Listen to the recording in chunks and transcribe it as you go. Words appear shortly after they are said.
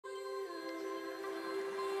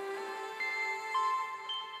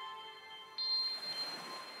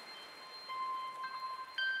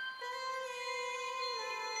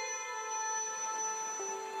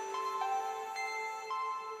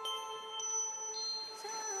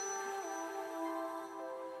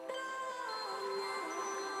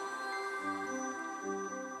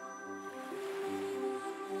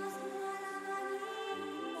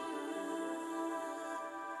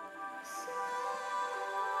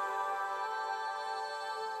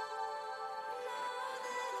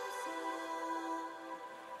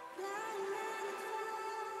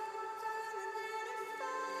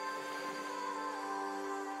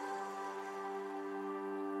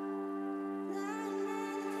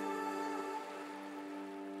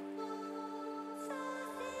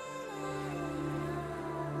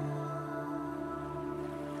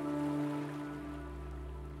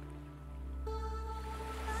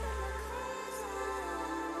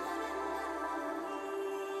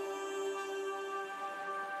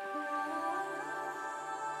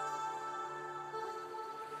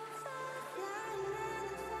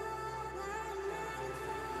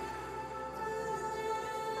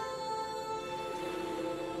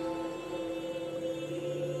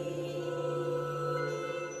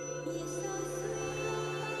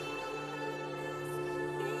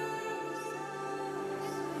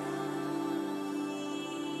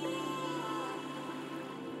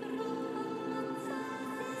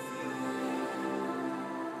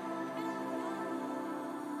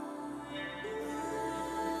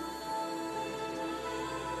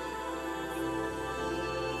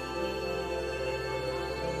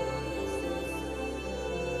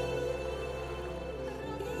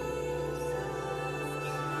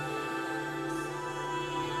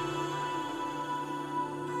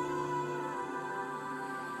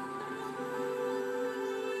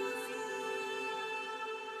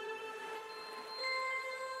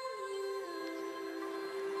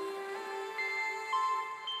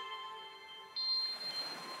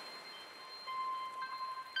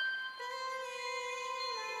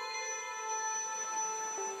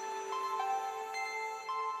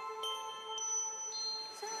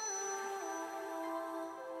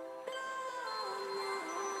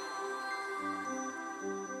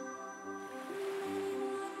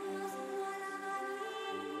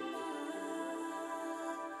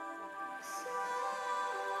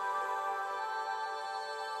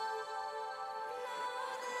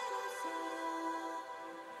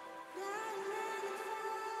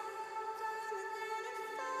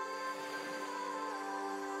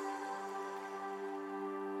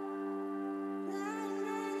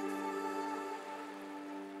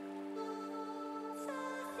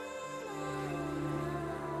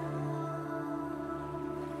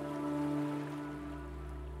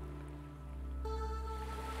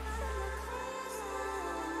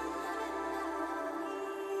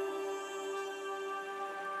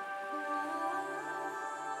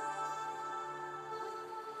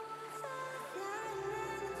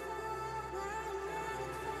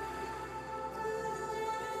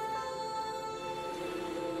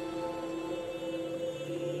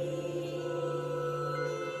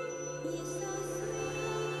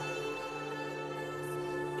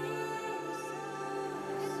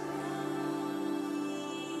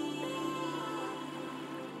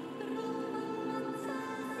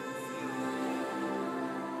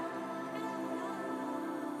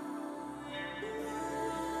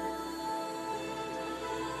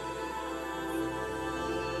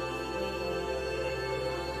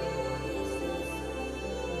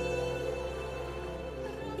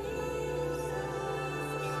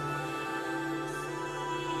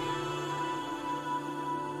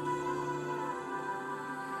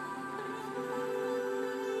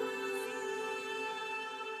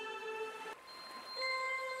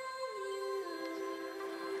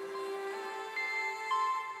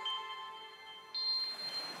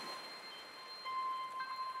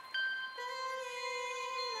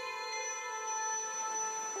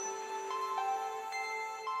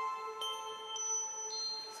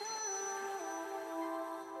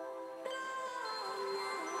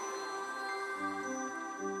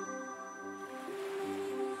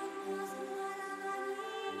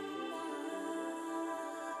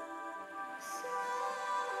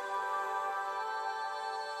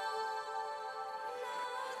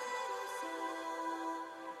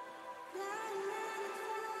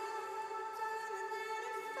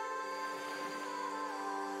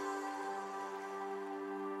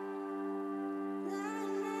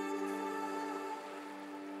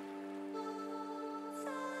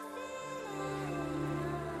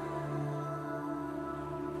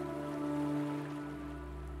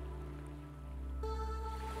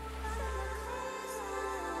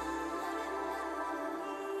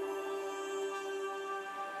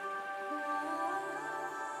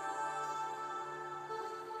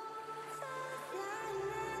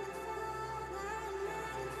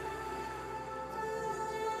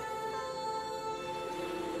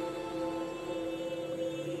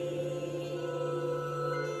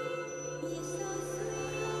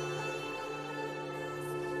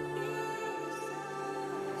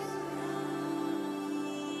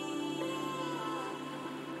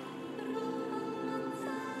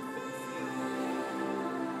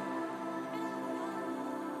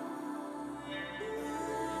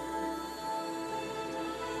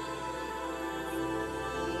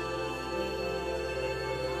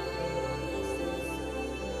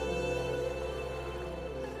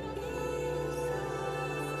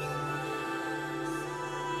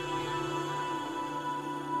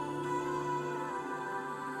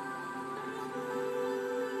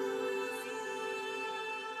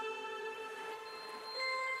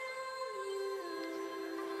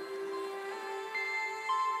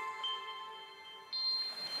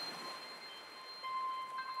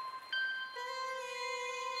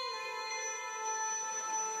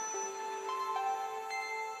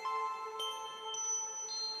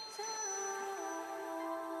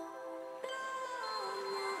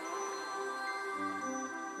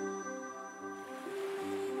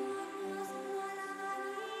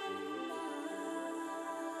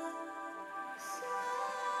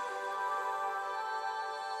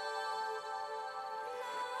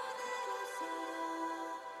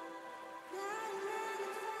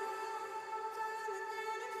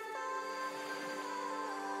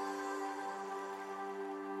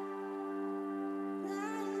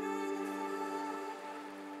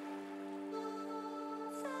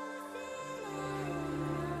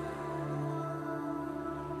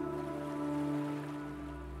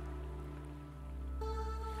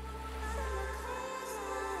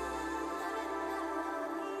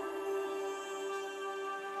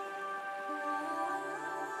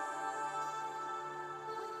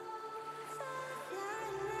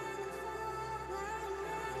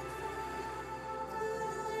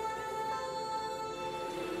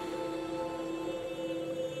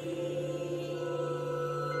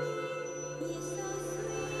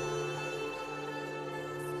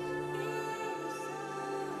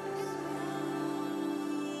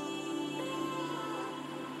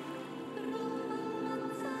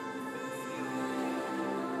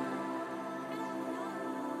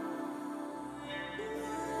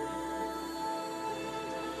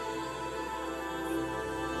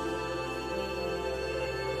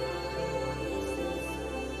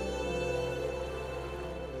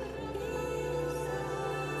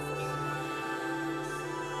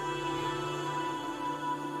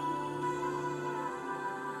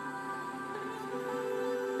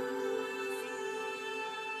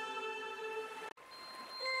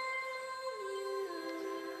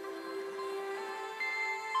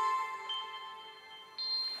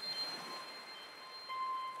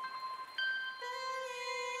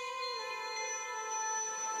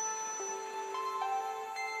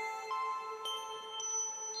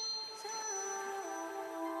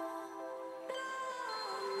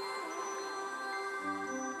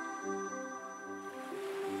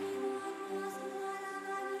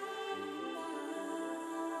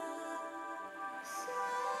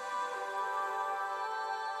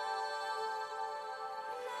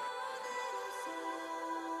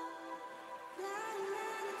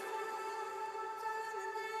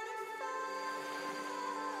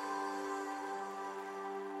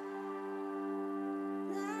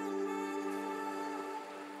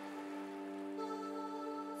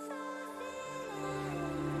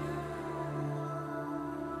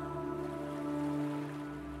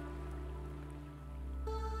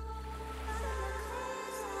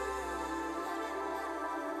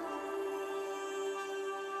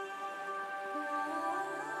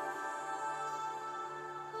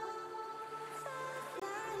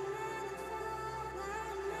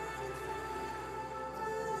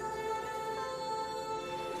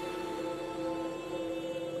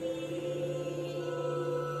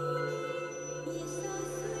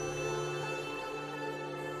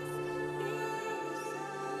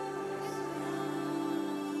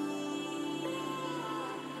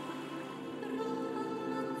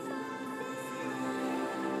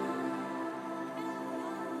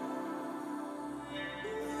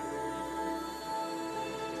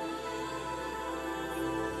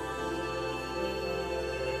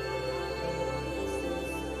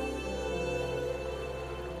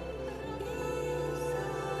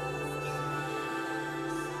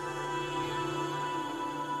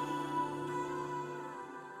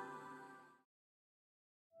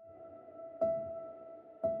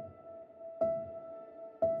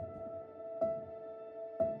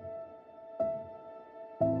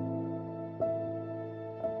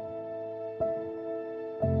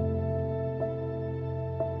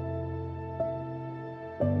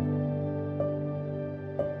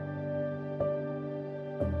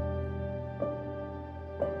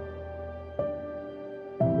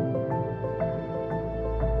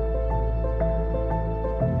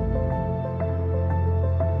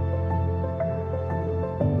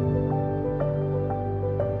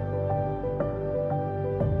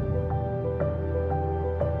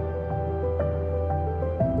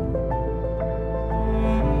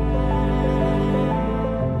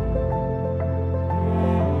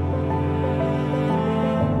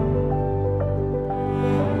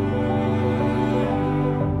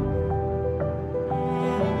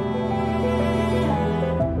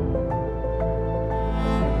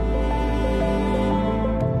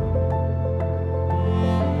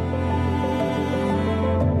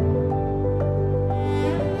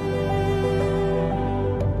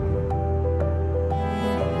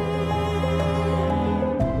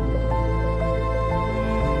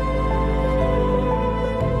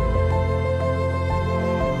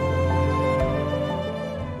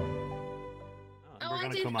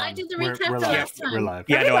Come I on. did the We're recap the live. last time. We're live.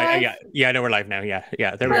 Yeah, no, live? I know we're live now. Yeah,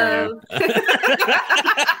 there we go.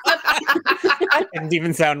 That didn't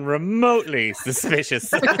even sound remotely suspicious.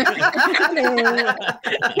 That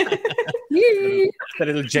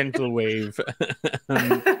little gentle wave.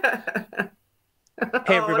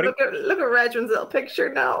 Hey, everybody. Look at Regin's little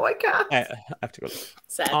picture now. I can't. I have to go.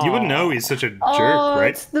 Sad. You wouldn't know he's such a jerk, Oh,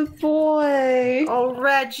 right? it's the boy. Oh,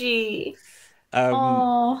 Reggie.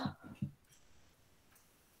 Oh.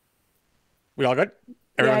 We all good?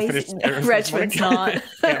 Everyone's finished? Regin's not.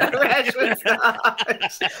 Regin's not.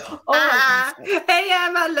 Hey,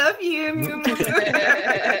 Em, I love you.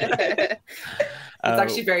 It's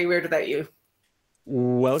actually very weird without you.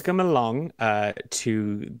 Welcome along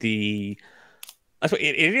to the...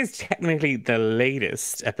 It is technically the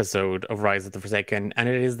latest episode of Rise of the Forsaken, and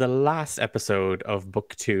it is the last episode of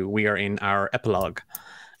Book 2. We are in our epilogue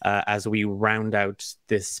as we round out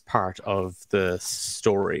this part of the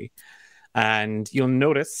story. And you'll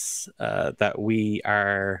notice that we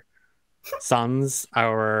are sans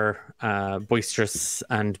our boisterous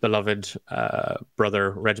and beloved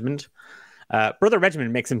brother Regiment. Brother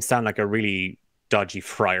Regiment makes him sound like a really dodgy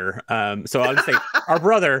friar. So I'll just say our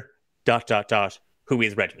brother ... who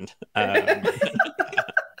is Regiment.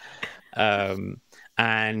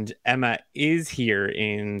 And Emma is here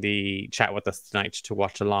in the chat with us tonight to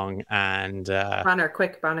watch along. And Banner,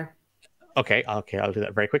 quick banner. Okay, I'll do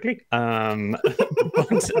that very quickly. But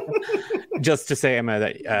just to say, Emma,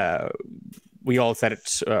 that we all said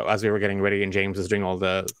it as we were getting ready, and James was doing all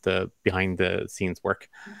the behind the scenes work.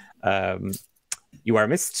 You are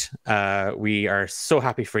missed. We are so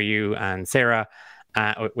happy for you and Sarah.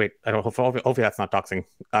 Wait, I don't. Hopefully that's not doxing.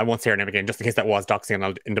 I won't say her name again, just in case that was doxing, and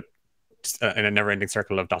I'll end up just, in a never-ending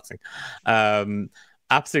circle of doxing.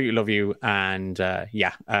 Absolutely love you, and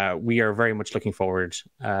we are very much looking forward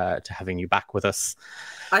to having you back with us.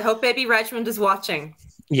 I hope Baby Regiment is watching.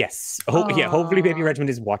 Yes, hopefully Baby Regiment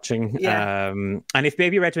is watching. Yeah. And if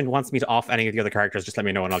Baby Regiment wants me to off any of the other characters, just let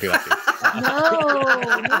me know and I'll do that too. No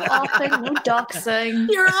offing, no doxing.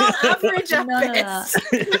 You're all average at None of best.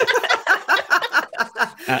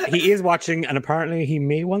 He is watching, and apparently he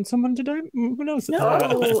may want someone to die. Who knows? No,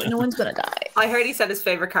 no one's gonna die. I heard he said his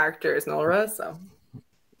favorite character is Nora, so.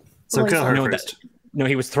 So kill her No, first. No,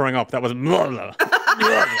 he was throwing up. That was...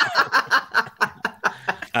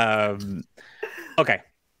 Okay.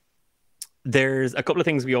 There's a couple of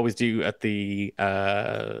things we always do at the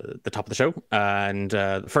top of the show, and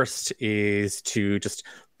the first is to just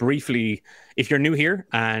briefly, if you're new here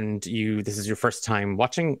and this is your first time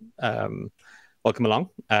watching, welcome along.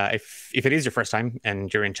 If it is your first time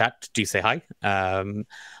and you're in chat, do say hi.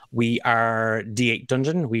 We are D8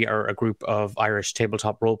 Dungeon. We are a group of Irish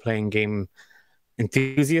tabletop role-playing game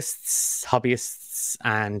enthusiasts, hobbyists,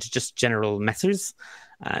 and just general messers.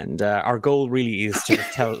 And our goal really is to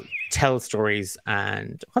tell stories.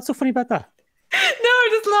 And what's so funny about that? No,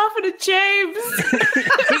 I'm just laughing at James.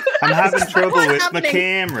 I'm having trouble with happening? my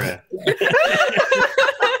camera.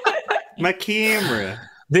 My camera.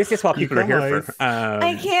 This is what people are here Guys. for.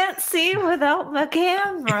 I can't see without my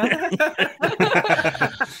camera.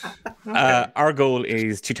 Our goal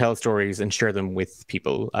is to tell stories and share them with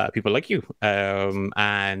people like you.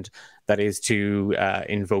 And that is to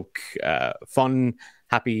invoke fun,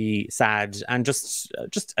 happy, sad, and just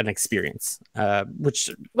an experience. Which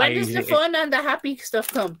When does the fun and the happy stuff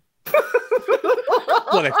come?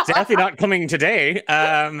 Well, it's definitely not coming today.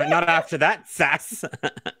 Not after that sass.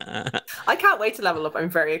 I can't wait to level up. I'm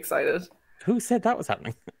very excited. Who said that was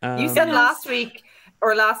happening? You said last week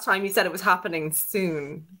or last time you said it was happening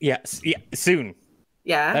soon. Yes, soon.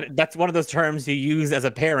 Yeah. That's one of those terms you use as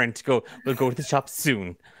a parent to go, we'll go to the shop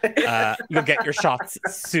soon. You'll get your shots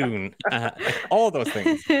soon. All those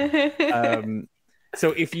things.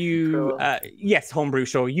 So if you, yes, homebrew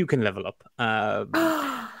show, you can level up.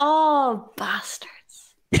 Oh,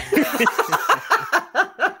 bastards.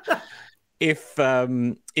 If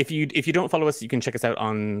you don't follow us, you can check us out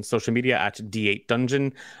on social media at D8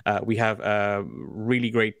 Dungeon. We have a really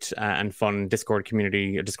great and fun Discord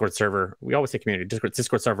community, a Discord server. We always say community,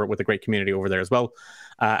 Discord server with a great community over there as well.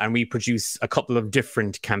 And we produce a couple of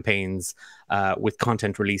different campaigns with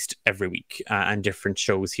content released every week and different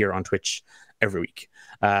shows here on Twitch every week.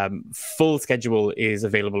 Full schedule is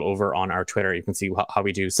available over on our Twitter. You can see how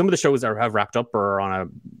we do. Some of the shows have wrapped up or are on a...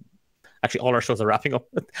 Actually, all our shows are wrapping up.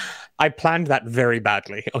 I planned that very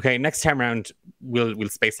badly. Okay, next time around, we'll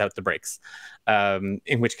space out the breaks.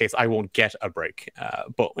 In which case, I won't get a break.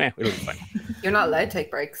 But it'll be fine. You're not allowed to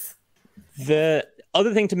take breaks.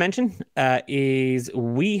 Other thing to mention is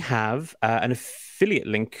we have an affiliate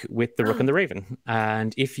link with the Rook and the Raven.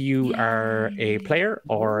 And if you are a player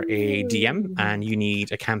or a DM and you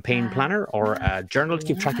need a campaign planner or a journal to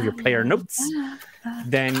keep track of your player notes,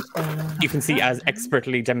 then you can see, as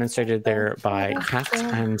expertly demonstrated there by Kat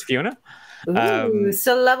and Fiona.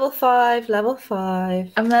 So level 5.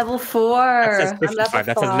 I'm level 4. That says I'm level 55.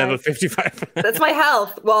 That says level 55. That's my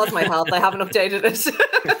health. Was my health. I haven't updated it.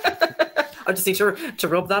 I just need to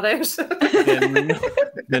rub that out.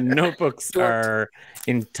 The notebooks are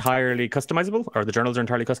entirely customizable, or the journals are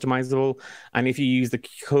entirely customizable. And if you use the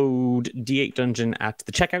code D8 Dungeon at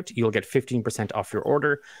the checkout, you'll get 15% off your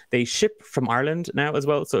order. They ship from Ireland now as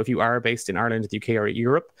well. So if you are based in Ireland, the UK, or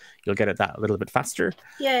Europe, you'll get it that a little bit faster.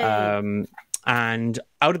 Yay. And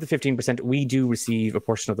out of the 15%, we do receive a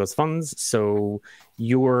portion of those funds. So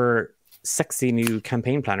your sexy new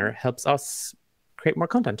campaign planner helps us create more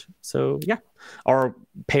content. So yeah, or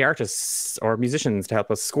pay artists or musicians to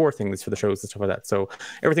help us score things for the shows and stuff like that. So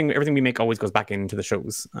everything we make always goes back into the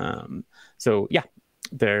shows. So yeah,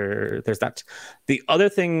 there's that. The other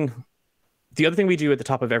thing we do at the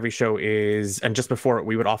top of every show is, and just before it,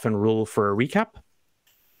 we would often roll for a recap.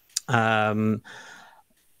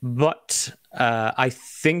 But I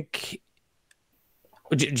think,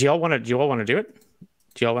 do y'all want to do it?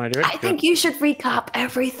 Do y'all want to do it? I think you should recap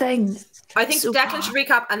everything. I think Declan should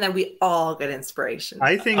recap, and then we all get inspiration.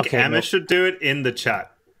 I think Emma should do it in the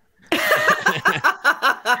chat.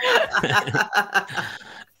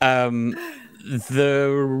 I'm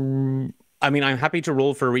happy to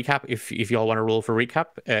roll for a recap if y'all want to roll for a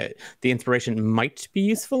recap. The inspiration might be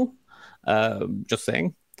useful. Just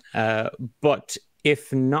saying. But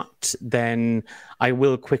if not, then I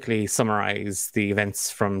will quickly summarize the events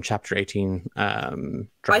from chapter 18. I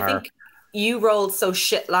think you rolled so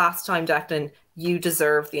shit last time, Declan. You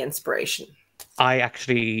deserve the inspiration. I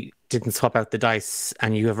actually didn't swap out the dice,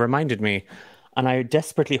 and you have reminded me. And I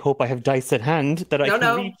desperately hope I have dice at hand that I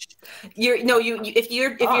can reach. If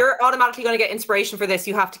you're automatically going to get inspiration for this,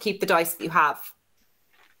 you have to keep the dice that you have.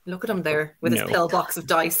 Look at him there with his pillbox of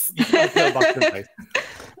dice.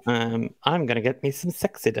 I'm going to get me some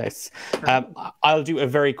sexy dice. I'll do a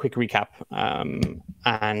very quick recap,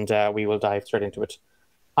 and we will dive straight into it.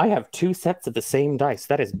 I have 2 sets of the same dice.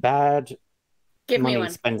 That is bad money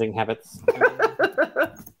spending habits.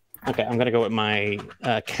 Okay, I'm going to go with my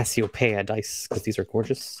Cassiopeia dice, because these are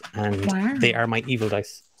gorgeous, and they are my evil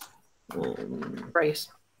dice. Right.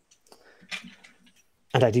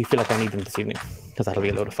 And I do feel like I need them this evening, because that'll be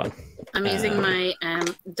a load of fun. I'm using my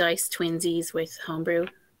dice twinsies with Homebrew.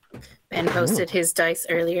 Ben posted his dice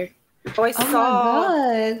earlier. Oh, I saw. My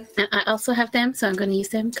God. And I also have them, so I'm going to use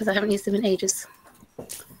them, because I haven't used them in ages.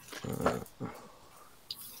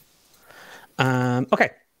 Okay.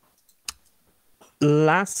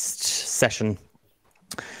 Last session,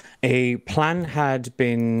 a plan had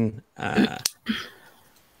been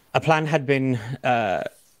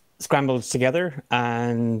scrambled together,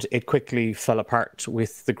 and it quickly fell apart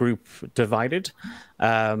with the group divided.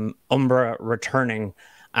 Umbra returning,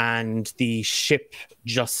 and the ship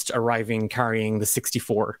just arriving carrying the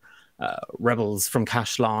 64 rebels from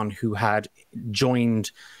Cashlawn who had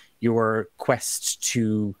joined your quest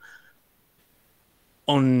to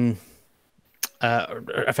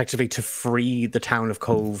effectively to free the town of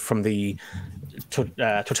Cove from the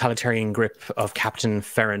totalitarian grip of Captain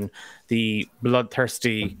Ferrin, the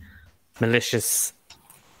bloodthirsty, malicious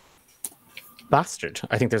bastard.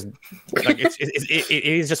 I think there's it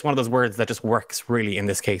is just one of those words that just works really in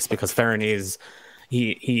this case, because Ferrin is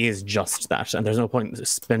he is just that, and there's no point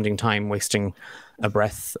spending time wasting a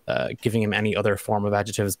breath giving him any other form of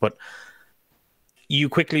adjectives. But you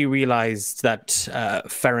quickly realized that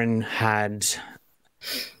Ferrin had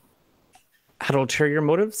ulterior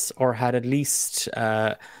motives, or had at least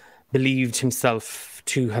believed himself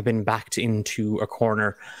to have been backed into a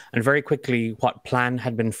corner. And very quickly, what plan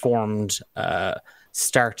had been formed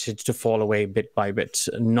started to fall away bit by bit.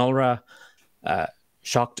 Nulra,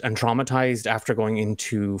 shocked and traumatized after going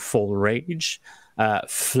into full rage,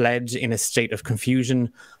 fled in a state of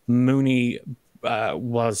confusion. Mooney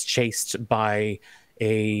was chased by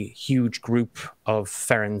a huge group of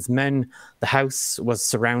Ferrin's men. The house was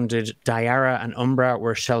surrounded. Diara and Umbra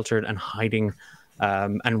were sheltered and hiding,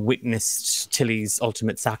 and witnessed Tilly's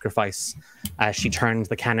ultimate sacrifice as she turned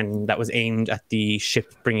the cannon that was aimed at the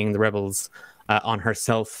ship bringing the rebels on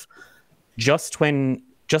herself. Just when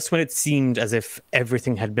it seemed as if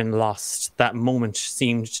everything had been lost, that moment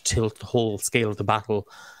seemed to tilt the whole scale of the battle,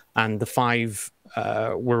 and the 5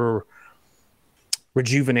 were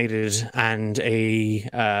rejuvenated, and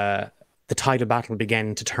the the tide of battle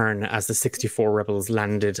began to turn as the 64 rebels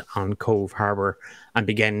landed on Cove Harbour and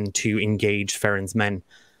began to engage Farron's men.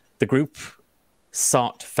 The group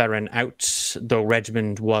sought Farron out, though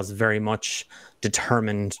Redmond was very much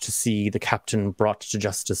determined to see the captain brought to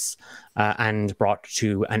justice and brought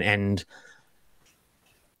to an end.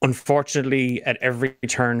 Unfortunately, at every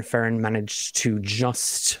turn, Farron managed to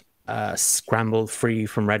just scramble free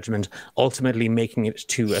from Redmond, ultimately making it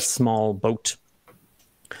to a small boat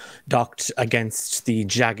docked against the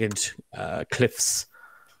jagged cliffs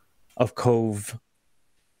of Cove.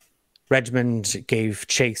 Redmond gave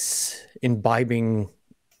chase, imbibing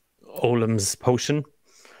Olam's potion,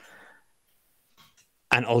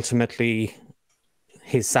 and ultimately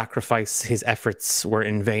his sacrifice, his efforts were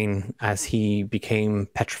in vain as he became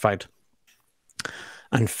petrified,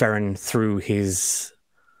 and Farron threw his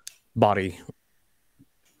body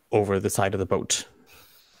over the side of the boat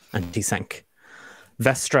and he sank.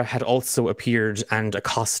 Vestra had also appeared and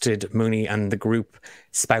accosted Mooney and the group,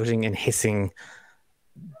 spouting and hissing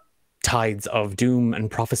tides of doom and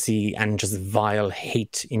prophecy and just vile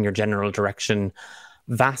hate in your general direction.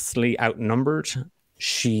 Vastly outnumbered,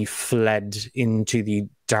 she fled into the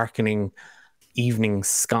darkening evening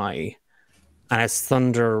sky. And as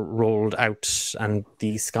thunder rolled out and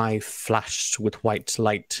the sky flashed with white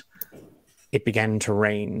light, it began to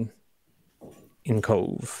rain in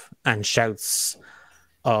Cove, and shouts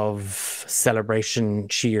of celebration,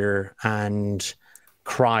 cheer, and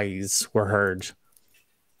cries were heard.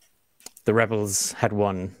 The rebels had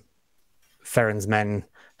won. Farron's men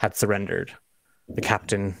had surrendered. The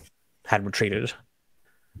captain had retreated.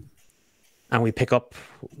 And we pick up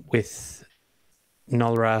with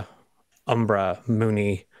Nulra, Umbra,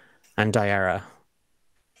 Mooney, and Diara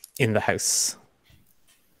in the house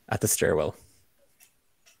at the stairwell.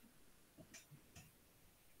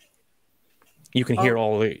 You can hear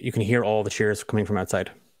all the cheers coming from outside.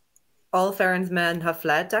 All Farron's men have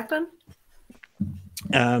fled, Declan?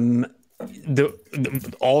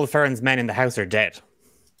 All Farron's men in the house are dead.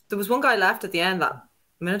 There was one guy left at the end, that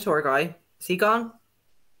Minotaur guy. Is he gone?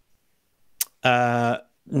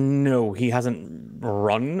 No, he hasn't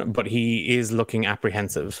run, but he is looking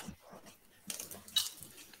apprehensive.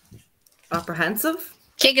 Apprehensive?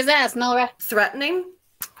 Kick his ass, Nora. Threatening?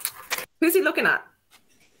 Who's he looking at?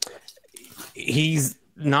 He's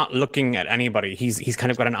not looking at anybody. He's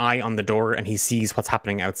kind of got an eye on the door and he sees what's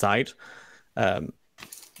happening outside.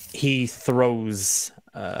 He throws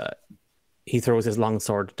his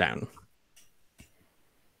longsword down.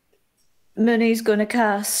 Mooney's going to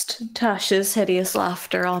cast Tasha's Hideous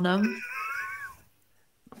Laughter on him.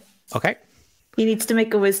 Okay. He needs to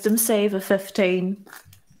make a wisdom save of 15.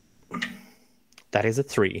 That is a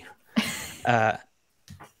 3.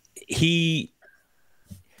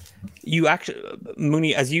 You actually,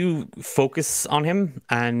 Mooney, as you focus on him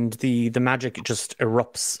and the magic just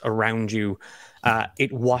erupts around you,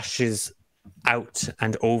 it washes out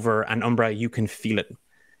and over, and Umbra, you can feel it.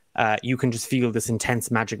 You can just feel this intense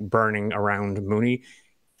magic burning around Mooney.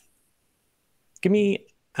 Give me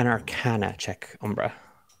an Arcana check, Umbra.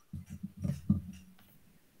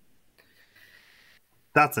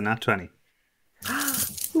 That's a nat 20.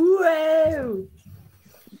 Whoa!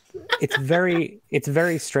 It's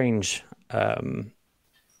very strange,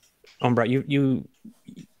 Umbra. You've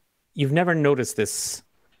never noticed this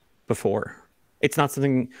before. It's not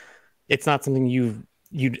something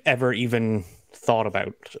you'd ever even thought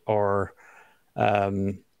about or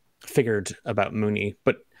figured about Mooney.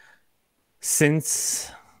 But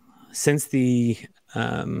since the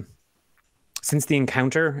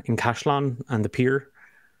encounter in Kashlan and the pier,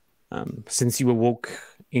 since you awoke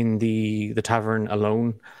in the tavern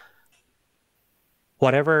alone,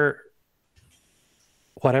 whatever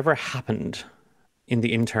happened in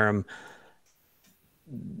the interim,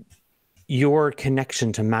 your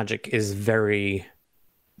connection to magic is very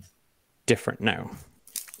different now.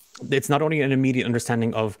 It's not only an immediate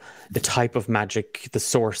understanding of the type of magic, the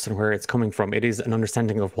source, and where it's coming from. It is an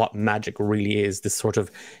understanding of what magic really is, this sort of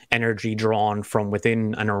energy drawn from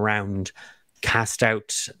within and around, cast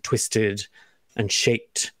out, twisted, and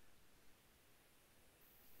shaped.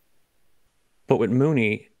 But with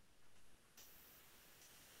Mooney,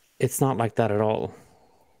 it's not like that at all.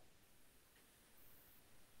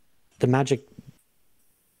 The magic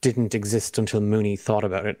didn't exist until Mooney thought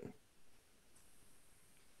about it.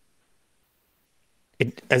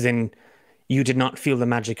 As in, you did not feel the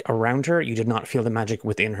magic around her, you did not feel the magic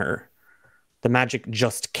within her. The magic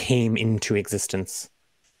just came into existence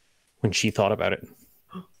when she thought about it.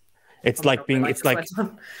 It's like being, it's like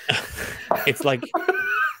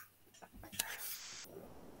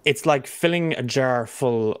It's like filling a jar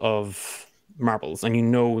full of marbles, and you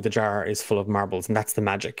know the jar is full of marbles, and that's the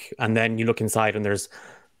magic. And then you look inside, and there's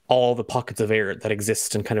all the pockets of air that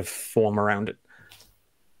exist and kind of form around it.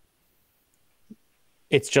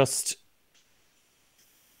 It's just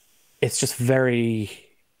very.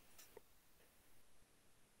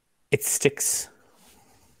 It sticks.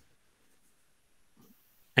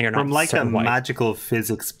 And you're not From like a certain why. magical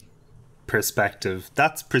physics perspective,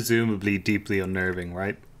 that's presumably deeply unnerving,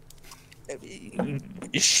 right?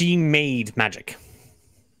 She made magic.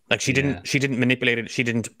 Like she didn't manipulate it. She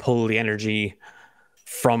didn't pull the energy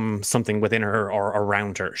from something within her or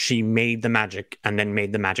around her. She made the magic and then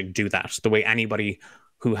made the magic do that. The way anybody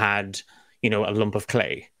who had, a lump of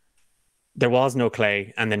clay. There was no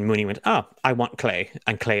clay, and then Mooney went, "Oh, I want clay,"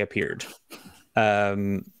 and clay appeared. I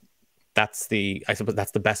suppose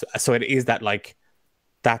that's the best. So it is that, like,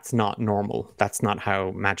 that's not normal. That's not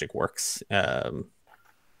how magic works.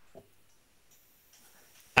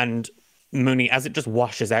 And Mooney, as it just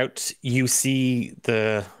washes out, you see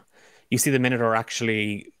the Minotaur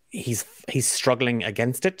actually he's struggling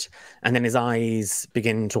against it, and then his eyes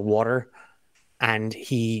begin to water, and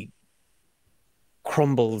he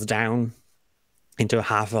crumbles down into a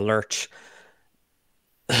half a lurch.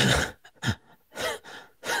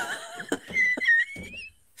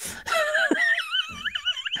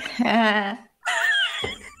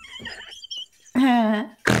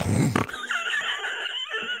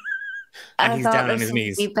 And he's down on his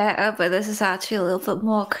knees. Be better, but this is actually a little bit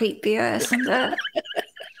more creepier, isn't it?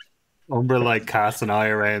 Umbra like casts an eye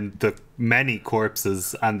around the many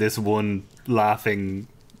corpses and this one laughing,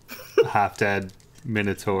 half dead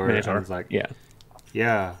Minotaur. And it's like, yeah.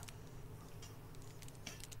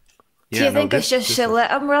 Do you think it's just she'll let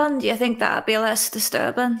him run? Do you think that'd be less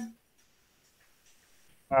disturbing?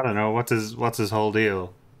 I don't know. What's his whole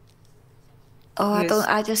deal? Oh,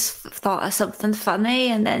 I just thought of something funny,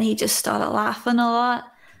 and then he just started laughing a lot.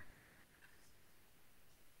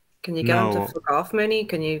 Can you get him to fuck off, Mooney?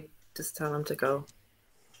 Can you just tell him to go?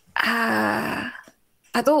 I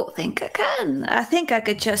don't think I can. I think I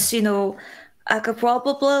could just, I could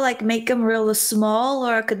probably like make him really small,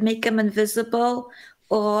 or I could make him invisible,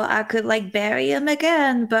 or I could like bury him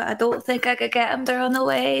again. But I don't think I could get him to run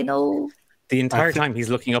away. No. The entire time he's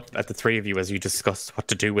looking up at the three of you as you discuss what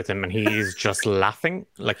to do with him, and he's just laughing.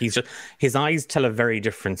 Like his eyes tell a very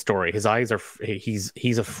different story. His eyes are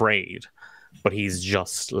he's afraid, but he's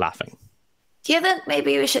just laughing. Do you think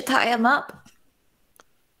maybe we should tie him up?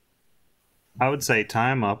 I would say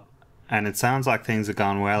tie him up, and it sounds like things have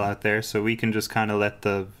gone well out there, so we can just kind of let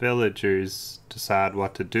the villagers decide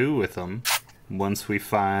what to do with him once we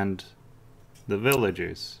find the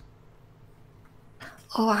villagers.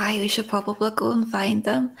 Oh, we should probably go and find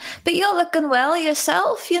them. But you're looking well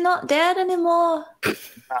yourself. You're not dead anymore.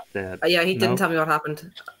 Not dead. Yeah, he didn't tell me what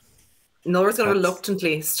happened. Nora's going to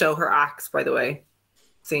reluctantly show her axe, by the way,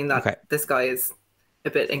 seeing that this guy is a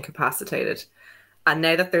bit incapacitated. And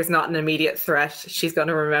now that there's not an immediate threat, she's going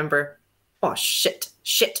to remember, oh, shit.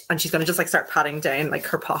 And she's going to just like start patting down like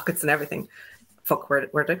her pockets and everything. Fuck, where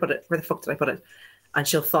did I put it? Where the fuck did I put it? And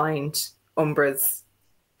she'll find Umbra's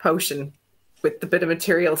potion with the bit of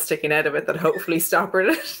material sticking out of it that hopefully stoppered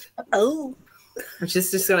it. Oh. And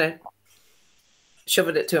she's just going to shove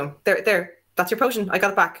it to him. There. That's your potion. I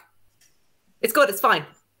got it back. It's good. It's fine.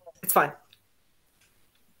 It's fine.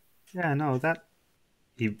 Yeah, no,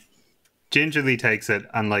 he gingerly takes it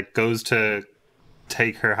and like goes to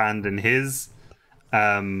take her hand in his.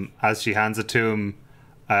 As she hands it to him,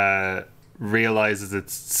 realizes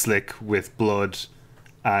it's slick with blood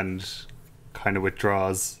and kind of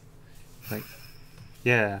withdraws. Like,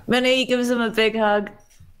 yeah. Minnie gives him a big hug.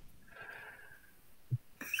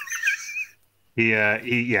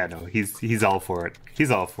 He's all for it. He's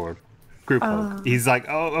all for it. Group hug. He's like,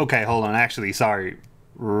 oh, okay, hold on. Actually, sorry.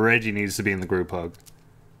 Reggie needs to be in the group hug.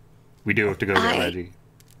 We do have to go get Reggie.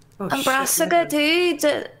 Oh, and Brassica too?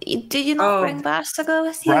 Do you not bring Brassica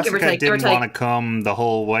with you? Brassica didn't want to come the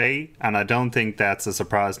whole way, and I don't think that's a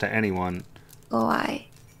surprise to anyone. Oh, why?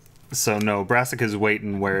 So no, Brassica's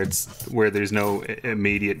waiting where there's no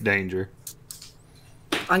immediate danger.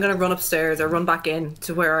 I'm gonna run upstairs or run back in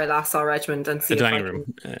to where I last saw Regiment and see the dining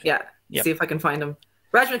room. See if I can find him.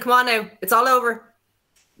 Regiment, come on now! It's all over.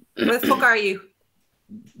 Where the fuck are you?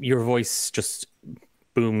 Your voice just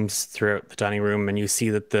booms throughout the dining room, and you see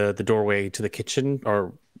that the doorway to the kitchen,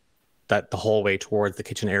 or that the hallway towards the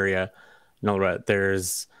kitchen area, Nolra,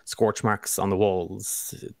 there's scorch marks on the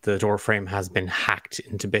walls. The door frame has been hacked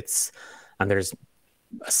into bits, and there's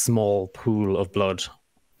a small pool of blood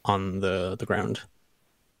on the ground.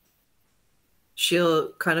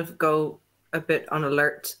 She'll kind of go a bit on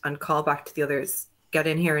alert and call back to the others, get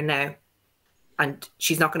in here and now. And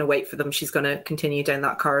she's not going to wait for them. She's going to continue down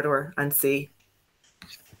that corridor and see,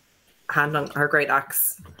 hand on her great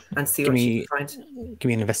axe and see what she can find. Give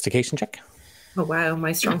me an investigation check. Oh, wow,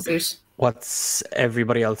 my strong suit. What's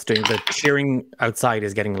everybody else doing? The cheering outside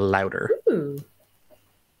is getting louder. Ooh.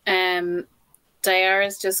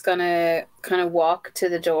 Diara's just gonna kind of walk to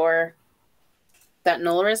the door that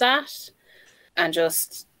Nolra's at and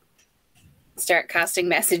just start casting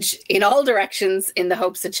message in all directions in the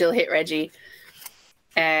hopes that she'll hit Reggie.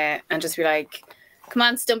 And just be like, come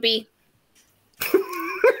on, Stumpy.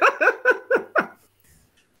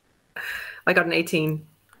 I got an 18.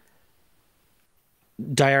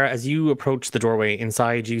 Diara, as you approach the doorway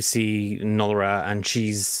inside, you see Nolra, and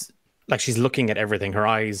she's looking at everything. Her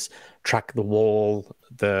eyes track the wall,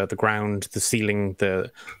 the ground, the ceiling,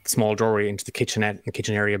 the small doorway into the kitchenette and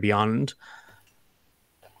kitchen area beyond.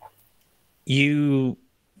 You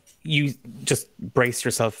just brace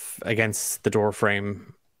yourself against the door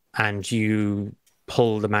frame and you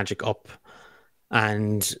pull the magic up,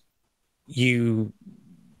 and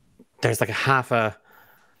there's like a half a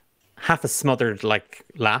smothered like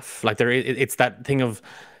laugh. Like it's that thing of,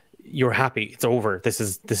 you're happy, it's over, this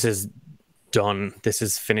is done, this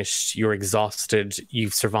is finished, you're exhausted,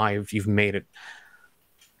 you've survived, you've made it.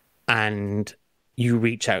 And you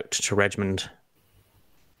reach out to Regmund.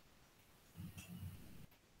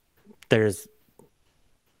 There's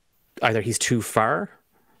either he's too far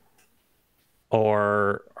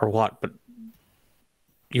or what, but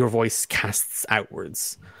your voice casts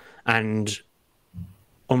outwards, and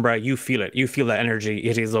Umbra, you feel it. You feel that energy.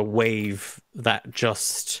 It is a wave that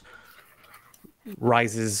just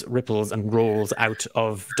rises, ripples, and rolls out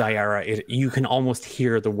of Diara. You can almost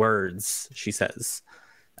hear the words she says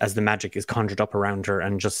as the magic is conjured up around her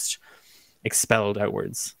and just expelled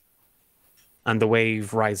outwards. And the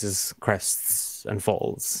wave rises, crests, and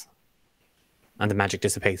falls. And the magic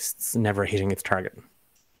dissipates, never hitting its target.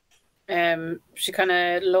 She kind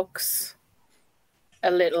of looks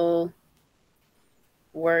a little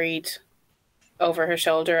worried over her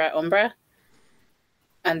shoulder at Umbra,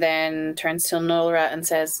 and then turns to Nolra and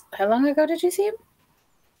says, how long ago did you see him?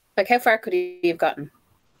 Like, how far could he have gotten?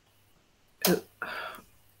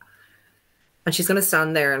 And she's going to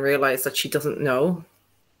stand there and realize that she doesn't know,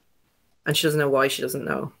 and she doesn't know why she doesn't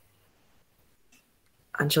know.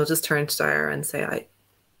 And she'll just turn to Diara and say,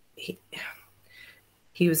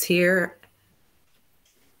 he was here.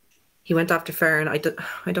 He went after Farron. I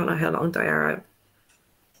don't know how long, Diara.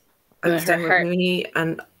 I was down with Mooney,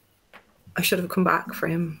 and I should have come back for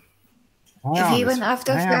him. If he went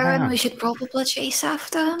after Farron, we should probably chase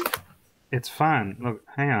after him. It's fine. Look,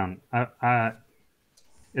 hang on.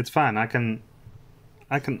 It's fine. I can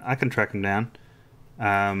track him down.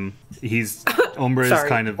 He's Umbra is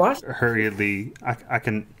kind of hurriedly. I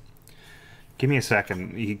can. Give me a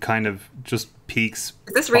second. He kind of just peeks.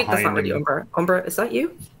 Is this right? That's not really Umbra. Umbra, is that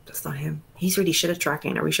you? That's not him. He's really shit at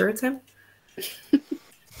tracking. Are we sure it's him?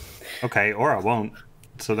 Okay, or I won't.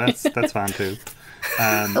 So that's fine too.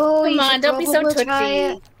 Come on, don't be so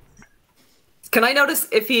touchy. Can I notice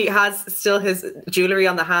if he has still his jewellery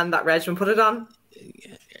on the hand that Regmund put it on?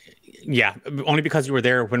 Yeah, only because you were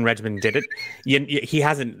there when Regmund did it. He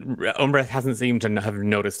hasn't. Umbra hasn't seemed to have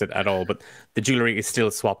noticed it at all, but the jewellery is still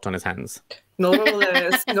swapped on his hands. Nora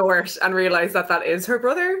will snort and realise that is her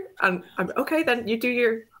brother. And I'm okay. Then you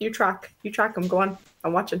track him. Go on.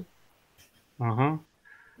 I'm watching.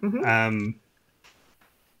 Mm-hmm.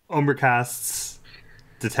 Umbra casts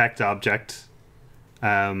detect object,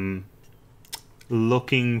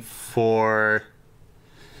 looking for.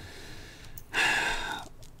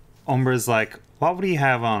 Umbra's like, what would he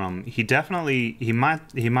have on him? He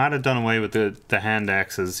might have done away with the hand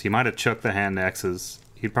axes. He might have chucked the hand axes.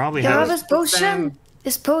 He probably had his potion.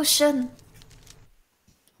 His potion.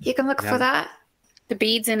 You can look for that. The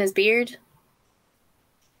beads in his beard.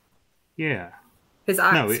 Yeah. His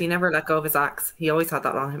axe. No, he never let go of his axe. He always had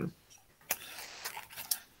that on him.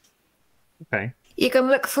 Okay. You can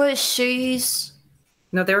look for his shoes.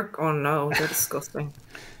 No, they're disgusting.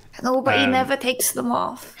 No, but he never takes them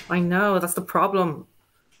off. I know, that's the problem.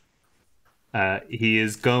 He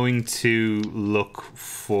is going to look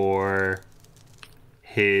for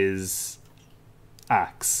his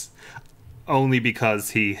axe. Only because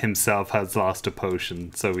he himself has lost a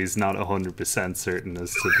potion, so he's not 100% certain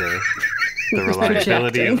as to the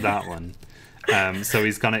reliability of that one. So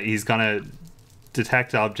he's gonna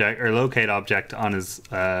detect object or locate object on his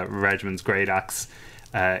Regimund's great axe.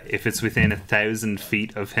 If it's within 1,000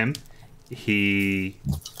 feet of him, he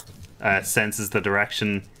senses the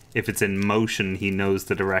direction. If it's in motion, he knows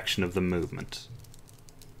the direction of the movement.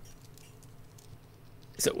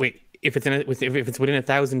 So wait, if it's within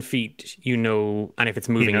 1,000 feet, you know, and if it's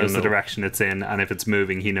moving, he knows the direction it's in, and if it's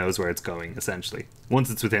moving, he knows where it's going. Essentially, once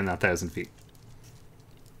it's within that 1,000 feet.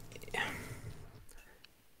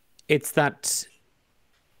 It's that,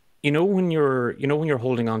 when you're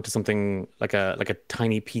holding on to something like a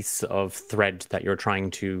tiny piece of thread that you're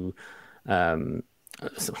trying to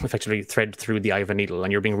effectively thread through the eye of a needle,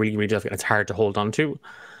 and you're being really, really delicate, and it's hard to hold on to.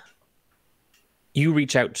 You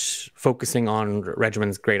reach out, focusing on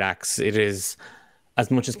Regiment's great axe. It is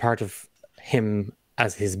as much as part of him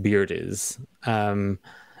as his beard is,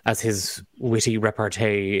 as his witty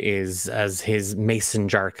repartee is, as his mason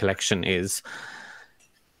jar collection is.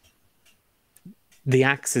 The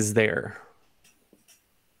axe is there.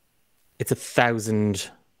 It's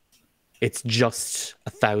just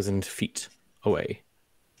 1,000 feet away.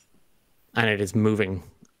 And it is moving,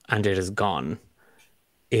 and it is gone.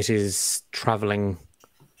 It is traveling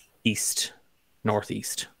east,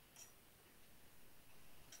 northeast.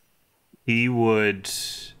 He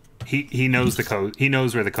knows the coast. He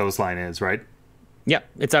knows where the coastline is, right? Yeah,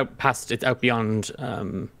 it's out beyond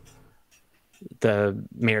the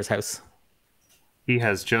mayor's house. He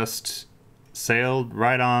has just sailed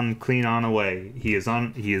right on, clean on away. He is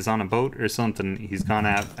on a boat or something. He's gone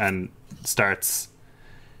out and starts.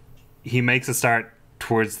 He makes a start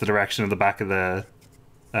towards the direction of the back of the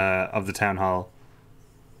town hall.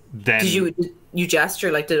 Then did you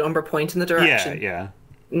gesture, like, did Umber point in the direction? Yeah.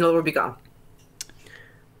 No, we'll be gone.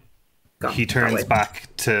 He turns back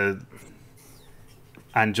to,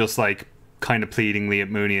 and just like kind of pleadingly at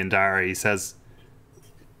Mooney and Dara, he says,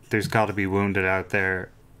 "There's got to be wounded out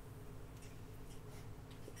there."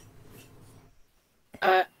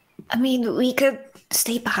 I mean, we could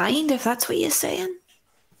stay behind if that's what you're saying.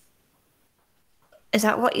 Is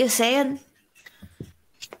that what you're saying?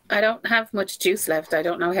 I don't have much juice left. I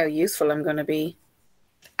don't know how useful I'm going to be.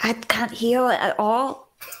 I can't heal it at all.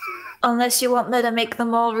 Unless you want me to make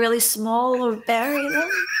them all really small or bury them.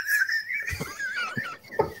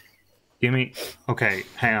 Okay,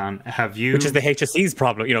 hang on. Have you... Which is the HSE's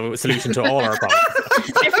problem, solution to all our problems.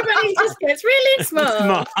 Everybody just gets really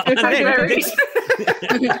small. And I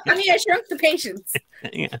shrunk the patients.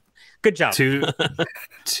 Yeah. Good job. To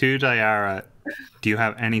Diara, do you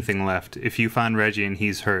have anything left? If you find Reggie and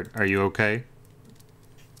he's hurt, are you okay?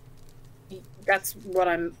 That's what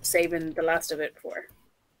I'm saving the last of it for.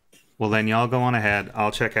 Well, then y'all go on ahead.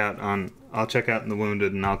 I'll check out in the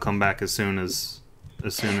wounded, and I'll come back as soon as.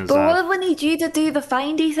 But what if we need you to do the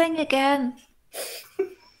findy thing again?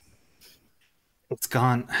 It's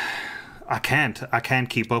gone. I can't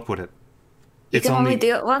keep up with it. You can only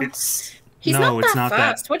do it once. He's not that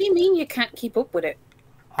fast. What do you mean you can't keep up with it?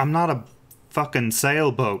 I'm not a fucking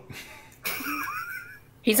sailboat.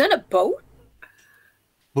 He's on a boat?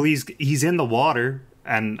 Well, he's in the water,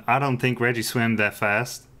 and I don't think Reggie swam that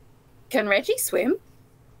fast. Can Reggie swim?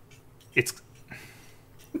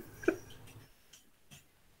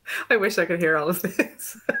 I wish I could hear all of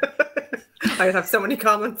this. I would have so many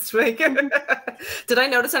comments to make. Did I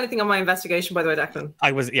notice anything on my investigation, by the way, Declan?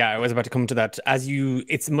 I was about to come to that.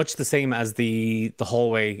 It's much the same as the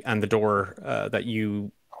hallway and the door that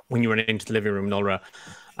when you went into the living room, Nolra,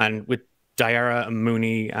 and with Diara and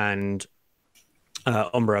Mooney and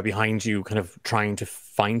Umbra behind you, kind of trying to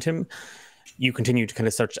find him. You continue to kind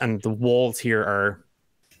of search, and the walls here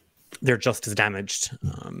they're just as damaged.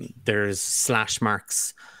 There's slash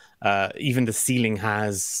marks. Even the ceiling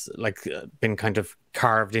has been kind of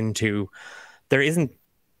carved into. There isn't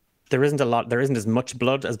as much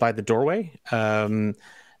blood as by the doorway. A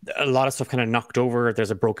lot of stuff kind of knocked over.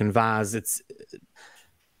 There's a broken vase.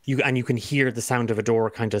 You can hear the sound of a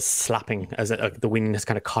door kind of slapping as the wind has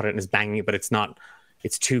kind of caught it and is banging it, but it's not.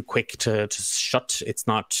 It's too quick to shut. It's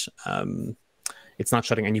not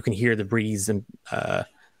shutting, and you can hear the breeze and a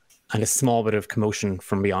small bit of commotion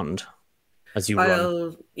from beyond as you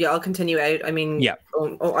run. I'll continue out. I mean, yeah.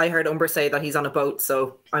 I heard Umber say that he's on a boat,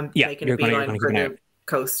 so I'm making a beeline for the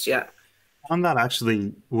coast. Yeah. On that,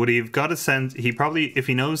 actually, would he have got a sense? He probably, if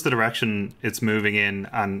he knows the direction it's moving in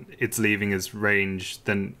and it's leaving his range,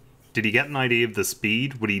 then did he get an idea of the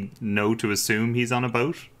speed? Would he know to assume he's on a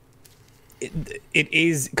boat? It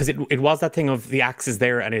is, because it was that thing of the axe is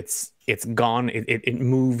there and it's gone. It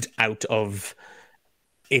moved out of.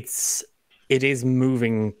 It is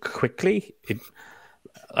moving quickly.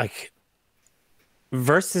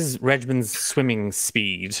 Versus Regman's swimming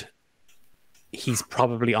speed, he's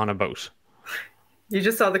probably on a boat. You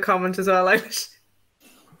just saw the comment as well, Irish.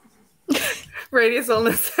 Radius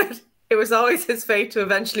Illness said, It was always his fate to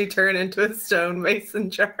eventually turn into a stone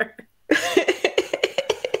mason jar.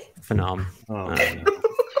 Phenom.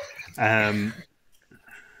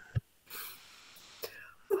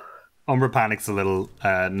 Umbra panics a little,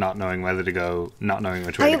 not knowing whether to go, not knowing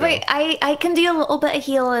which way to go. Wait, I can do a little bit of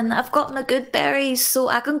healing. I've got my good berries, so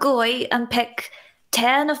I can go out and pick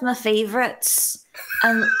 10 of my favourites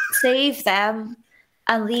and save them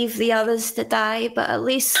and leave the others to die, but at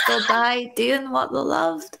least they'll die doing what they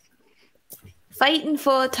loved. Fighting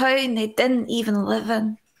for a town they didn't even live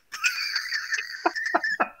in.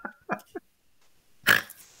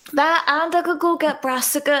 That, and I could go get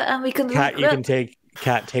Brassica and we can... Cat, you can take...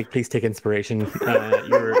 Cat, please take inspiration.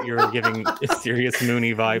 You're giving serious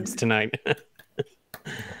Mooney vibes tonight.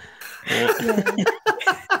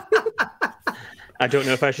 I don't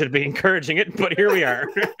know if I should be encouraging it, but here we are.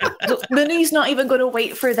 Mooney's not even going to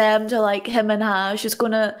wait for them to like him and her. She's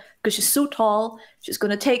gonna, because she's so tall, she's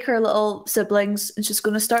gonna take her little siblings and she's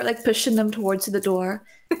gonna start like pushing them towards the door.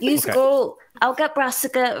 You Okay. go. I'll get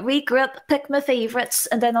Brassica, regroup, pick my favourites,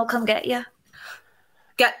 and then I'll come get you.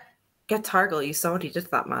 Get Targle. You saw what he did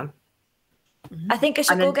to that man. I think I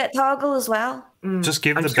should go get Toggle as well. Just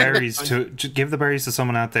give the berries to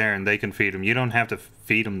someone out there, and they can feed them. You don't have to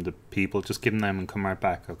feed them to people. Just give them and come right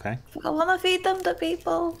back, okay? I want to feed them to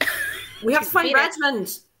people. We have to find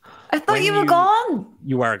Redmond. I thought you were gone.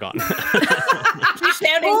 You are gone. She's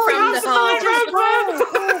shouting from the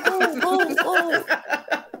hall.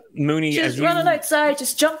 Mooney, She's running outside,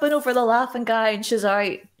 just jumping over the laughing guy, and she's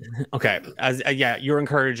out. Okay, as you're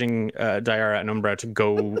encouraging Diara and Umbra to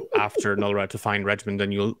go after Nulra to find Redmond,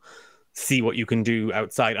 and you'll see what you can do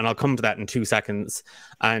outside, and I'll come to that in 2 seconds.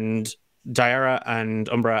 And Diara and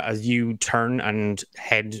Umbra, as you turn and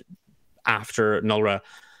head after Nulra,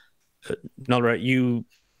 you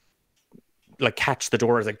like catch the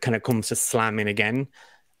door as it kind of comes to slam in again,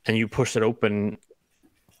 and you push it open.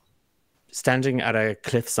 Standing at a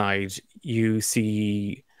cliffside, you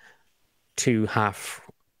see 2 half-orc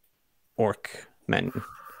men. Do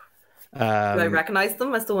I recognize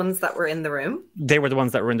them as the ones that were in the room? They were the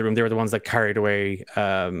ones that were in the room. They were the ones that carried away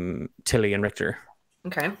Tilly and Richter.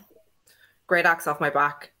 Okay. Great axe off my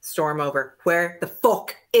back. Storm over. Where the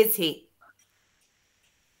fuck is he?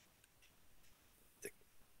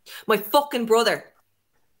 My fucking brother.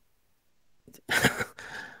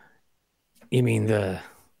 You mean the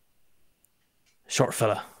short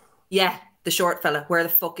fella? Yeah, the short fella. Where the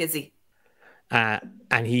fuck is he?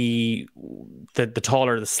 And he,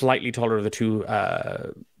 the slightly taller of the 2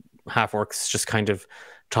 half orcs, just kind of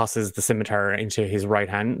tosses the scimitar into his right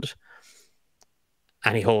hand,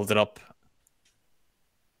 and he holds it up.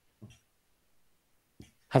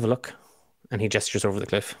 Have a look, and he gestures over the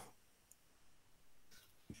cliff.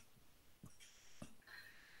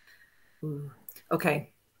 Ooh.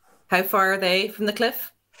 Okay. How far are they from the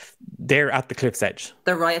cliff? They're at the cliff's edge.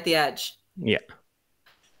 They're right at the edge. Yeah.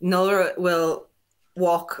 Nora will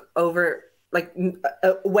walk over, like,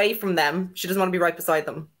 away from them. She doesn't want to be right beside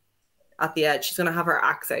them at the edge. She's going to have her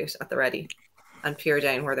axe out at the ready and peer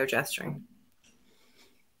down where they're gesturing.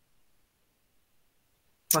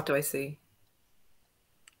 What do I see?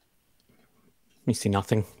 You see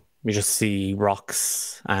nothing. You just see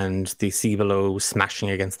rocks and the sea below smashing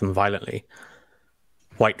against them violently.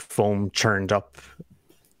 White foam churned up,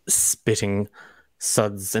 spitting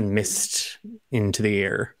suds and mist into the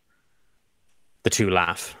air. The 2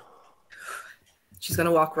 laugh. She's going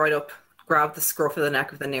to walk right up, grab the scruff of the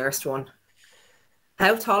neck of the nearest one.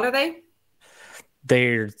 How tall are they?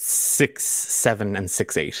 They're 6'7" and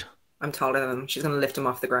 6'8". I'm taller than them. She's going to lift him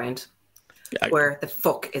off the ground. Where the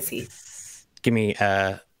fuck is he? Give me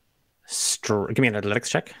an athletics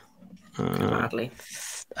check. Gladly.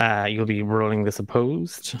 You'll be rolling this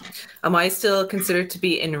opposed. Am I still considered to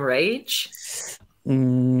be in rage?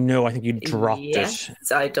 No, I think you dropped it.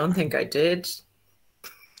 I don't think I did.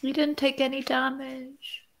 You didn't take any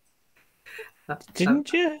damage.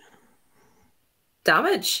 Didn't you?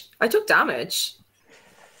 Damage? I took damage.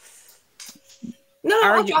 No,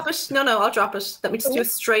 I'll drop it. No, I'll drop it. Let me just do a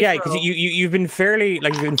straight roll. because you've been fairly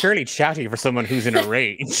chatty for someone who's in a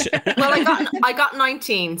rage. Well, I got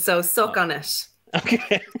 19, so suck on it.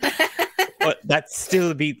 Okay. But that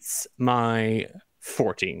still beats my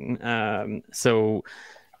 14. So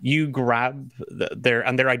you grab they're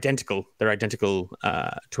identical. They're identical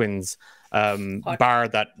twins, bar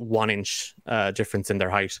that 1 inch difference in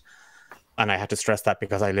their height. And I had to stress that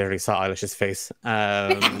because I literally saw Eilish's face.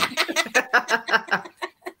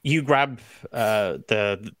 You grab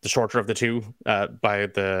the shorter of the 2 by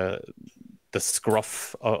the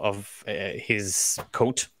scruff of his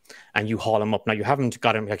coat, and you haul him up. Now you haven't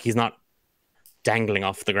got him, like, he's not dangling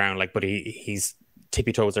off the ground, like, but he's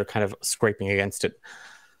tippy toes are kind of scraping against it.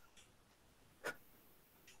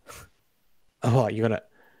 Oh, you're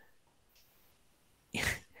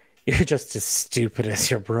just as stupid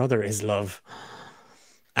as your brother is, love.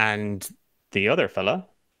 And the other fella,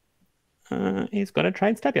 he's gonna try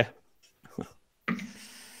and stab you.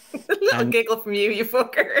 A little giggle from you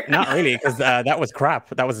fucker. Not really, because that was crap.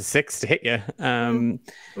 That was a 6 to hit you.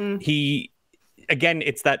 He, again,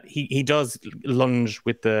 it's that he does lunge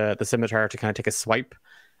with the scimitar to kind of take a swipe,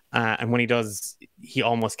 and when he does, he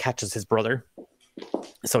almost catches his brother.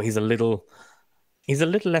 So he's a little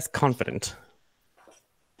less confident.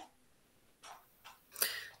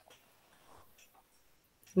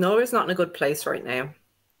 Nora's not in a good place right now,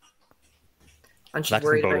 and she's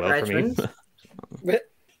worried about Regiment.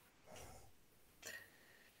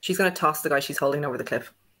 She's going to toss the guy she's holding over the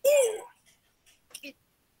cliff.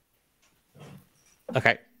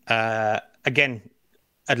 Okay. Again,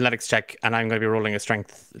 athletics check, and I'm going to be rolling a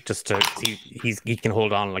strength just to see he can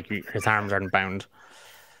hold on, like his arms aren't bound.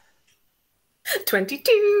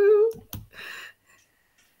 22.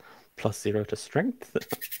 +0 to strength.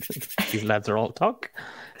 These lads are all talk.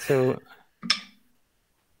 So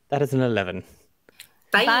that is an 11.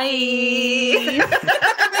 Bye.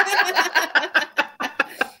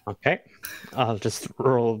 Okay, I'll just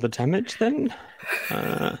roll the damage then.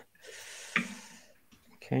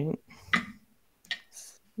 Okay.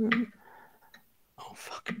 Oh,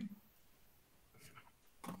 fuck.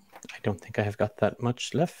 I don't think I have got that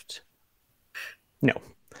much left. No.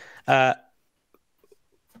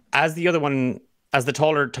 As the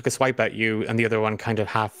taller took a swipe at you and the other one kind of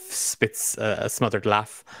half spits a smothered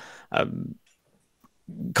laugh,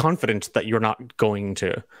 confident that you're not going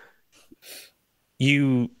to,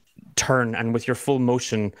 you turn, and with your full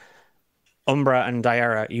motion, Umbra and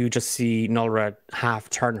Diara, you just see Nulra half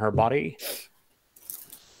turn her body,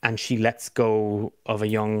 and she lets go of a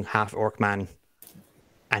young half-orc man,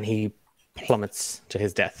 and he plummets to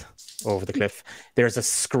his death over the cliff. There's a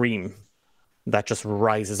scream that just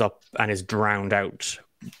rises up and is drowned out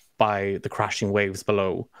by the crashing waves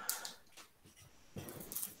below.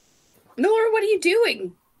 Nora, what are you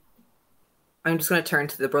doing? I'm just going to turn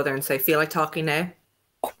to the brother and say, feel like talking now?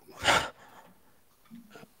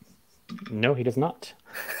 No, he does not.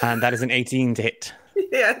 And that is an 18 to hit.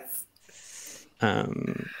 Yes.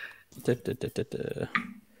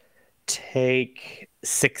 Take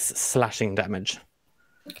 6 slashing damage.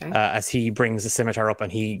 Okay. As he brings the scimitar up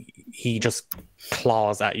and he just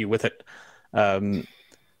claws at you with it. Are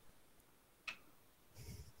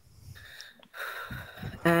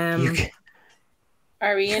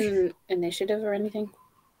we in initiative or anything?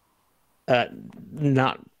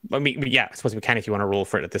 Not. I mean, yeah, I suppose we can if you want to roll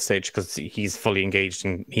for it at this stage, because he's fully engaged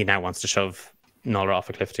and he now wants to shove Nulra off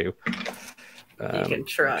a cliff too. You can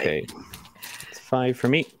try. Okay, it's 5 for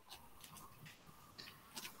me.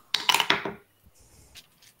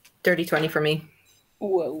 Dirty 20 for me.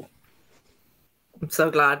 Whoa. I'm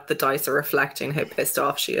so glad the dice are reflecting how pissed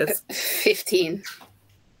off she is. 15.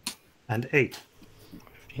 And 8.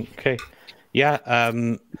 Okay. Yeah,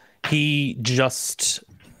 he just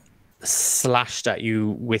slashed at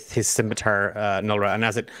you with his scimitar, Nulra, and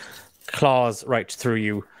as it claws right through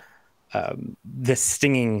you, the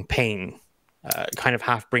stinging pain kind of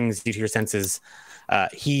half brings you to your senses.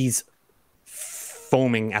 He's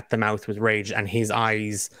foaming at the mouth with rage, and his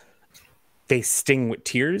eyes, they sting with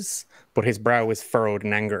tears, but his brow is furrowed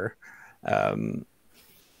in anger.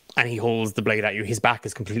 And he holds the blade at you. His back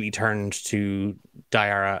is completely turned to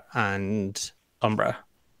Diara and Umbra.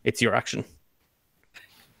 It's your action.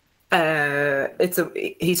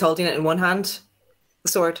 He's holding it in one hand, the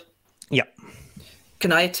sword. Yeah.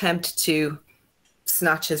 Can I attempt to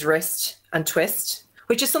snatch his wrist and twist,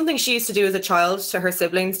 which is something she used to do as a child to her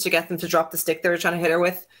siblings to get them to drop the stick they were trying to hit her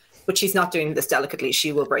with, but she's not doing this delicately.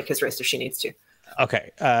 She will break his wrist if she needs to.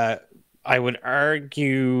 Okay. I would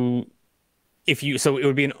argue so it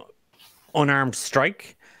would be an unarmed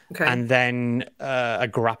strike, okay, and then a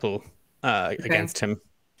grapple against him.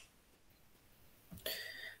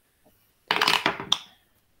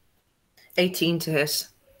 18 to hit.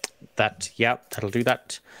 That'll do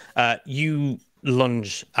that. You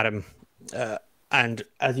lunge at him, and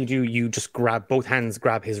as you do, you just grab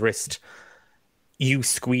his wrist. You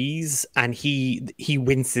squeeze, and he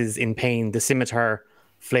winces in pain. The scimitar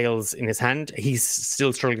flails in his hand. He's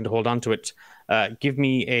still struggling to hold on to it. Give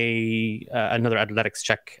me another athletics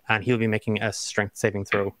check, and he'll be making a strength saving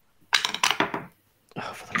throw.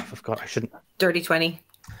 Oh, for the love of God, I shouldn't. Dirty 20.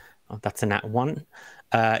 Oh, that's a nat 1.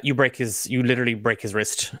 You literally break his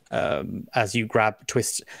wrist as you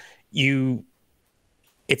twist.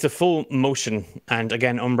 It's a full motion, and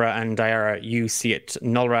again, Umbra and Diara, you see it.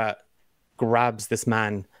 Nulra grabs this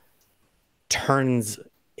man, turns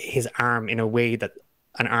his arm in a way that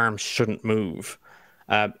an arm shouldn't move.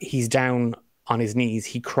 He's down on his knees.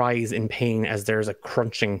 He cries in pain as there's a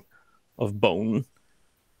crunching of bone,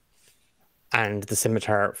 and the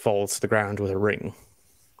scimitar falls to the ground with a ring.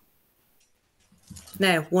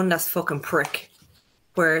 Now, one last fucking prick.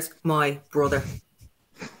 Where's my brother?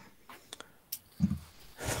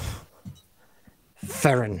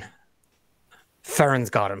 Farron. Farron's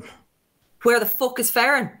got him. Where the fuck is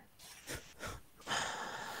Farron?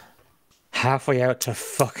 Halfway out to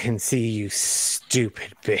fucking sea, you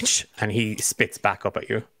stupid bitch. And he spits back up at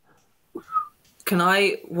you. Can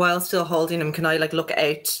I, while still holding him, can I like look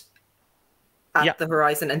out at the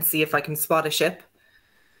horizon and see if I can spot a ship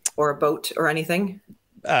or a boat or anything?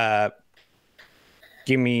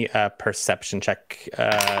 Give me a perception check,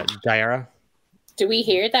 Diara. Do we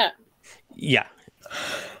hear that? Yeah.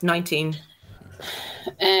 19.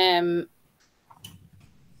 Yeah,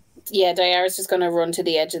 Diara's just going to run to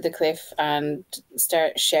the edge of the cliff and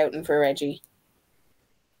start shouting for Reggie.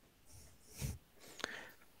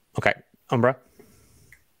 Okay, Umbra.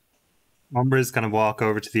 Umbra's going to walk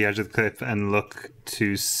over to the edge of the cliff and look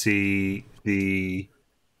to see the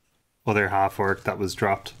other half-orc that was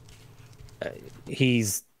dropped.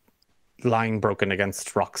 He's lying broken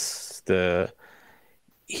against rocks.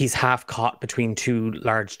 He's half caught between two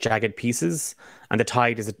large jagged pieces, and the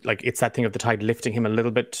tide is like, it's that thing of the tide lifting him a little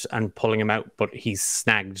bit and pulling him out, but he's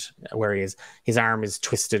snagged where he is. His arm is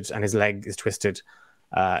twisted and his leg is twisted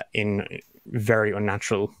in very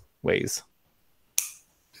unnatural ways.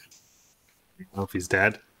 I don't know if he's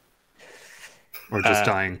dead or just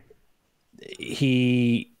dying.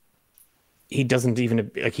 He doesn't even,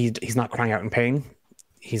 like, he's not crying out in pain.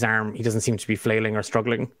 His arm, he doesn't seem to be flailing or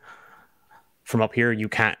struggling. From up here, you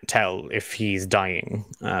can't tell if he's dying,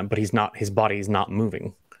 but he's not. His body's not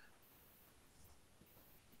moving.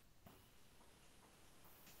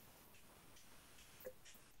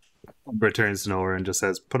 Umbra turns to Nora and just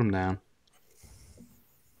says, "Put him down."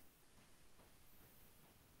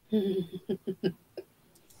 Did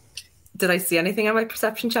I see anything on my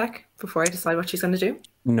perception check before I decide what she's going to do?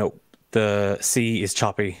 No, the sea is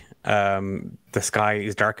choppy. The sky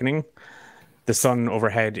is darkening. The sun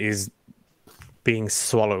overhead is being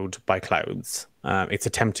swallowed by clouds. It's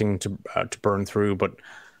attempting to burn through, but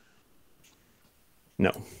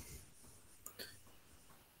no.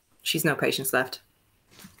 She's no patience left.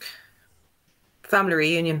 Family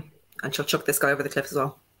reunion, and she'll chuck this guy over the cliff as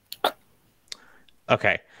well.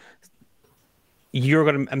 Okay. You're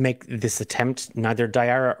going to make this attempt. Neither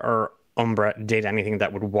Diara or Umbra did anything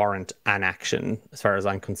that would warrant an action, as far as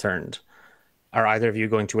I'm concerned. Are either of you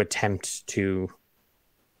going to attempt to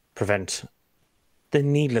prevent the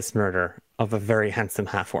needless murder of a very handsome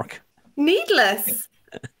half-orc? Needless?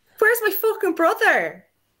 Where's my fucking brother?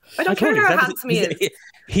 I don't care how handsome he is.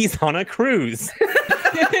 He's on a cruise.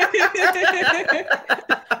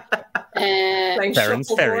 Playing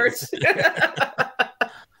shuffleboard.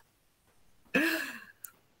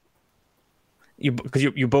 Because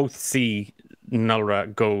you both see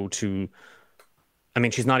Nulra go to. I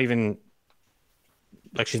mean, she's not even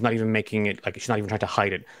making it, like, she's not even trying to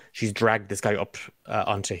hide it. She's dragged this guy up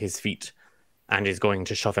onto his feet and is going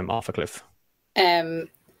to shove him off a cliff.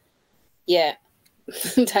 Yeah.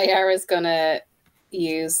 Diara's going to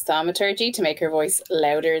use thaumaturgy to make her voice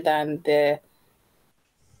louder than the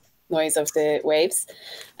noise of the waves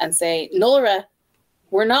and say, "Nora,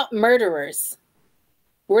 we're not murderers.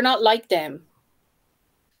 We're not like them."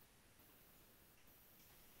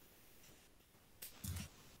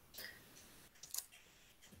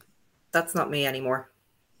 That's not me anymore.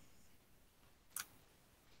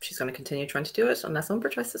 She's going to continue trying to do it unless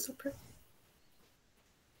Umbra tries to stop her.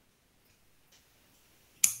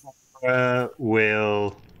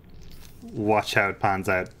 Will watch how it pans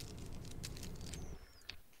out.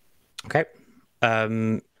 Okay.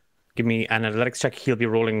 Give me an athletics check. He'll be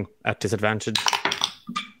rolling at disadvantage.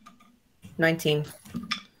 19.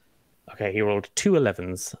 Okay, he rolled 2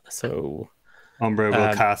 11s, so... Umbra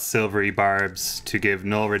will cast Silvery Barbs to give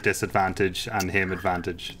Nora disadvantage and him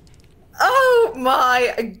advantage. Oh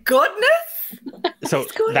my goodness! So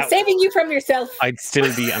saving you from yourself. I'd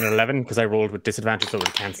still be an 11 because I rolled with disadvantage, so it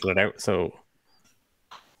would cancel it out. So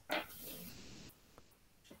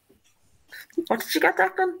what did you get,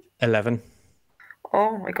 Declan? 11.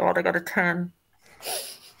 Oh my god, I got a 10.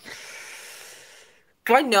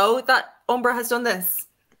 Do I know that Umbra has done this?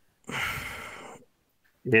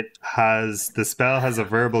 The spell has a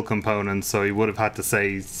verbal component, so he would have had to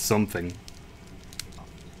say something.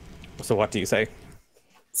 So what do you say?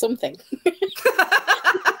 something.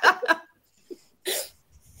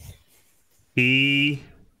 He,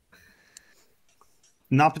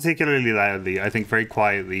 not particularly loudly, I think very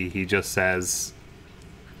quietly, he just says,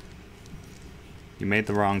 "You made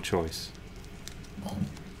the wrong choice."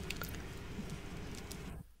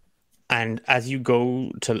 And as you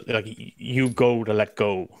go to let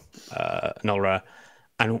go, Nolra,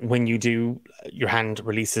 and when you do, your hand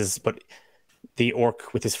releases, but the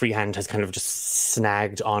orc with his free hand has kind of just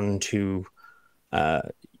snagged onto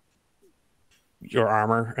your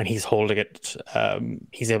armor, and he's holding it.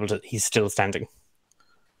 He's still standing.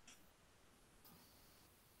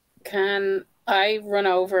 Can I run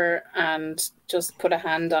over and just put a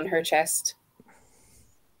hand on her chest?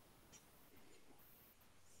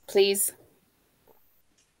 Please.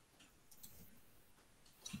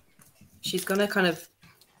 She's going to kind of...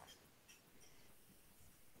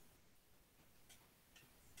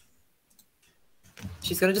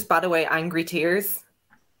 She's going to just bat away angry tears.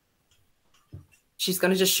 She's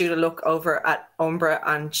going to just shoot a look over at Umbra,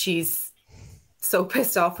 and she's so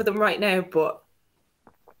pissed off with him right now, but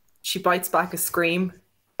she bites back a scream.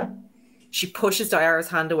 She pushes Diara's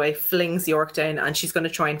hand away, flings the orc down, and she's going to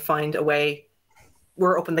try and find a way.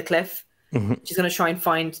 We're up on the cliff. Mm-hmm. She's going to try and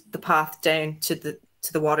find the path down to the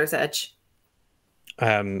water's edge.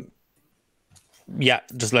 Yeah,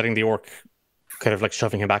 just letting the orc kind of like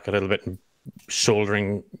shoving him back a little bit and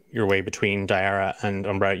shouldering your way between Diara and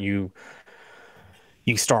Umbra. You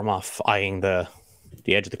storm off, eyeing the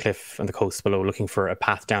edge of the cliff and the coast below, looking for a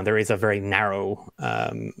path down. There is a very narrow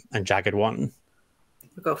and jagged one.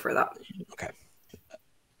 We'll go for that. Okay.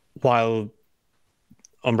 While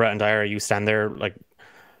Umbra and Diara, you stand there, like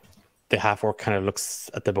the half-orc kind of looks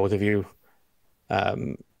at the both of you.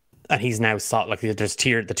 And he's now sought, like the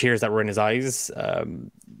tears that were in his eyes,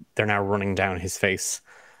 they're now running down his face.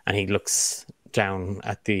 And he looks down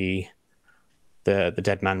at the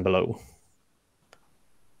dead man below.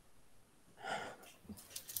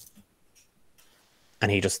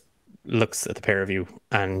 And he just looks at the pair of you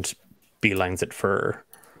and beelines it for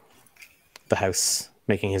the house,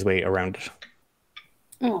 making his way around it.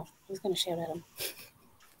 Oh, I was going to shout at him.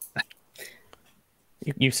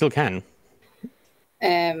 You still can.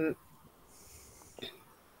 No,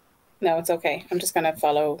 it's okay. I'm just going to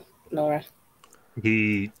follow Nora.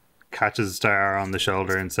 He catches Diara on the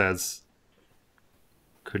shoulder and says,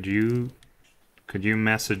 Could you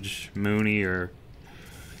message Mooney or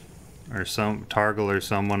some Targle or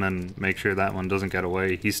someone and make sure that one doesn't get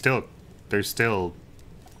away? They're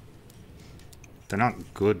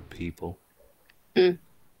not good people."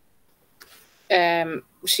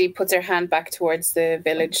 She puts her hand back towards the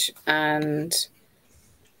village and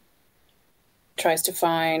tries to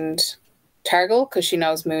find Targle, because she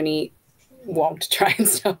knows Mooney won't try and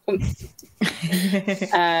stop him.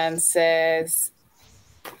 And says,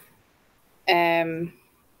 one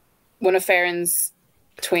of Farron's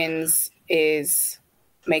twins is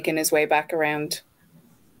making his way back around.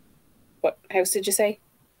 What house did you say?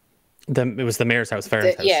 It was the mayor's house,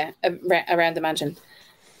 Farron's house. Yeah, around the mansion.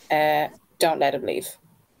 Don't let him leave.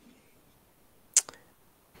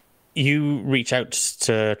 You reach out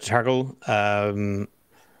to Targle,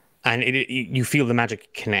 and you feel the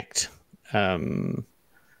magic connect, and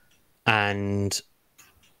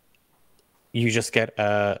you just get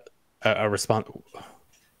a response.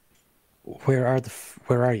 Where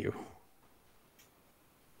are you?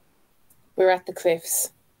 We're at the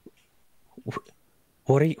cliffs.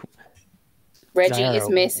 What are you? Reggie is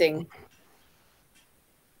missing.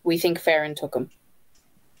 We think Farron took him.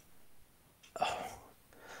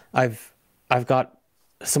 I've got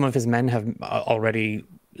some of his men have already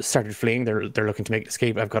started fleeing. They're looking to make an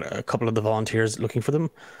escape. I've got a couple of the volunteers looking for them.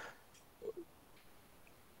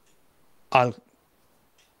 I'll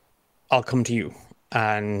come to you.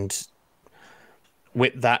 And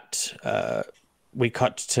with that, we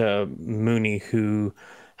cut to Mooney, who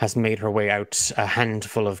has made her way out, a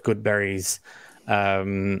handful of good berries.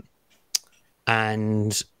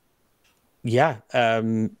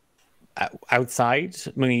 Outside,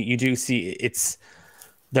 Mooney, you do see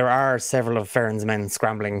there are several of Farron's men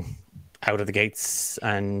scrambling out of the gates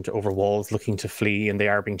and over walls looking to flee, and they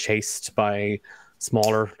are being chased by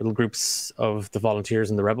smaller little groups of the volunteers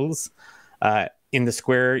and the rebels. In the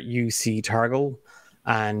square, you see Targle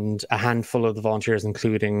and a handful of the volunteers,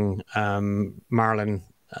 including Marlon,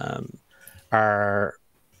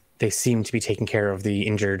 they seem to be taking care of the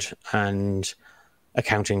injured and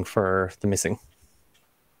accounting for the missing.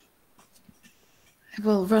 I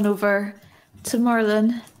will run over to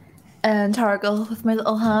Marlon and Targle with my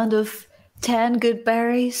little hand of 10 good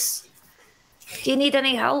berries. Do you need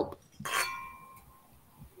any help?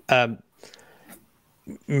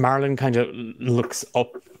 Marlon kind of looks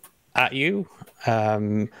up at you,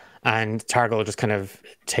 and Targal just kind of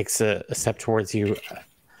takes a step towards you.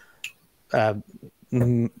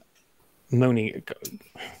 Moni,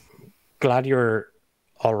 glad you're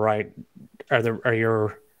all right. Are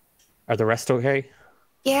the rest okay?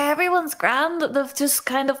 Yeah, everyone's grand. They've just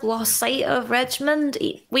kind of lost sight of Richmond.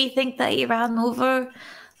 We think that he ran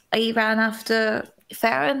after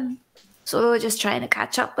Farron, so we were just trying to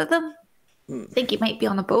catch up with him. I think he might be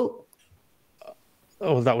on a boat.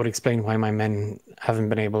 Oh, that would explain why my men haven't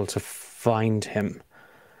been able to find him.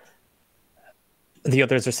 The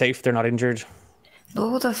others are safe, they're not injured?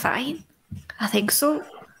 No, they're fine. I think so.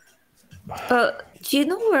 But do you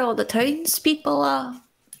know where all the townspeople are?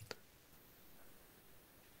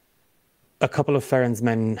 A couple of Farron's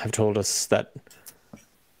men have told us that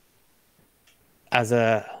as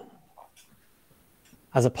a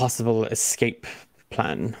possible escape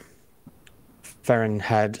plan, Farron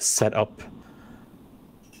had set up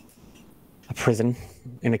a prison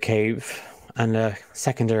in a cave and a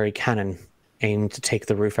secondary cannon aimed to take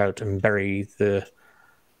the roof out and bury the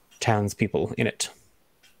townspeople in it.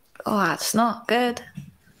 Oh, that's not good.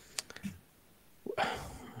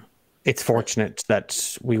 It's fortunate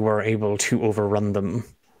that we were able to overrun them.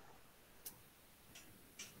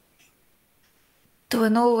 Do we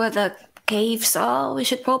know where the caves are? We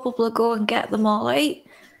should probably go and get them all out.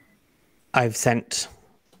 I've sent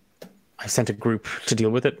a group to deal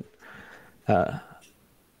with it.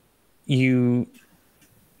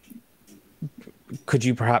 Could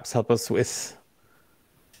you perhaps help us with?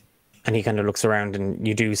 And he kind of looks around, and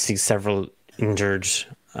you do see several injured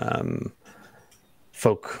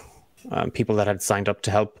folk, people that had signed up to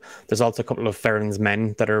help. There's also a couple of Farron's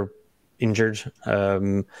men that are injured.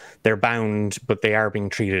 They're bound, but they are being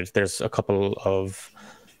treated. There's a couple of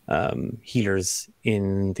healers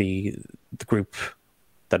in the group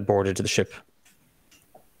that boarded the ship.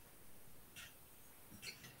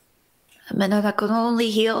 I mean, I can only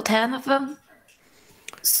heal 10 of them.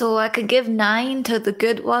 So I could give 9 to the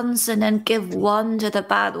good ones and then give 1 to the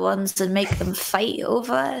bad ones and make them fight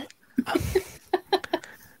over it.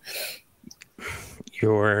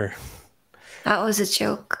 That was a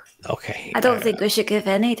joke. Okay. I don't think we should give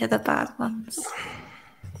any to the bad ones.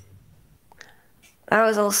 That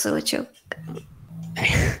was also a joke.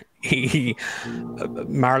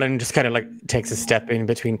 Marlon just kind of like takes a step in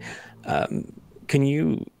between.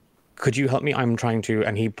 Could you help me? I'm trying to,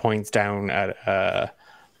 and he points down at a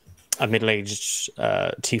middle-aged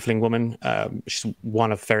tiefling woman. She's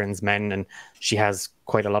one of Farron's men, and she has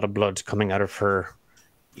quite a lot of blood coming out of her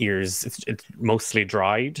ears. It's mostly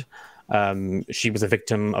dried. She was a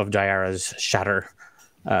victim of Diara's shatter,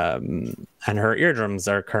 and her eardrums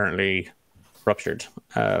are currently ruptured.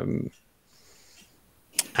 And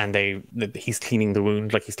he's cleaning the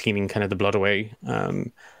wound, like he's cleaning kind of the blood away.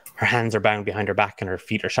 Her hands are bound behind her back and her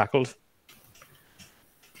feet are shackled.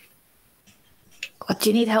 What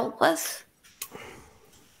do you need help with?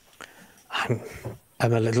 I'm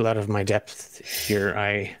a little out of my depth here.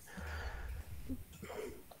 I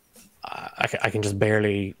can just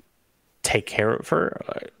barely take care of her.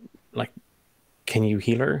 Like, can you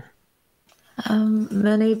heal her?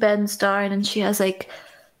 Minnie bends down and she has like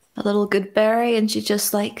a little good berry, and she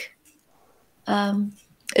just like,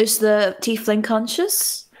 is the tiefling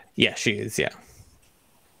conscious? Yeah, she is. Yeah.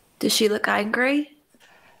 Does she look angry?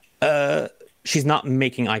 She's not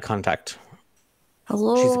making eye contact.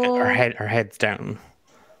 Hello. Her head's down.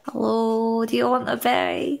 Hello. Do you want a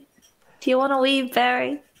berry? Do you want a wee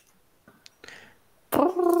berry?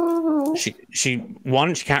 She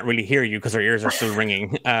can't really hear you because her ears are still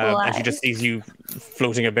ringing, and she just sees you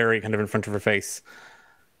floating a berry kind of in front of her face.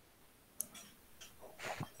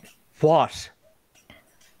 What?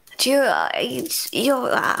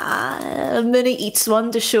 Minnie eats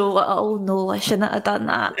one to show. Oh no, I shouldn't have done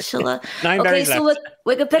that. Actually, 9 okay, berries so left.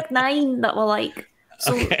 we can pick 9 that we like.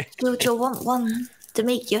 So Okay. you'll want one to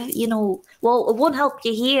make you, well, it won't help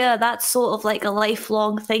you here. That's sort of like a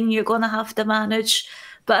lifelong thing you're gonna have to manage.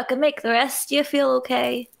 But I can make the rest of you feel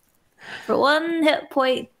okay. For 1 hit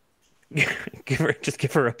point. Just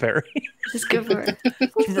give her a berry. Just give her.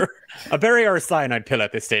 Give her a berry or a cyanide pill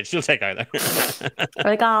at this stage. She'll take either.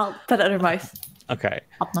 Like, I'll put it in her mouth. Okay.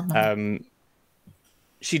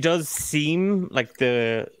 She does seem like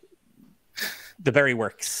the berry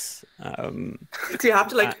works. Do you have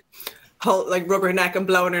to rub her neck and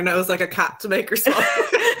blow in her nose like a cat to make her smile?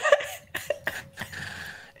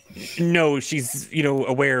 No, she's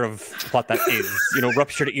aware of what that is.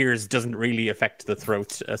 Ruptured ears doesn't really affect the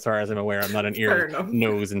throat, as far as I'm aware. I'm not an ear,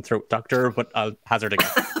 nose, and throat doctor, but I'll hazard a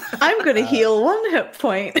guess. I'm going to heal 1 hit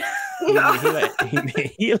point. He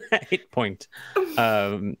may heal a hit point.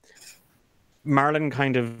 Marlon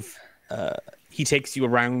kind of he takes you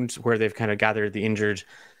around where they've kind of gathered the injured.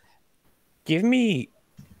 Give me.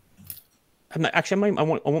 I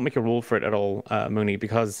won't make a roll for it at all, Mooney,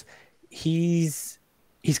 because he's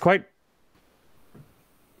quite.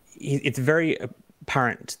 It's very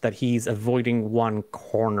apparent that he's avoiding one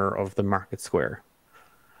corner of the market square.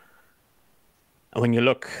 And when you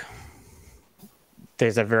look,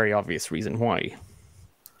 there's a very obvious reason why.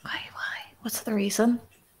 Why? What's the reason?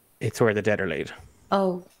 It's where the dead are laid.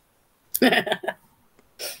 Oh.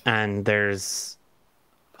 And there's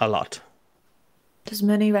a lot. Does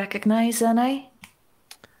Mooney recognize any?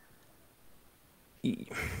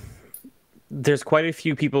 There's quite a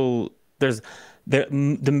few people. There's the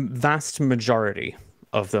vast majority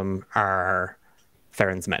of them are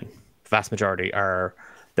Farron's men. The vast majority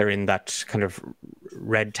they're in that kind of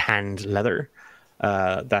red tanned leather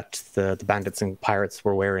that the bandits and pirates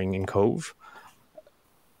were wearing in Cove.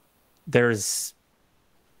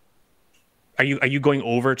 Are you going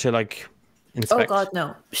over to like inspect? Oh God,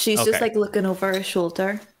 no. She's just like looking over her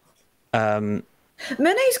shoulder.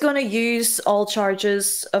 Minnie's gonna use all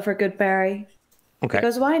charges of her good berry. Okay.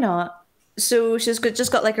 Because why not? So she's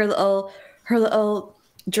just got like her little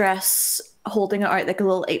dress holding it out like a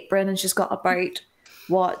little apron, and she's got about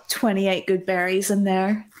 28 good berries in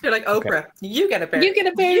there. You're like Oprah. Okay. You get a berry. You get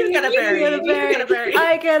a berry. You get a berry. You get a berry.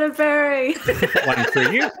 I get a berry. 1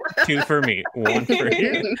 for you, 2 for me. 1 for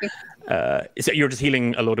you. So you're just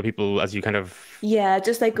healing a load of people as you kind of... Yeah,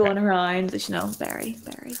 just like going around, berry.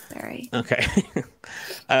 Okay.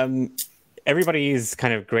 Everybody is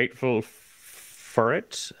kind of grateful for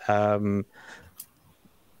it.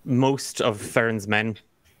 Most of Farron's men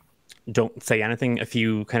don't say anything. A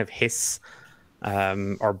few kind of hiss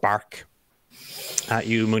or bark at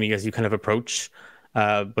you, Mooney, as you kind of approach.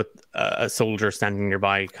 But a soldier standing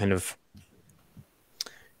nearby kind of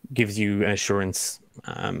gives you an assurance,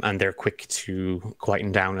 and they're quick to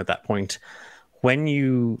quieten down at that point.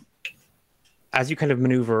 As you kind of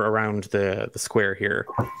maneuver around the square here,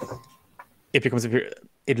 it becomes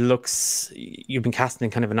it looks, you've been casting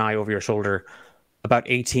kind of an eye over your shoulder. About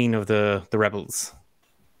 18 of the rebels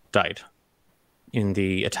died in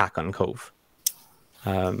the attack on Cove.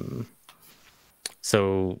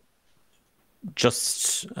 So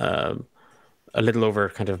just a little over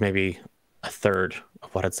kind of maybe a third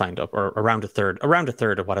of what had signed up, or around a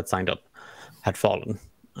third of what had signed up had fallen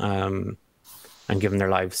and given their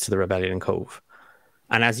lives to the rebellion in Cove.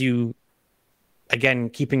 And as you, again,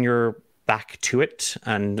 keeping your back to it,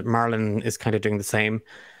 and Marlon is kind of doing the same,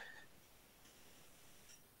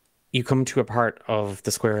 you come to a part of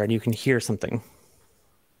the square and you can hear something.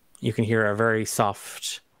 You can hear a very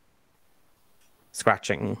soft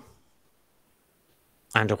scratching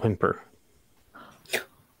and a whimper.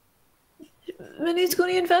 Minnie's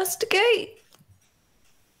going to investigate.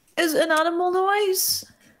 Is it an animal noise?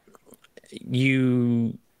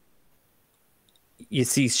 You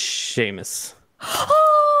see Seamus.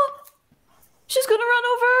 Oh! She's going to run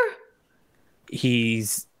over.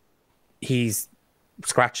 He's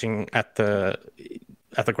scratching at the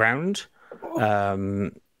ground.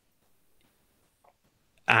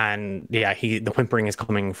 And yeah, the whimpering is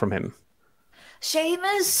coming from him.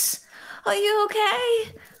 Seamus, are you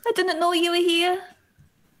okay? I didn't know you were here.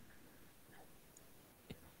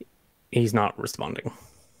 He's not responding.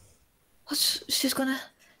 She's gonna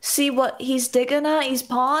see what he's digging at. He's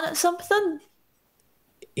pawing at something.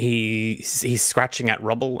 He's scratching at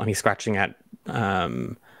rubble, and he's scratching at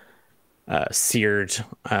seared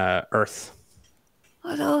earth.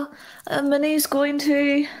 Minnie's going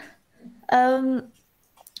to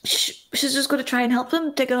she's just going to try and help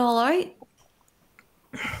him dig it all out.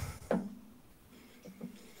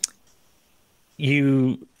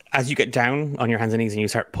 As you get down on your hands and knees and you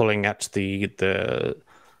start pulling at the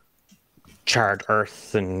charred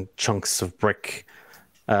earth and chunks of brick,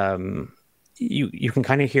 you can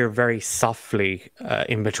kind of hear very softly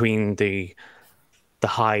in between the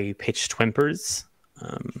high-pitched whimpers.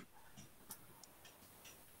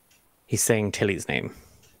 He's saying Tilly's name.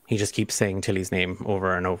 He just keeps saying Tilly's name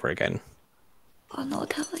over and over again. Oh no,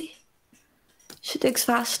 Tilly. She digs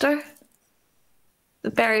faster.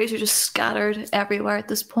 The berries are just scattered everywhere at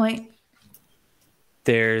this point.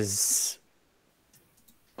 There's...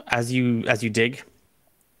 As you dig,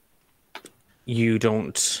 you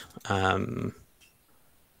don't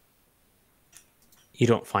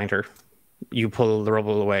find her. You pull the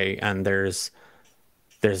rubble away, and there's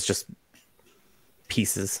just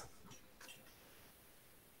pieces.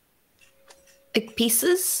 Like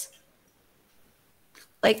pieces?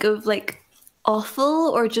 Like of like offal,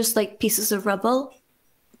 or just like pieces of rubble?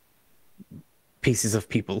 Pieces of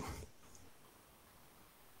people.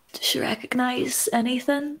 Does she recognize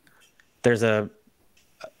anything? There's an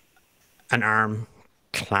arm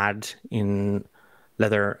clad in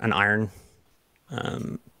leather and iron.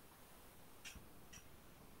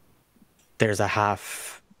 There's a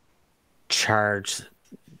half charged,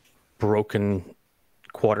 broken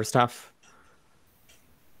quarterstaff.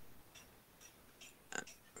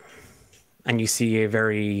 And you see a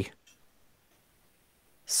very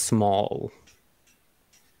small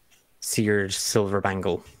seared silver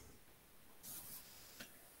bangle.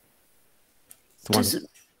 Does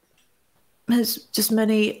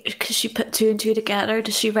Minnie, because she put two and two together,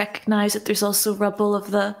 does she recognize that there's also rubble of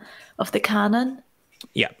the cannon?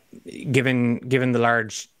 Yeah, given the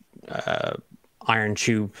large iron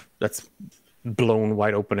tube that's blown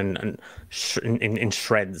wide open and in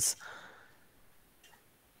shreds,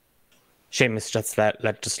 Seamus just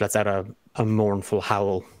lets out a mournful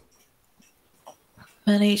howl.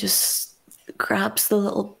 Minnie just grabs the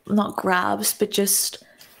little, not grabs, but just,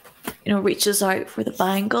 reaches out for the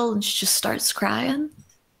bangle, and she just starts crying.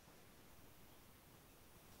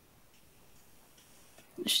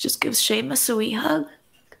 She just gives Seamus a wee hug.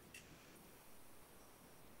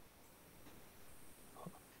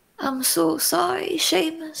 I'm so sorry,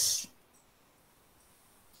 Seamus.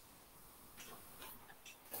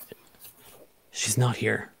 She's not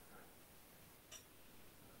here.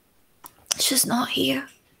 She's not here.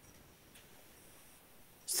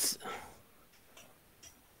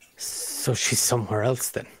 So she's somewhere else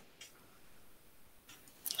then?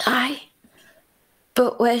 Aye.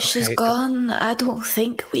 But where she's gone, I don't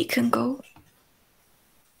think we can go.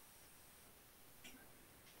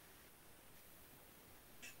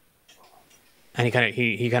 And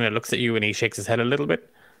he kind of looks at you and he shakes his head a little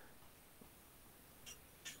bit.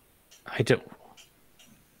 I don't.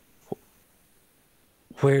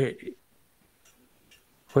 Where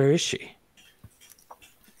is she?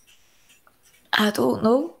 I don't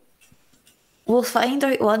know. We'll find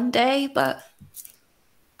out one day, but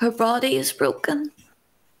her body is broken.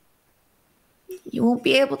 You won't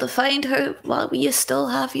be able to find her while you still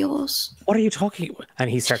have yours. What are you talking about? And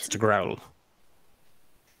he starts to growl.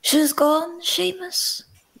 She's gone, Seamus.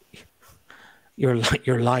 You're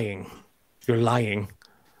lying. You're lying.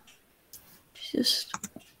 She just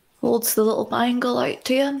holds the little bangle out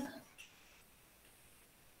to him.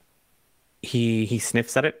 He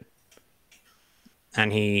sniffs at it.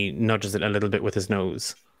 And he nudges it a little bit with his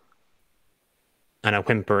nose. And a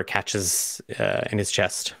whimper catches in his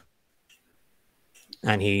chest.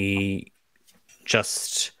 And he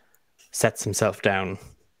just sets himself down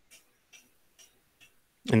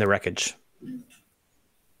in the wreckage.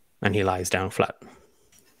 And he lies down flat.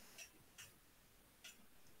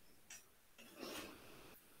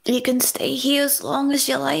 You can stay here as long as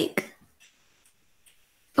you like.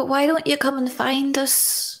 But why don't you come and find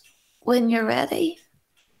us when you're ready?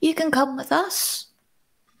 You can come with us.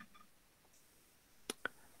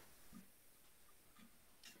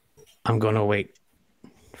 I'm going to wait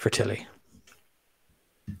for Tilly.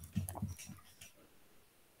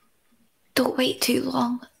 Don't wait too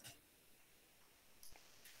long.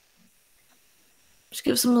 Just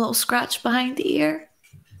gives him a little scratch behind the ear.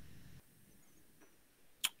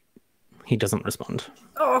 He doesn't respond.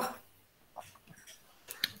 Oh.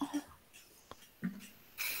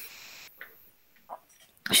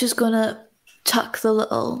 She's gonna tuck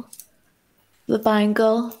the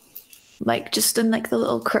bangle, like just in like the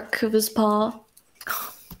little crook of his paw.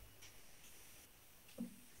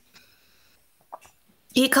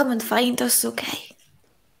 You come and find us, okay?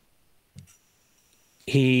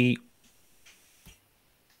 He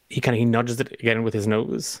nudges it again with his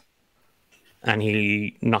nose, and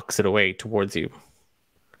he knocks it away towards you.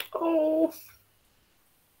 Oh.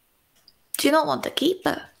 Do you not want to keep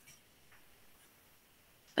it?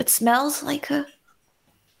 It smells like her.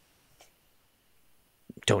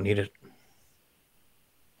 Don't need it.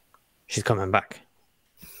 She's coming back.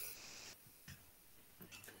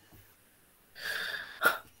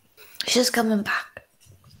 She's coming back.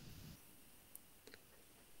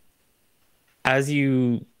 As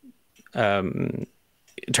you,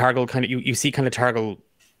 Targle you see Targle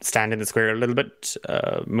stand in the square a little bit,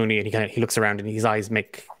 Mooney, and he looks around and his eyes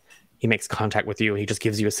makes contact with you, and he just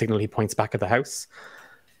gives you a signal. He points back at the house.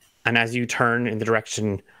 And as you turn in the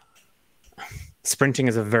direction, sprinting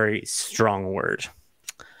is a very strong word.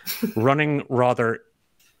 Running rather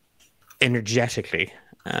energetically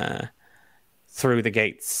through the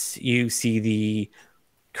gates. You see the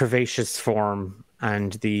curvaceous form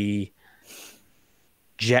and the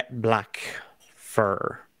jet black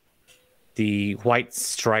fur, the white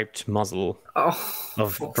striped muzzle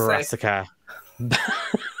of Brassica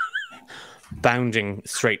bounding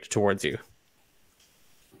straight towards you.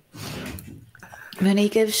 Minnie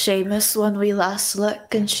gives Seamus one wee last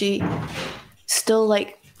look, and she still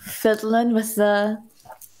like fiddling with the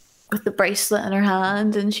bracelet in her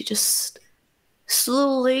hand, and she just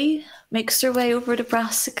slowly makes her way over to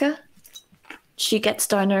Brassica. She gets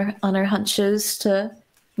down on her hunches to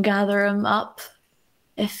gather him up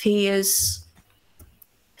if he is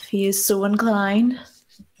so inclined.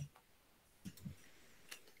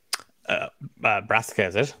 Brassica,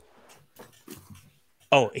 is it?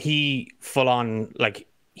 Oh, he full on, like,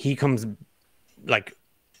 he comes, like,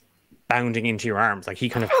 bounding into your arms. Like, he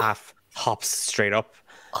kind of half hops straight up,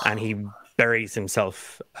 and he buries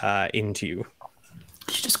himself into you.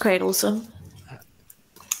 She just cradles him.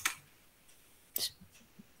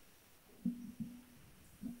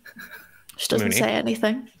 She doesn't Mooney. say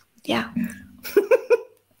anything. Yeah.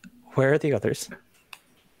 Where are the others?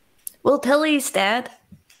 Well, Tilly's dead.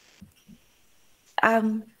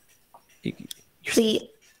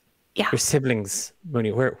 Your siblings,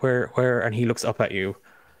 Mooney, where? And he looks up at you,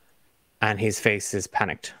 and his face is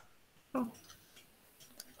panicked.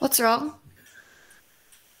 What's wrong?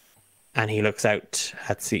 And he looks out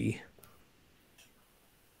at sea.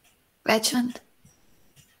 Regiment.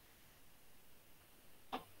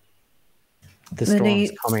 The Mooney.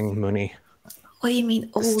 storm's coming, Mooney. What do you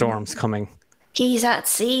mean? The storm's coming. He's at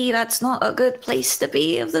sea. That's not a good place to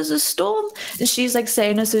be if there's a storm. And she's like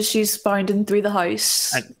saying this as she's bounding through the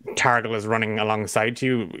house. And Targle is running alongside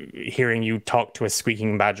you, hearing you talk to a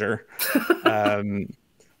squeaking badger.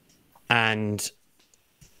 And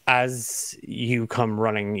as you come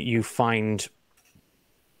running, you find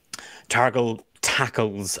Targle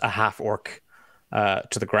tackles a half-orc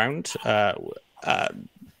to the ground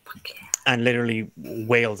and literally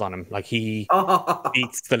wails on him. Like, he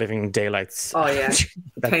beats the living daylights. Oh, yeah.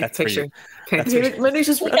 That's picture. Minnie's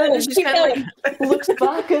just she's kind of like looks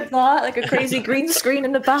back at that, like a crazy green screen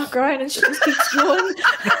in the background, and she just keeps going.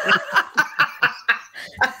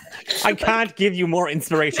 I can't give you more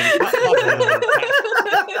inspiration.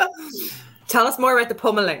 Tell us more about the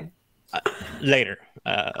pummeling. Later.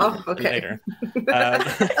 Okay. Later.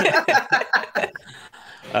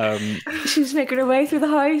 She's making her way through the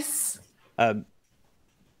house.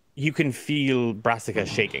 You can feel Brassica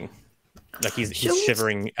shaking, like he's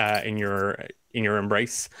shivering in your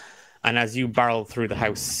embrace. And as you barrel through the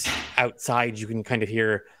house, outside you can kind of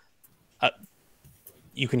hear,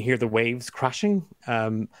 the waves crashing,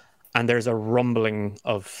 and there's a rumbling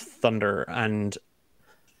of thunder, and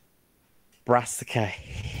Brassica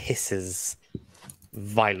hisses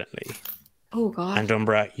violently. Oh God! And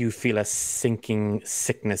Umbra, you feel a sinking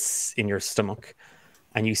sickness in your stomach.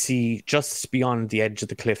 And you see just beyond the edge of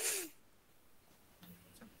the cliff,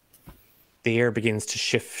 the air begins to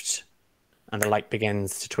shift and the light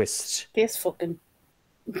begins to twist. This fucking.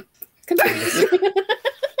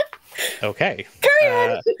 Okay.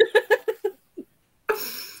 Carry on.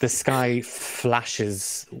 The sky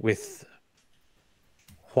flashes with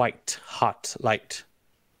white, hot light.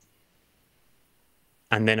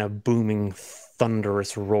 And then a booming,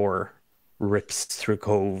 thunderous roar rips through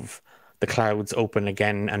Cove. The clouds open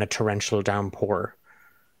again and a torrential downpour.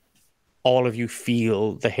 All of you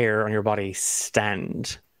feel the hair on your body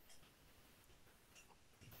stand.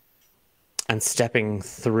 And stepping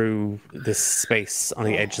through this space on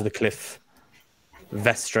the edge of the cliff,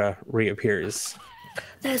 Vestra reappears.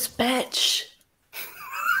 This bitch.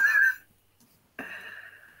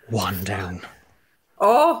 One down.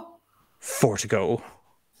 Oh! 4 to go.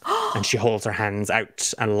 And she holds her hands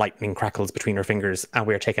out and lightning crackles between her fingers, and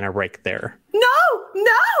we're taking a break there. No!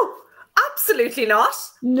 Absolutely not.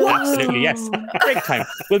 No. Absolutely, yes. Break time.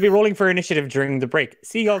 We'll be rolling for initiative during the break.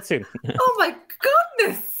 See you all soon. Oh my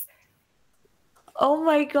goodness. Oh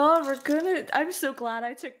my God, I'm so glad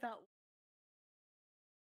I took that.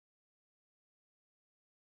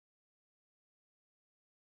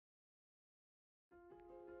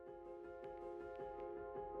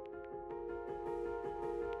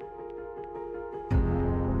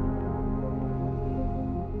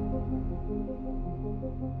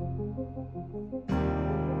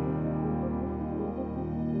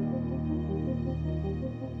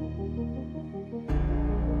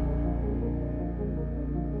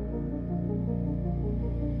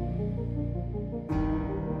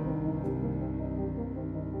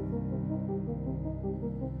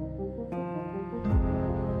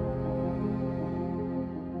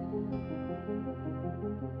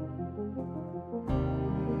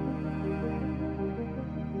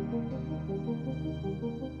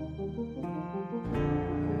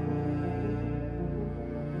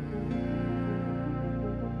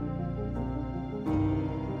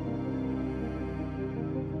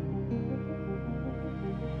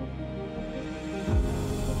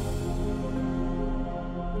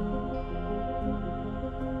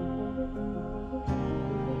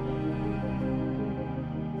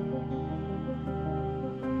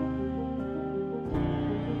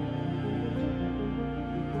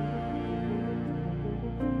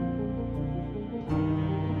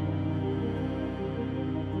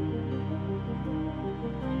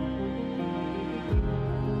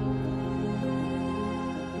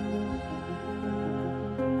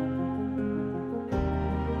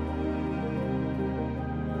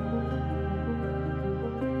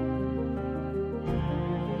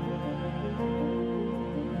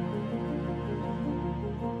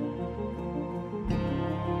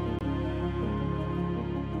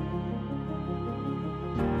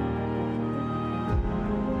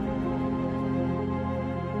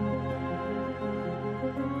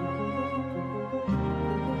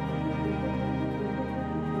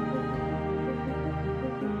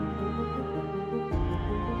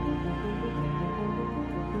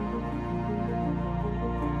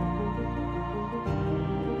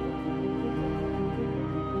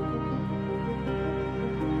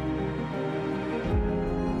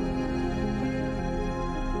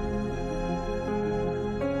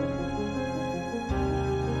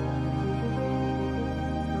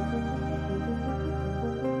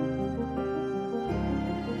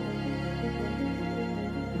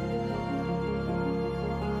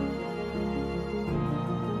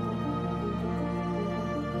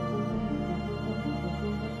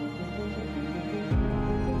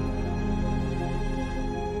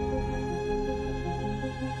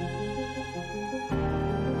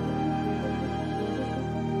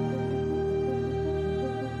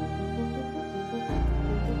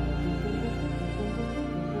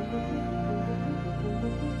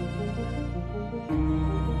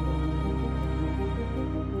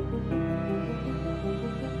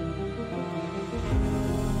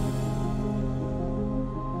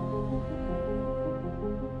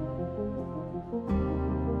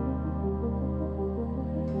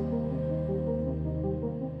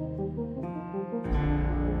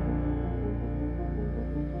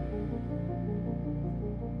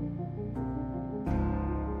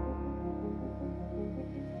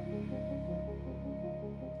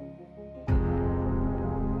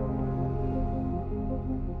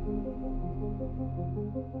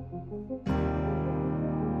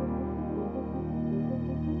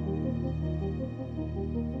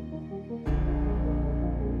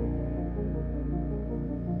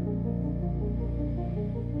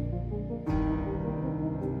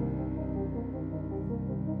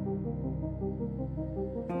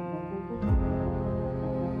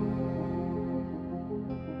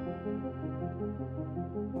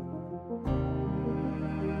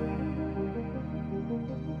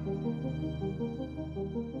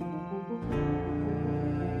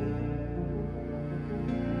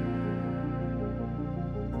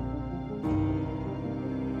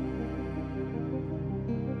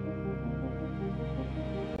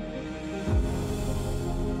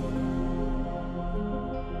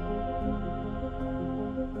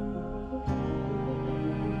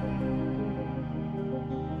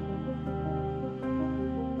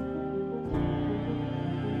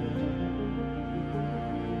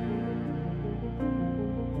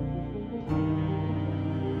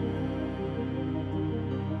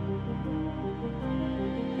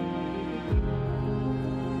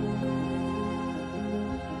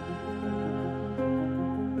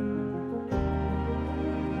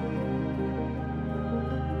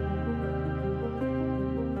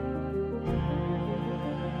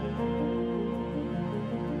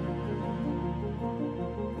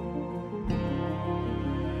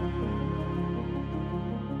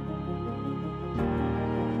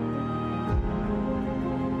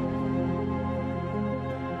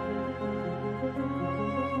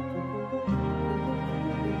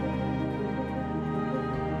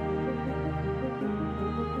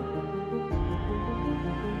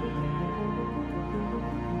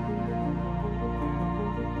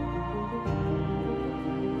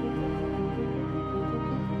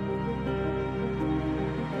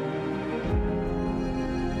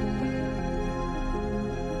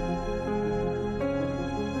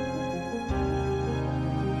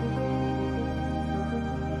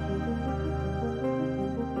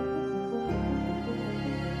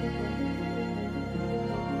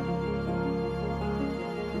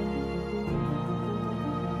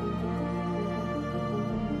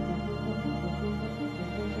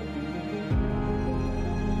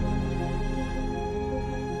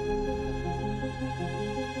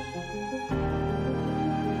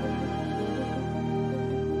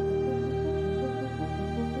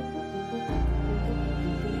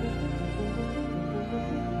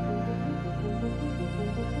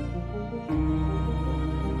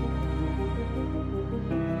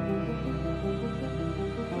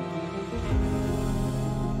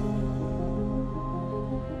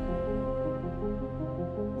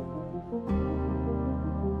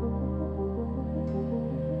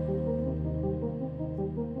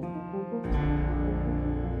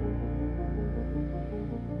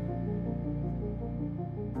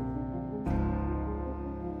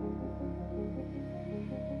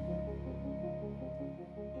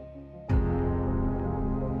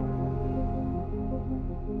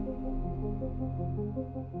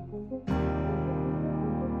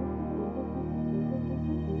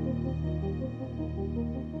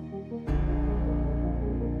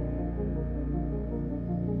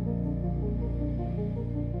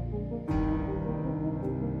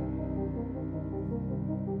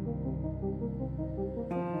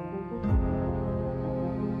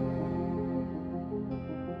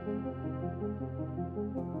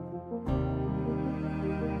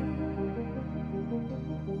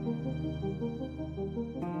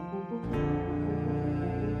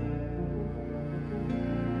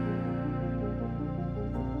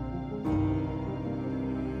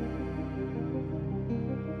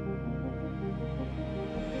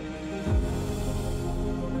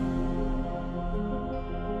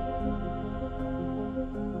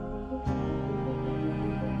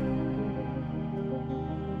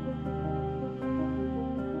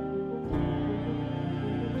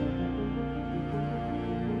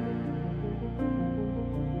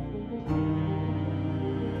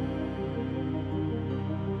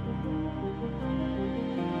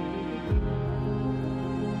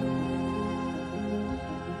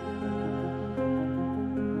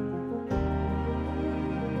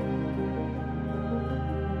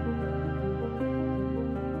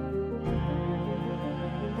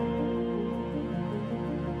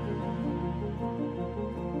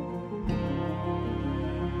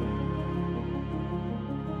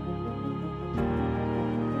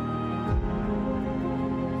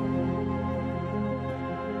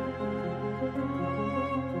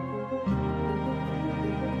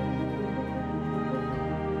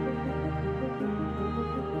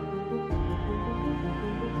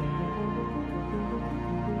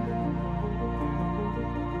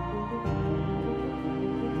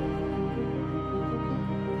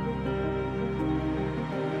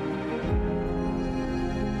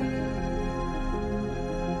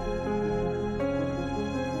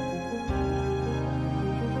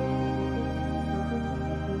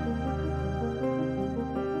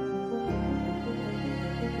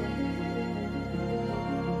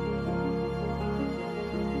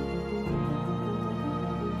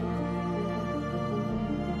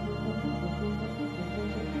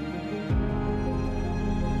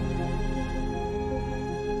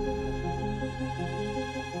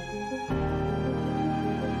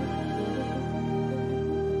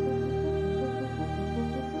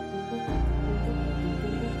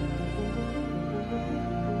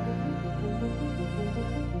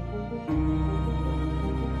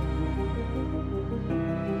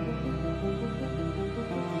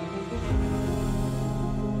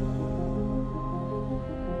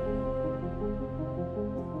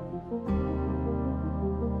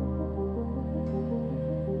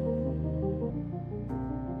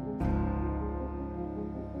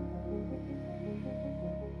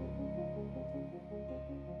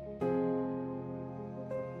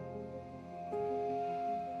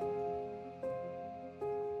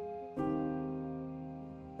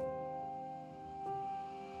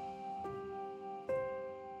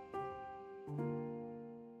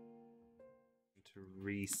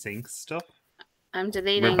 sync stuff. I'm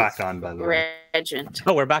deleting. We're back on, by the way. Regent.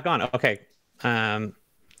 Oh, we're back on. Okay.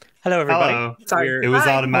 Hello, everybody. Hello. Sorry. It was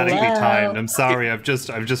Hi. automatically Hello. timed. I'm sorry. I've just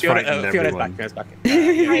frightened Fiona's everyone. back.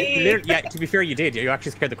 Yeah, to be fair, you did. You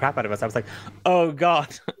actually scared the crap out of us. I was like, oh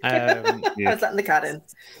god. I was letting the cat in.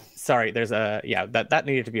 Sorry, there's that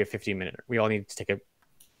needed to be a 15-minute. We all need to take a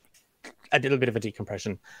little bit of a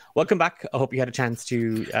decompression. Welcome back. I hope you had a chance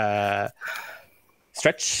to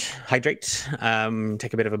stretch, hydrate,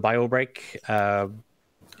 take a bit of a bio break.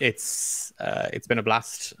 It's been a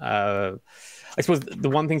blast. I suppose the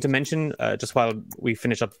one thing to mention, just while we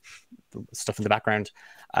finish up stuff in the background,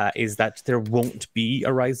 is that there won't be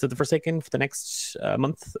a Rise of the Forsaken for the next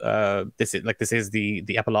month. This is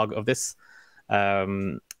the epilogue of this.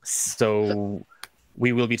 So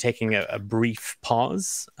we will be taking a brief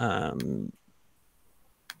pause.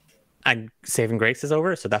 And Saving Grace is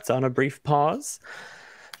over, so that's on a brief pause.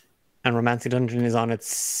 And Romancing Dungeon is on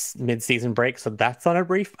its mid-season break, so that's on a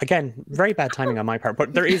brief. Again, very bad timing on my part,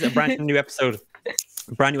 but there is a brand new episode.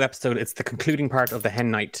 It's the concluding part of the Hen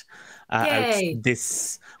Night out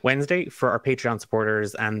this Wednesday for our Patreon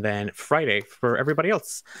supporters, and then Friday for everybody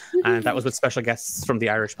else. And that was with special guests from the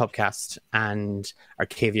Irish Pubcast and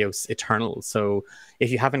Arcavios Eternal. So if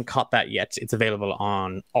you haven't caught that yet, it's available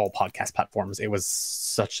on all podcast platforms. It was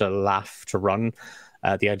such a laugh to run.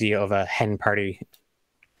 The idea of a hen party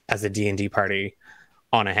as a D&D party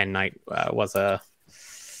on a Hen Night was a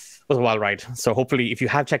wild ride. So hopefully, if you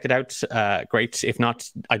have checked it out, great. If not,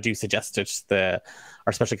 I do suggest it.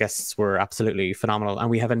 Our special guests were absolutely phenomenal, and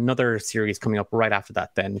we have another series coming up right after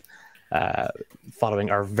that. Then, following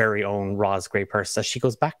our very own Roz Greypurse as she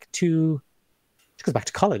goes back to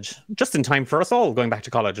college, just in time for us all going back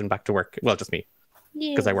to college and back to work. Well, just me,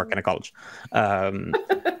 because I work in a college. Are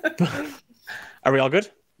we all good?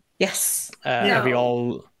 Yes. Have we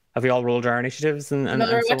all rolled our initiatives and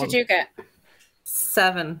Mother, so what did you get?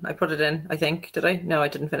 7. I put it in, I think. Did I? No, I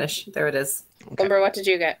didn't finish. There it is. Okay. Umber, what did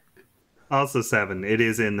you get? Also 7. It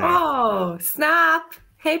is in there. Oh, snap.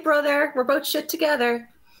 Hey, brother. We're both shit together.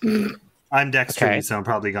 I'm dexterous, Okay. so I'm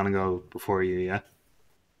probably going to go before you, yeah?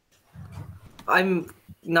 I'm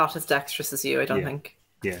not as dexterous as you, I don't think.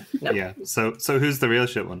 Yeah. No. Yeah. So who's the real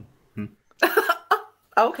shit one?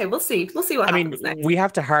 Okay, we'll see. We'll see what happens next. We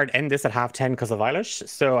have to hard end this at 10:30 because of Eilish.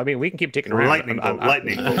 So, I mean, we can keep taking around. Lightning bolt.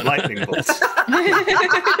 Lightning bolt.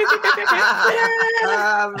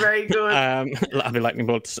 Very good. I'll be lightning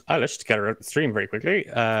bolt Eilish to get her out the stream very quickly.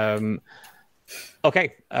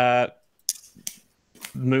 Okay.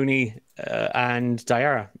 Mooney and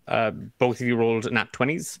Diara, both of you rolled nat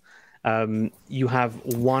 20s. You have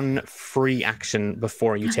one free action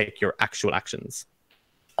before you take your actual actions.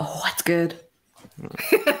 Oh, that's good.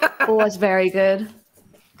 Oh, that's very good.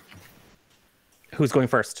 Who's going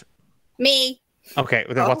first? Me. Okay,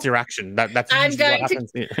 then what's your action? That's I'm usually what going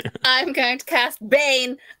happens. I'm going to cast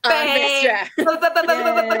Bane on Vestra.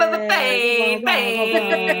 Bane.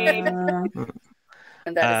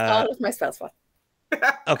 And that is all of my spell spot.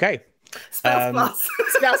 Okay. Spell slots.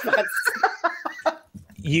 Spell spots.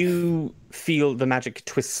 You feel the magic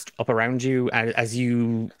twist up around you as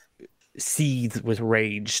you seethe with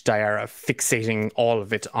rage, Diara, fixating all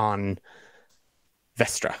of it on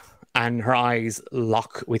Vestra. And her eyes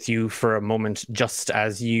lock with you for a moment just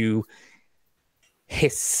as you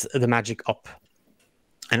hiss the magic up.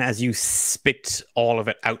 And as you spit all of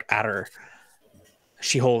it out at her,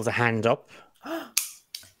 she holds a hand up.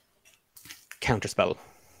 Counterspell.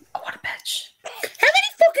 Oh, what a bitch. How many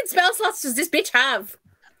fucking spell slots does this bitch have?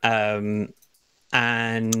 And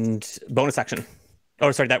bonus action. Oh,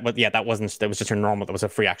 sorry, that was just your normal. That was a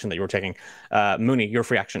free action that you were taking. Mooney, your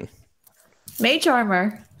free action. Mage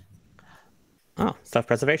armor. Oh,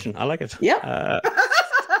 self-preservation. I like it. Yep.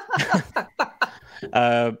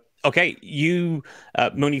 Okay, you,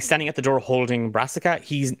 Mooney, standing at the door holding Brassica.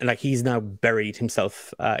 He's now buried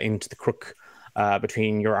himself into the crook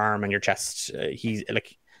between your arm and your chest. He's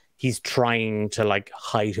trying to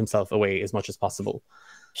hide himself away as much as possible.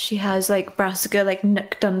 She has Brassica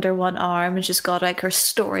nicked under one arm and she's got her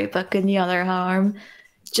storybook in the other arm.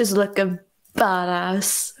 Just looking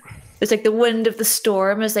badass. It's the wind of the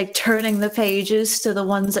storm is turning the pages to the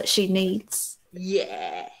ones that she needs.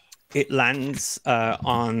 Yeah. It lands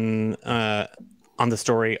on the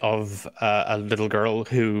story of a little girl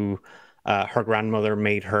who her grandmother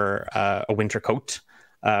made her a winter coat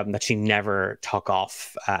that she never took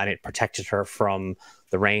off, and it protected her from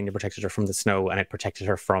the rain, it protected her from the snow, and it protected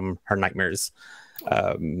her from her nightmares.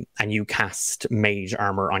 And you cast mage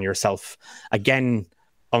armor on yourself. Again,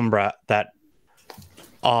 Umbra, that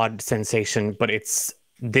odd sensation, but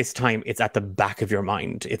this time it's at the back of your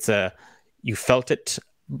mind. You felt it,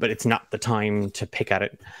 but it's not the time to pick at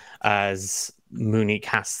it, as Mooney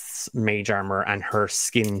casts mage armor and her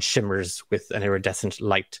skin shimmers with an iridescent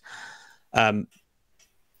light. Daira,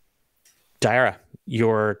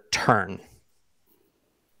 your turn.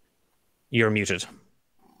 You're muted.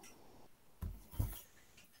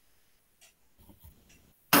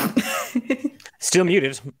 Still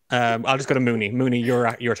muted. I'll just go to Mooney. Mooney,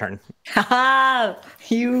 your turn. Haha,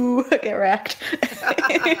 you get wrecked.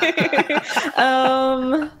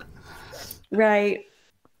 Right.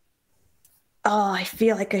 Oh, I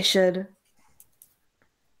feel like I should.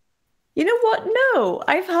 You know what? No,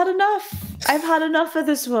 I've had enough. I've had enough of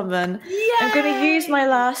this woman. Yay! I'm going to use my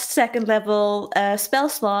last second level spell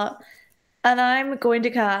slot, and I'm going to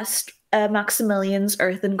cast Maximilian's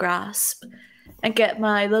Earthen Grasp and get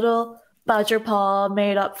my little badger paw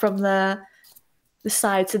made up from the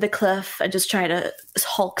sides of the cliff and just try to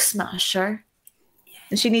Hulk smash her.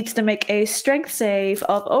 And she needs to make a strength save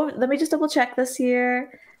of, oh, let me just double check this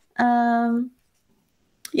here.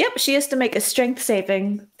 Yep, she has to make a strength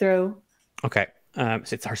saving throw. Okay. So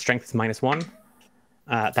it's her strength is -1.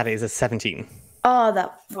 That is a 17.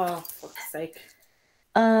 Oh, fuck's sake.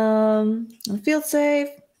 Field save.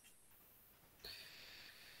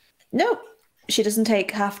 Nope. She doesn't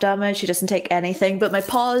take half damage. She doesn't take anything. But my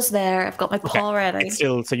paw is there. I've got my paw ready. It's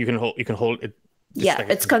still, so you can hold it. Yeah, like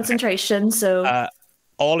it's concentration. So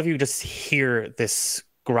all of you just hear this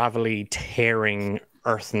gravelly, tearing,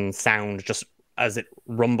 earthen sound just as it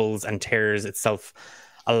rumbles and tears itself.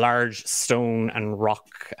 A large stone and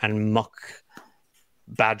rock and muck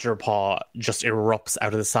badger paw just erupts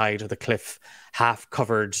out of the side of the cliff, half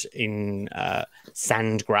covered in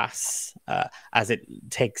sand grass, as it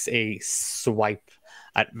takes a swipe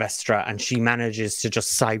at Vestra, and she manages to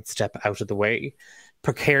just sidestep out of the way.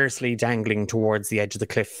 Precariously dangling towards the edge of the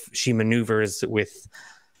cliff, she maneuvers with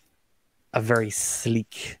a very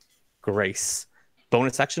sleek grace.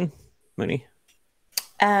 Bonus action, Mooney?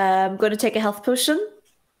 I'm going to take a health potion.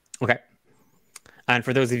 Okay. And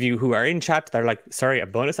for those of you who are in chat, they're like, sorry, a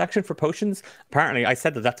bonus action for potions? Apparently, I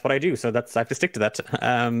said that's what I do, so I have to stick to that.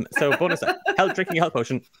 So bonus, drinking a health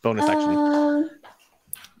potion, bonus action.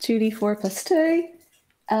 2d4 plus 2.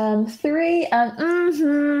 3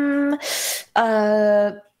 and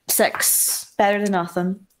 6. Better than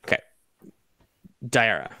nothing. Okay.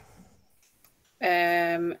 Daira.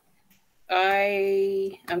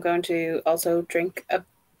 I am going to also drink a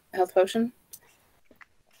health potion.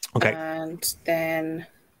 Okay. And then,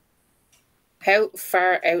 how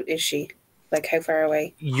far out is she? Like, how far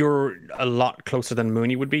away? You're a lot closer than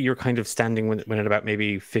Mooney would be. You're kind of standing when at about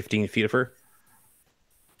maybe 15 feet of her.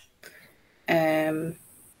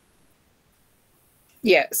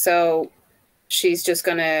 Yeah, so she's just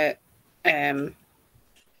gonna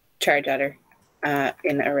charge at her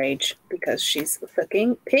in a rage because she's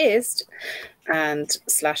fucking pissed, and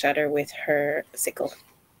slash at her with her sickle.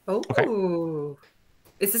 Oh. Okay.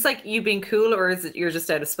 Is this like you being cool, or is it you're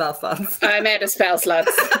just out of spell slots? I'm out of spell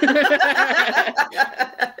slots.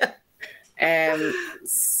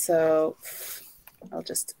 So I'll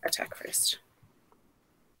just attack first.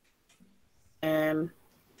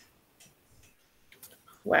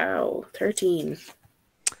 Wow, 13.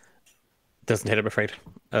 Doesn't hit, I'm afraid.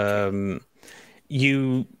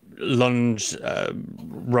 You lunge,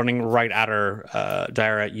 running right at her,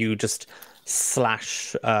 Daira. You just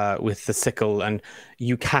slash with the sickle, and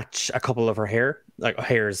you catch a couple of her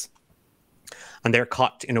hairs, and they're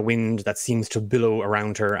caught in a wind that seems to billow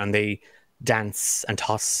around her, and they dance and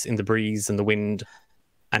toss in the breeze and the wind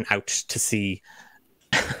and out to sea.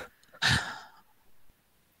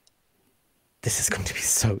 This is going to be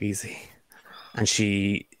so easy. And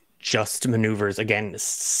she just maneuvers again,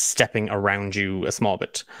 stepping around you a small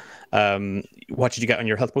bit. What did you get on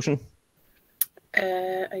your health potion?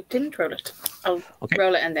 I didn't roll it. I'll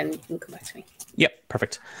roll it and then you can come back to me. Yep,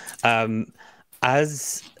 perfect.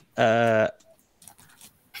 As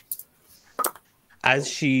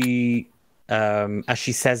she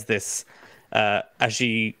says this, as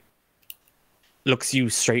she looks you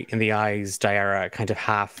straight in the eyes, Daira, kind of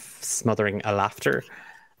half smothering a laughter,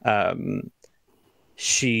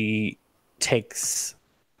 she takes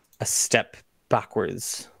a step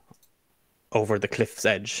backwards over the cliff's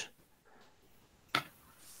edge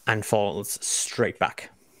and falls straight back.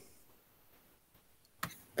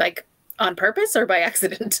 Like, on purpose or by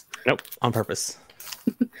accident? Nope, on purpose.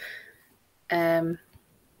 Yeah,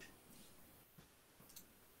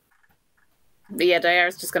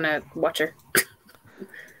 Daira's just gonna watch her.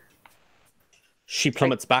 She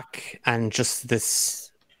plummets back, and just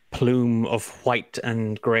this plume of white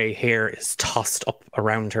and grey hair is tossed up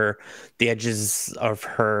around her. The edges of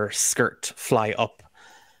her skirt fly up,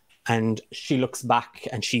 And she looks back,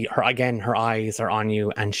 and her eyes are on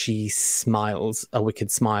you, and she smiles a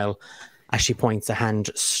wicked smile as she points a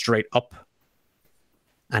hand straight up,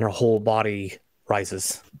 and her whole body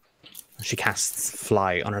rises. She casts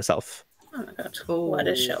Fly on herself. Oh my god! What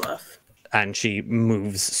a show off! And she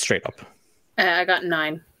moves straight up. I got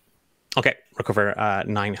 9. Okay, recover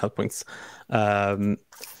 9 health points. And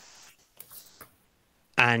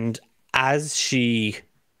as she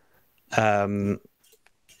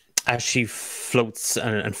floats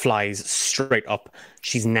and flies straight up,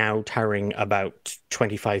 she's now towering about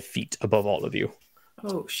 25 feet above all of you.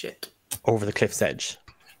 Oh shit! Over the cliff's edge.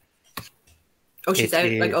 Oh, she's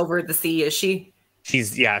out like over the sea, is she?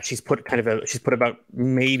 She's put about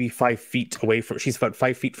maybe 5 feet away from. She's about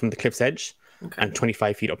 5 feet from the cliff's edge, and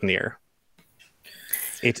 25 feet up in the air.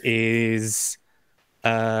 It is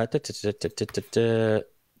Nolra?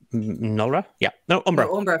 Yeah. No, Umbra.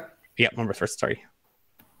 No, Umbra. Yeah, Umbra first, sorry.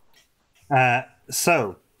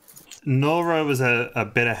 So Nolra was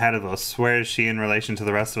a bit ahead of us. Where is she in relation to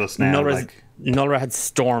the rest of us now? Nolra had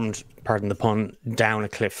stormed, pardon the pun, down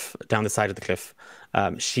the side of the cliff.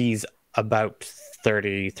 She's about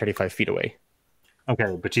 35 feet away.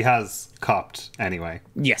 Okay, but she has copped anyway.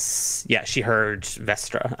 Yes. Yeah, she heard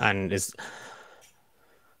Vestra and is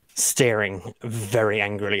staring very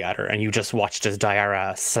angrily at her, and you just watched as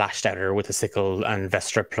Diara slashed at her with a sickle, and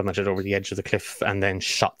Vestra plummeted over the edge of the cliff and then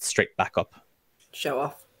shot straight back up. Show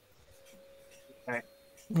off. Okay.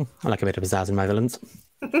 I like a bit of pizzazz in my villains.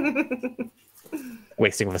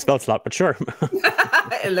 Wasting of a spell slot, but sure.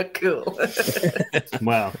 It looked cool.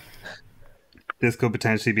 Well, this could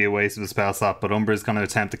potentially be a waste of a spell slot, but Umbra's going to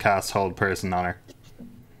attempt to cast Hold Person on her.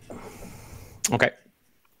 Okay.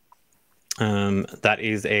 That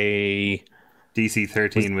is a DC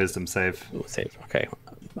 13 Wisdom save. Save. Okay.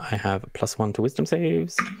 I have +1 to Wisdom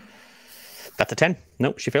saves. That's a 10.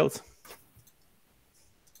 Nope, she fails.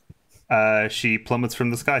 She plummets from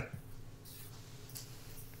the sky.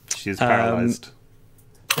 She's paralyzed.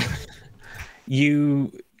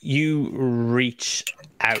 You reach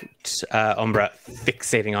out, Umbra,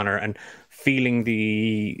 fixating on her and feeling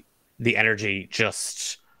the energy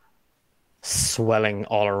just swelling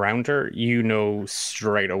all around her. You know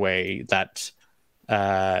straight away that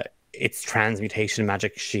it's transmutation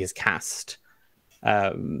magic she has cast.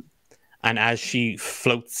 And as she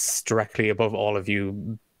floats directly above all of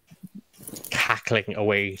you, cackling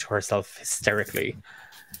away to herself hysterically,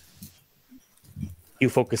 you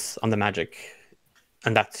focus on the magic,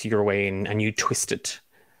 and that's your way in, and you twist it,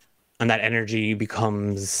 and that energy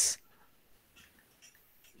becomes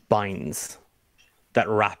binds that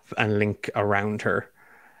wrap and link around her,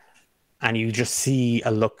 and you just see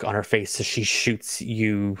a look on her face as she shoots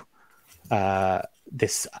you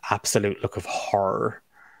this absolute look of horror.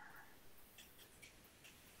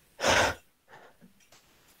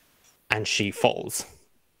 And she falls.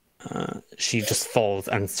 She just falls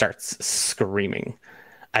and starts screaming.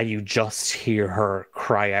 And you just hear her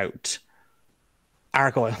cry out,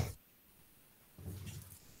 "Argoyle."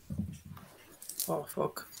 Oh,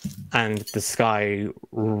 fuck. And the sky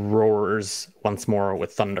roars once more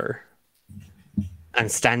with thunder. And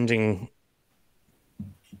standing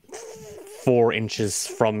 4 inches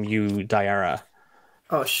from you, Diara.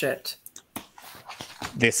 Oh, shit.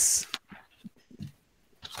 This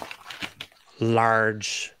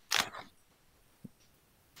large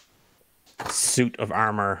suit of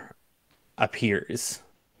armor appears,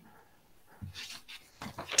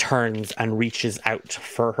 turns and reaches out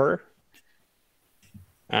for her.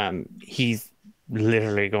 He's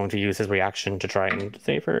literally going to use his reaction to try and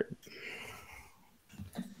save her.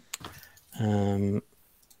 I'm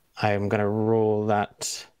going to roll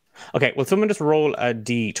that. Okay, will someone just roll a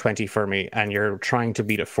d20 for me, and you're trying to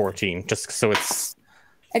beat a 14, just so it's...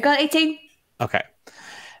 I got 18. Okay.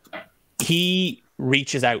 He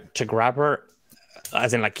reaches out to grab her,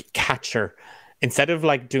 as in like catch her. Instead of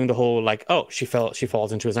like doing the whole like, oh, she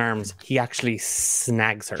falls into his arms, he actually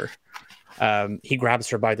snags her. He grabs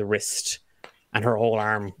her by the wrist, and her whole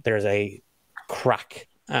arm, there's a crack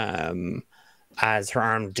as her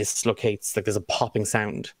arm dislocates. Like there's a popping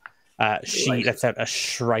sound. She lets out a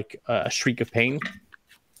shriek of pain,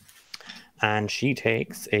 and she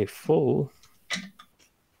takes a full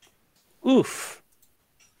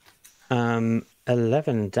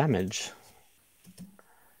 11 damage.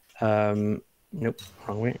 Nope,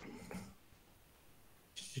 wrong way.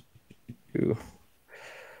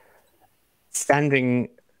 Standing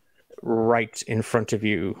right in front of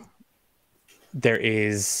you, there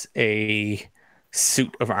is a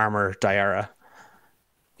suit of armor, Diara.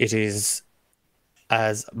 It is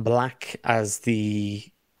as black as the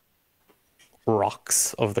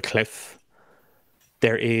rocks of the cliff,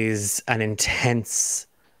 there is an intense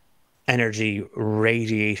energy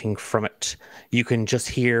radiating from it. You can just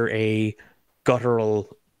hear a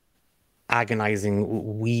guttural,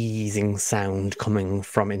 agonizing, wheezing sound coming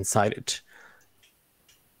from inside it.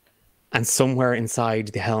 And somewhere inside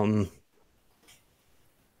the helm,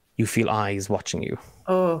 you feel eyes watching you.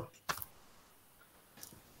 Oh.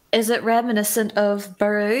 Is it reminiscent of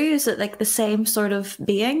Baru? Is it like the same sort of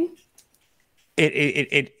being?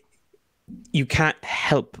 You can't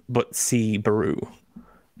help but see Baru.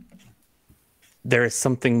 There is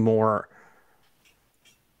something more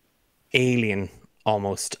alien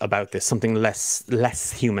almost about this, something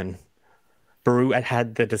less human. Baru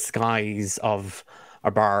had the disguise of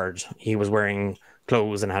a bard. He was wearing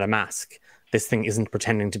clothes and had a mask. This thing isn't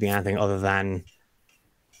pretending to be anything other than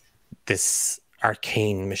this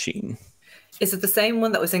arcane machine. Is it the same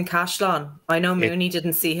one that was in Cashlon? I know Mooney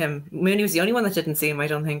didn't see him. Mooney was the only one that didn't see him, I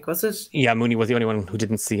don't think, was it? Yeah, Mooney was the only one who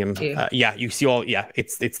didn't see him. Yeah, you see all. Yeah,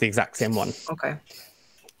 it's the exact same one. Okay.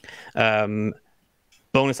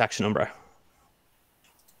 Bonus action, Umbra.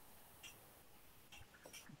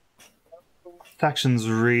 Actions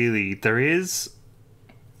really. There is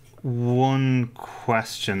one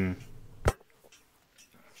question.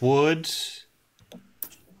 Would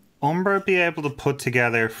Umbra be able to put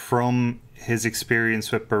together from his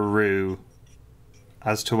experience with Baru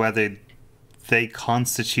as to whether they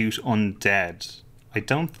constitute undead? I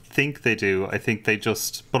don't think they do. I think they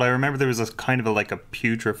just... But I remember there was a kind of a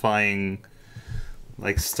putrefying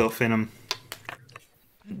stuff in them.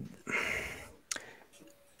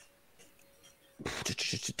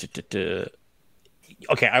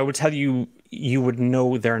 Okay, I would tell you, you would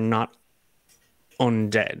know they're not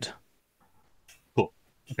undead. Cool.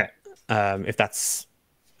 Okay.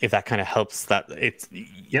 If that kind of helps, that it's.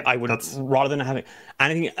 Yep, I would rather than having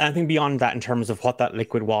anything beyond that in terms of what that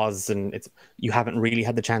liquid was, and you haven't really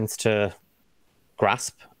had the chance to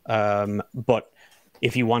grasp. But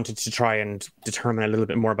if you wanted to try and determine a little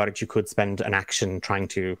bit more about it, you could spend an action trying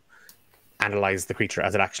to analyze the creature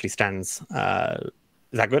as it actually stands.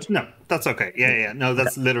 Is that good? No, that's okay. Yeah. No,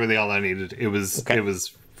 that's literally all I needed. It was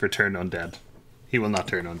for turn undead. He will not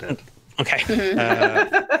turn undead. Okay.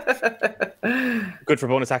 Good for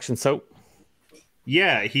bonus action. So,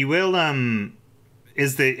 yeah, he will.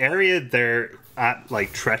 Is the area there at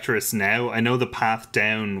treacherous now? I know the path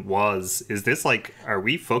down was. Is this are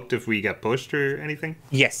we fucked if we get pushed or anything?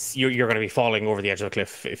 Yes, you're going to be falling over the edge of the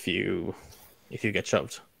cliff if you get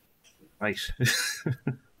shoved. Right.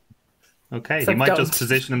 Okay, so he might just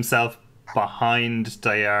position himself behind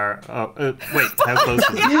Dayar. Wait, how close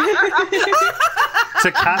is he?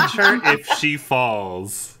 To catch her if she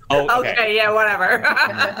falls. Oh, okay, yeah, whatever.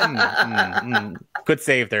 Good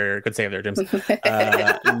save there, James.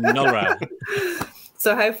 Nora.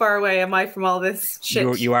 So how far away am I from all this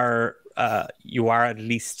shit? You are at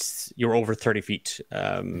least, you're over 30 feet.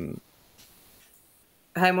 How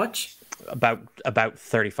much? About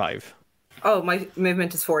 35. Oh, my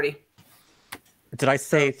movement is 40. Did I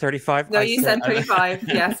say 35? No, you said 35.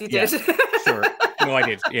 Yes, you did. Yeah, sure. No, I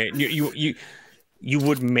did. Yeah, you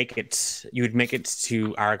would make it. You would make it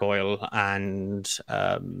to Argoyle and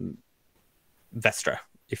Vestra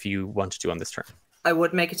if you wanted to on this turn. I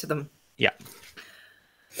would make it to them. Yeah.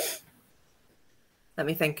 Let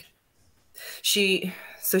me think. She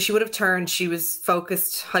would have turned. She was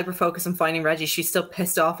hyper focused on finding Reggie. She's still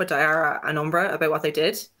pissed off at Diara and Umbra about what they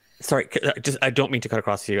did. Sorry, I don't mean to cut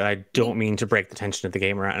across you. I don't mean to break the tension of the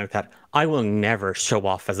game or anything like that. I will never show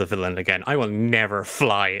off as a villain again. I will never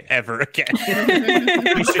fly ever again.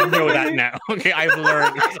 You should know that now. Okay, I've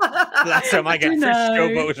learned. Last time I get for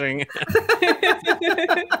showboating.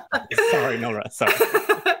 Sorry, Nora. Sorry.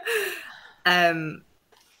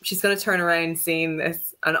 She's going to turn around seeing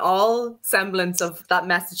this, and all semblance of that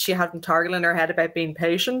message she had from Targil in her head about being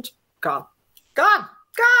patient, gone.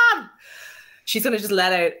 She's going to just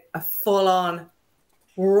let out a full-on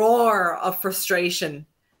roar of frustration.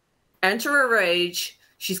 Enter a rage.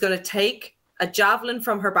 She's going to take a javelin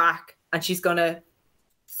from her back and she's going to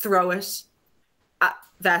throw it at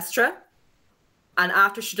Vestra. And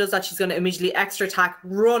after she does that, she's going to immediately extra attack,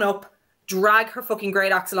 run up, drag her fucking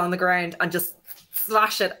great axe along the ground and just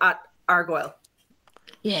slash it at Argoyle.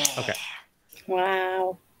 Yeah. Okay.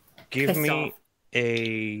 Wow. Give me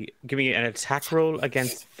an attack roll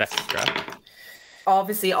against Vestra.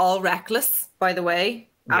 Obviously all reckless, by the way,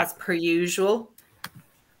 as per usual.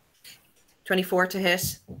 24 to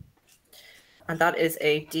hit. And that is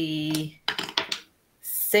a D6.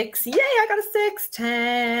 Yay, I got a 6.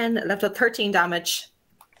 10. Left out 13 damage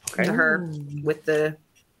to her with the...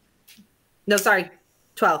 No, sorry.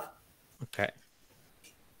 12. Okay.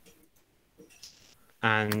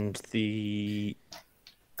 And the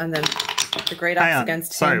And then the great Hang axe on.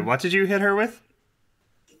 against Sorry, him. what did you hit her with?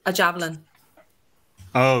 A javelin.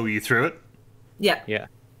 Oh, you threw it? Yeah.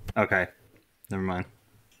 Okay. Never mind.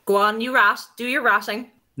 Go on, you rat. Do your ratting.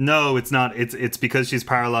 No, it's not. It's because she's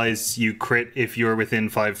paralyzed. You crit if you're within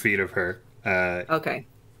 5 feet of her. Okay.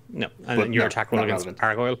 no, But and your no, attack roll not against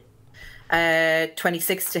relevant. Argyle.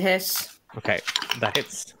 26 to hit. Okay, that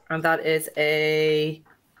hits. And that is a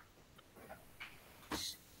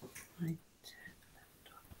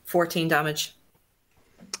 14 damage.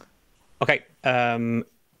 Okay, 2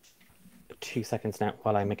 seconds now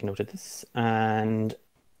while I make a note of this. And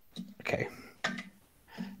okay,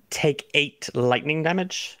 take 8 lightning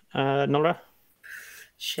damage, Nora.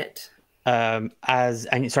 Shit. And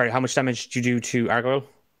sorry, how much damage did you do to Argyle?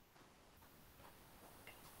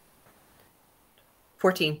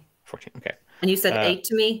 14. 14. Okay. And you said 8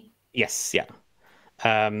 to me? Yes. Yeah.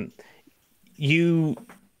 You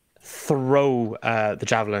throw the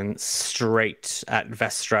javelin straight at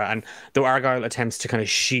Vestra, and though Argyle attempts to kind of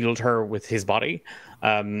shield her with his body,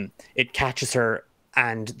 it catches her,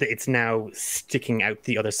 and it's now sticking out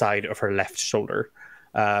the other side of her left shoulder.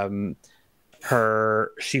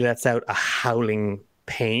 She lets out a howling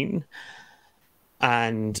pain,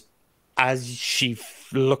 and as she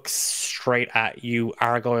looks straight at you,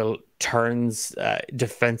 Argyle turns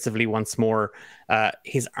defensively once more.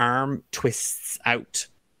 His arm twists out,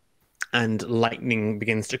 and lightning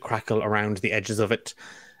begins to crackle around the edges of it,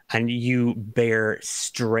 and you bear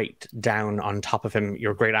straight down on top of him,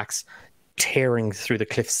 your great axe tearing through the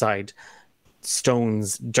cliffside.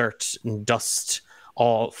 Stones, dirt, and dust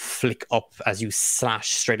all flick up as you slash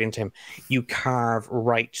straight into him. You carve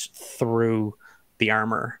right through the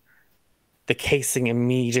armor. The casing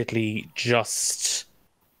immediately just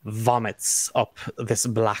vomits up this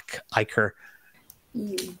black ichor.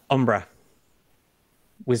 Umbra,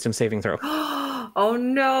 wisdom saving throw. Oh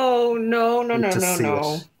no.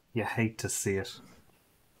 You hate to see it.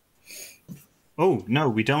 Oh, no,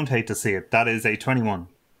 we don't hate to see it. That is a 21.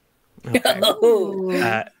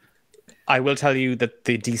 Okay. I will tell you that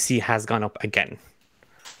the DC has gone up again.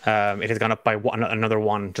 It has gone up by another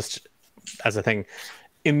 1, just as a thing.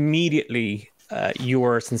 Immediately,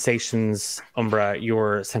 your sensations, Umbra,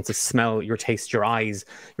 your sense of smell, your taste, your eyes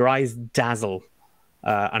dazzle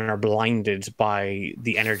and are blinded by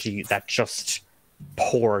the energy that just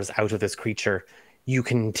pours out of this creature. You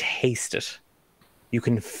can taste it. You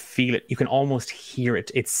can feel it. You can almost hear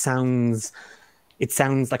it. It sounds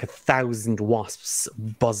like 1,000 wasps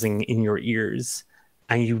buzzing in your ears,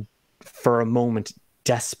 and you, for a moment,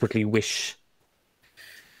 desperately wish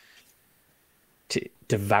to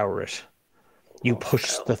devour it. You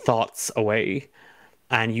push the thoughts away,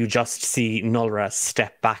 and you just see Nulra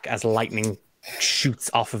step back as lightning shoots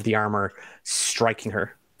off of the armor, striking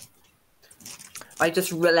her. I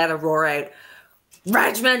just let a roar out.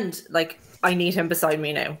 Regiment! Like, I need him beside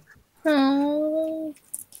me now. Oh.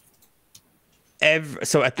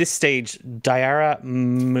 So at this stage, Diara,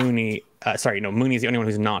 Mooney... Mooney is the only one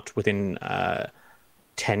who's not within 5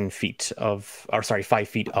 feet of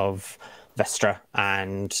Vestra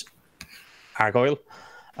and Argyle.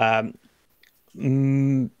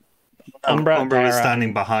 Umbra was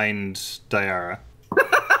standing behind Diara.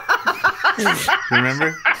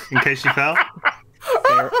 Remember? In case she fell?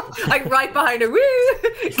 Like right behind her. Woo!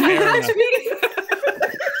 Catch me!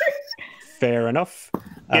 Fair enough.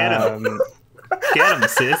 Get him. Get him,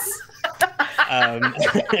 sis.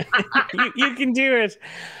 You can do it.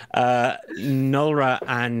 Nulra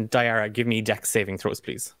and Diara, give me dex saving throws,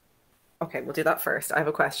 please. Okay, we'll do that first. I have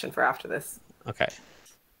a question for after this. Okay.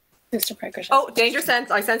 Oh, danger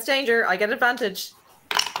sense. I sense danger. I get advantage.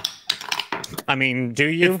 I mean, do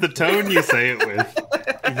you? It's the tone you say it with.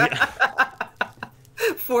 Yeah.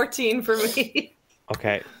 14 for me.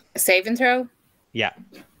 Okay. Saving throw? Yeah.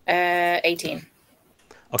 18.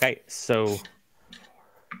 Okay, so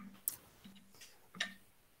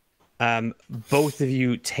both of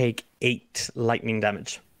you take 8 lightning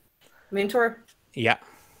damage. Mentor. Yeah.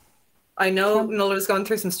 I know Nulla's going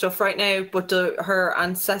through some stuff right now, but do her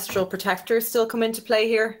ancestral protectors still come into play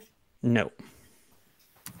here? No.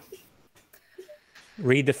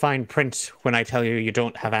 Read the fine print when I tell you you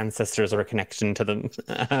don't have ancestors or a connection to them.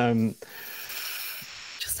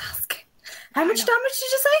 Just ask. How much damage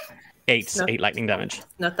did you say? 8 lightning damage.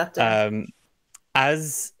 Not that damage.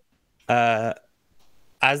 As the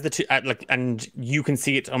two, and you can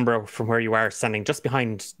see it, Umbra, from where you are standing just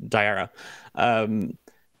behind Diara.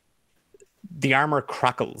 The armor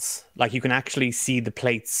crackles. Like, you can actually see the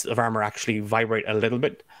plates of armor actually vibrate a little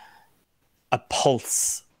bit. A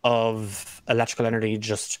pulse of electrical energy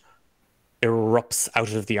just erupts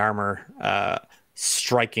out of the armor,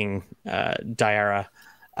 striking Diara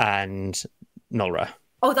and Nolra.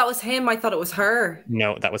 Oh, that was him. I thought it was her.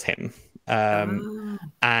 No, that was him.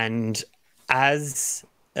 And as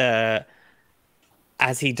he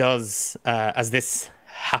does, as this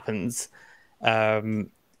happens,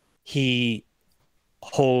 he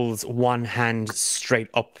holds one hand straight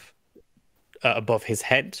up above his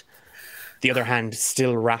head, the other hand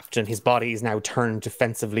still wrapped, and his body is now turned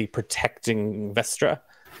defensively, protecting Vestra.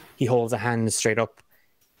 He holds a hand straight up.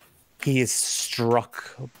 He is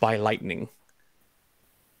struck by lightning,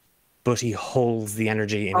 but he holds the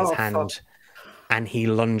energy in his hand, and he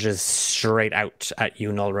lunges straight out at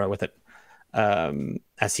you, Nolra, with it,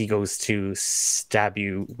 as he goes to stab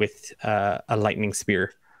you with a lightning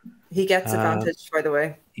spear. He gets advantage, by the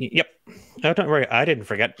way. Yep. Oh, don't worry, I didn't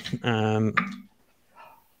forget.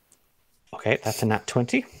 Okay, that's a nat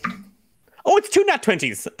 20. Oh, it's 2 nat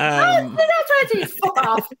 20s. Nat 20s! Fuck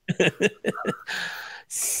off!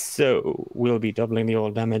 So we'll be doubling the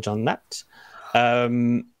old damage on that.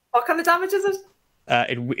 What kind of damage is it?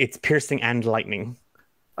 It's piercing and lightning.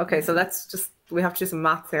 Okay, so we have to do some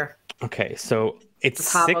maths here. Okay, so it's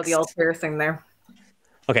just have 6. all the old piercing there.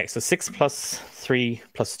 Okay, so 6 plus 3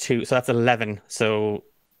 plus 2, so that's 11. So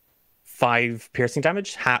 5 piercing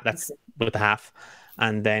damage. That's with the half.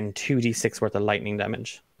 And then 2d6 worth of lightning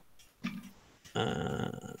damage.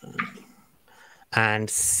 And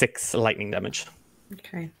 6 lightning damage.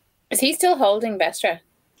 Okay. Is he still holding Vestra?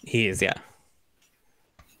 He is, yeah.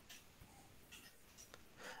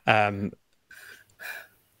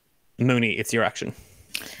 Mooney, it's your action.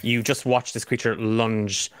 You just watched this creature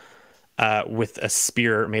lunge with a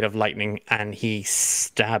spear made of lightning, and he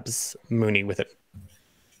stabs Mooney with it.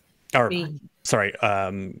 Sorry,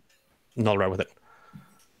 Nolra with it.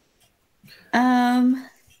 And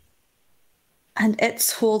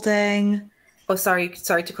it's holding. Oh, sorry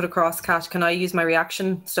to cut across, Kat. Can I use my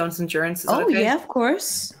reaction, Stone's Endurance? Is that okay? Yeah, of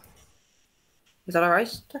course. Is that all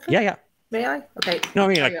right? Yeah. May I? Okay. No, I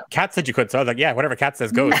mean, Kat said you could, so I was like, yeah, whatever Kat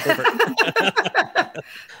says goes. Go for it.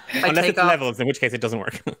 Unless it's levels, in which case it doesn't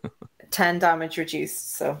work. 10 damage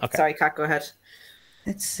reduced. So, Sorry, Kat, go ahead.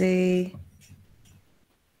 Let's see.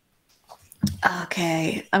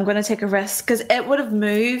 Okay, I'm going to take a risk because it would have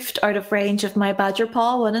moved out of range of my badger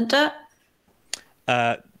paw, wouldn't it?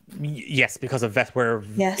 Yes, because of where.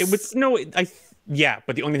 Yes. It was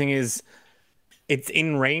but the only thing is, it's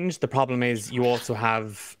in range. The problem is you also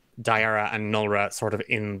have Diara and Nolra sort of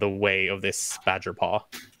in the way of this badger paw.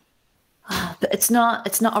 But it's not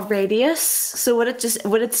a radius, so would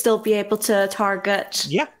it still be able to target?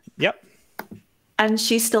 Yeah. Yep. And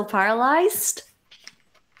she's still paralyzed?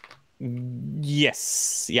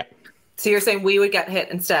 Yes. Yeah. So you're saying we would get hit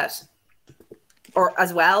instead? Or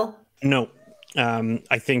as well? No.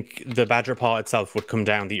 I think the badger paw itself would come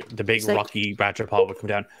down. The big rocky badger paw would come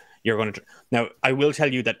down. You're going to now. I will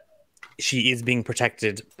tell you that she is being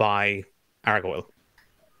protected by Argoyle.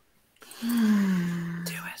 Do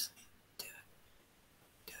it.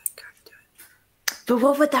 But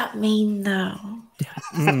what would that mean, though?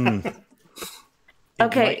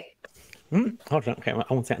 Okay. Hold on. Okay, I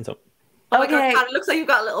won't say it. So. Oh okay. God, it looks like you've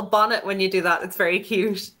got a little bonnet when you do that. It's very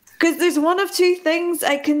cute. Because there's one of two things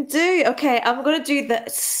I can do. Okay, I'm going to do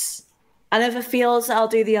this. And if it fails, I'll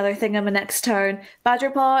do the other thing on my next turn.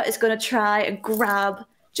 Badgerpaw is going to try and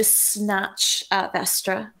just snatch at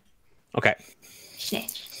Vestra. Okay.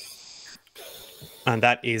 And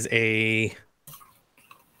that is a...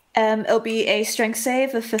 it'll be a strength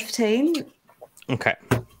save of 15. Okay.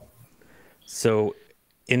 So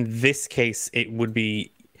in this case, it would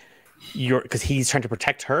be because he's trying to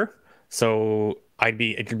protect her. So it'd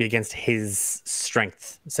be against his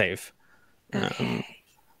strength save. Okay.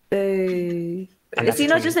 Boo. Is he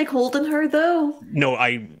not just like holding her though? No,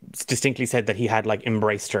 I distinctly said that he had like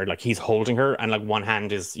embraced her, like he's holding her, and like one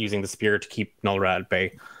hand is using the spear to keep Nolra at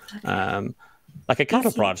bay, like a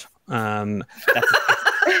cattle prod.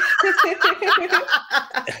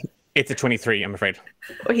 It's a 23, I'm afraid.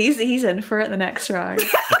 Well, he's in for it the next round.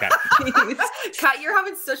 Okay. Kat, you're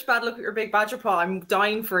having such bad luck with your big badger paw. I'm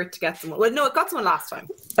dying for it to get someone. Well, no, it got someone last time.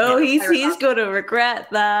 Oh, yeah, he's going to regret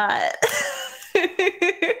that.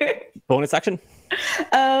 Bonus action?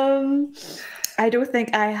 I don't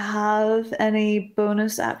think I have any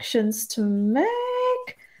bonus actions to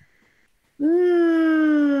make.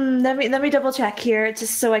 Let me double check here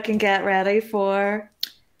just so I can get ready for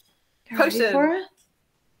potion.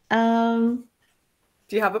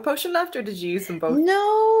 Do you have a potion left, or did you use them both?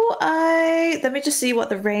 No, let me just see what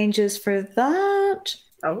the range is for that.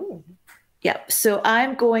 Oh. Yep. So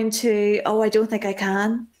I'm going to. Oh, I don't think I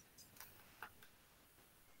can.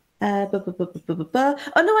 Oh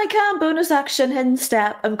no, I can bonus action hidden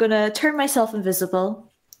step. I'm gonna turn myself invisible.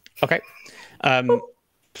 Okay.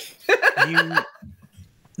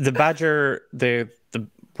 The badger, the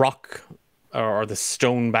rock or the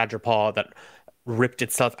stone badger paw that ripped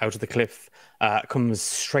itself out of the cliff comes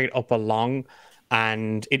straight up along,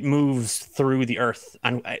 and it moves through the earth.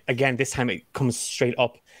 And again, this time it comes straight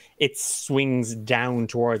up. It swings down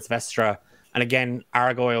towards Vestra, and again,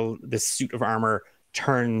 Argoyle, this suit of armor,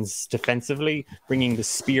 turns defensively, bringing the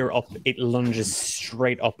spear up. It lunges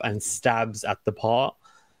straight up and stabs at the paw.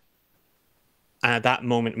 And at that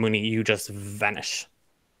moment, Mooney, you just vanish.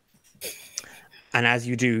 And as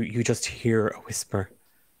you do, you just hear a whisper.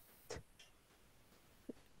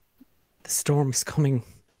 The storm's coming.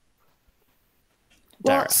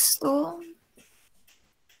 Dara. What storm?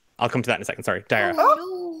 I'll come to that in a second. Sorry, Dara.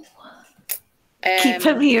 Oh, no. Keep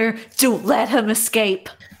him here. Don't let him escape.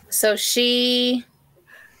 So he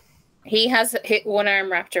has hit one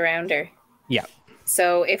arm wrapped around her. Yeah.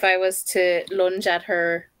 So if I was to lunge at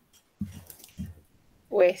her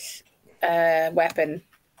with a weapon,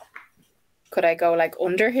 could I go like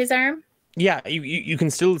under his arm? Yeah, you can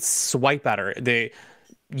still swipe at her.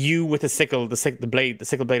 You with a sickle, the sickle blade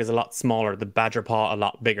is a lot smaller. The badger paw a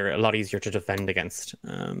lot bigger, a lot easier to defend against.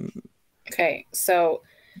 Okay, so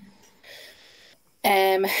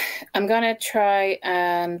I'm gonna try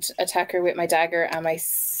and attack her with my dagger and my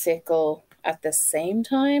sickle at the same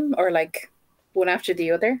time, or like one after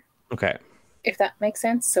the other. Okay. If that makes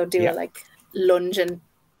sense. So do a like lunge and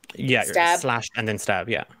stab. Slash and then stab.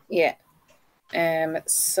 Yeah. Yeah.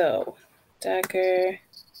 So dagger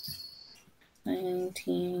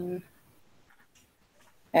 19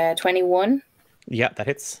 21. Yeah, that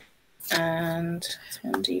hits. And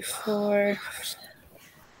 24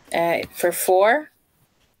 for 4.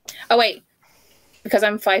 Oh wait, because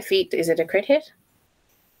I'm 5 feet, is it a crit hit?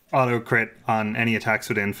 Auto crit on any attacks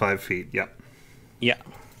within 5 feet. Yep. Yeah.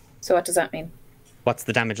 So what does that mean? What's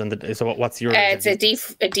the damage on the? So what's your? It's a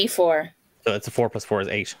D4. So it's a 4 plus 4 is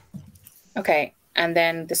 8. Okay, and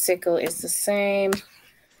then the sickle is the same.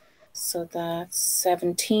 So that's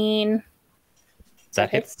 17. That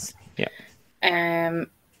hits. Yeah. And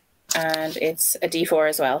it's a D4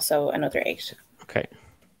 as well, so another 8. Okay.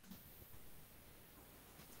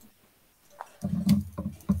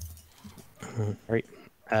 Right.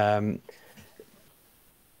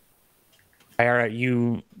 Ira,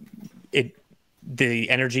 the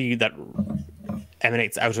energy that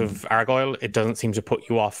emanates out of Argoyle, it doesn't seem to put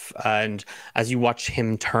you off. And as you watch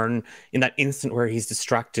him turn, in that instant where he's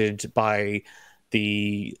distracted by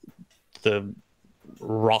the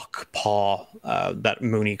rock paw that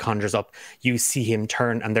Mooney conjures up, you see him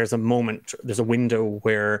turn, and there's a window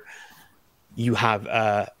where you have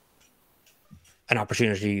an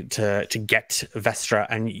opportunity to get Vestra,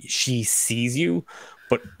 and she sees you,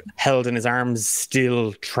 but held in his arms,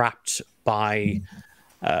 still trapped by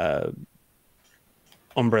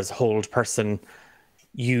Umbra's hold person.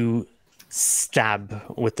 You stab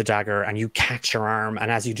with the dagger and you catch her arm,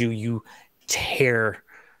 and as you do, you tear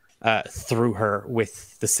through her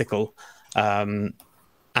with the sickle, and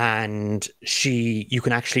you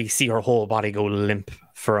can actually see her whole body go limp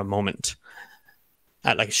for a moment.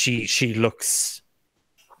 Like she looks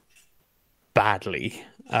badly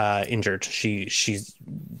injured. She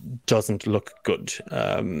doesn't look good.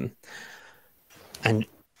 And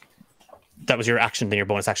that was your action. Then your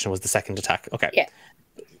bonus action was the second attack. Okay. Yeah.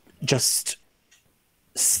 Just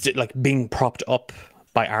like being propped up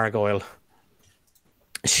by Argoyle,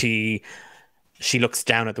 she looks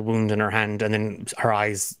down at the wound in her hand, and then her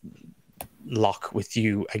eyes lock with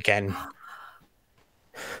you again.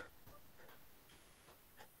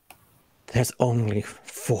 There's only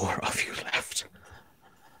 4 of you left.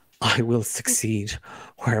 I will succeed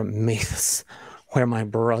where Mathis, where my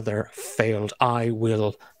brother failed. I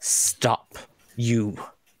will stop you.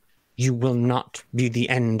 You will not be the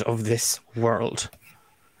end of this world.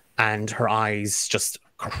 And her eyes just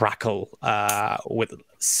crackle with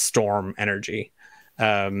storm energy.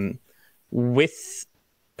 With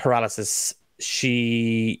paralysis,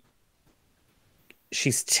 she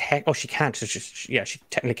technically can't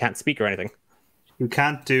speak or anything. You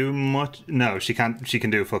can't do much. No, she can't. She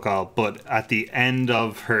can do fuck all. But at the end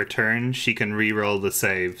of her turn, she can re-roll the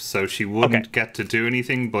save, so she wouldn't get to do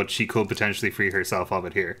anything, but she could potentially free herself of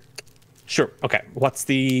it here. Sure. Okay. What's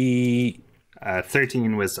the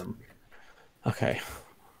 13 wisdom? Okay.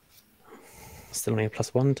 Still only a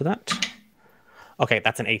 +1 to that. Okay,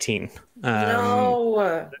 that's an 18.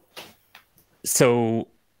 No. So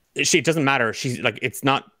it doesn't matter. She's like, it's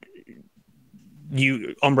not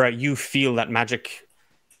you, Umbra. You feel that magic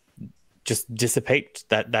just dissipate,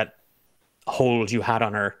 that hold you had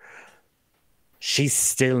on her, she's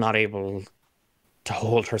still not able to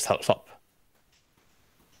hold herself up.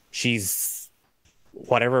 She's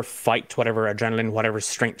whatever fight, whatever adrenaline, whatever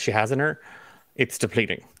strength she has in her, it's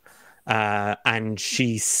depleting. And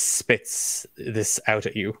she spits this out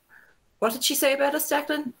at you. What did she say about us,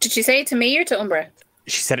 Declan? Did she say it to me or to Umbra?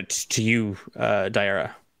 She said it to you,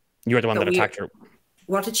 Diara. You're the one that attacked her.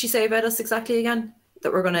 What did she say about us exactly again?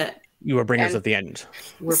 That we're gonna... You were bringers at the end.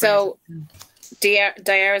 So,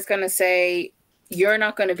 Diara's going to say, you're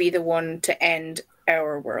not going to be the one to end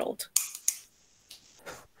our world.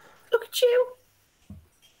 Look at you.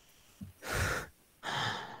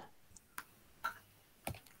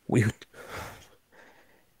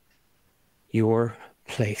 Your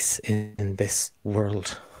place in this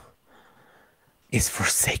world is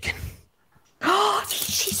forsaken. Oh,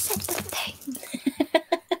 she said the thing.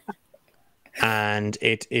 And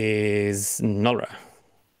it is Nora.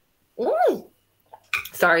 Ooh.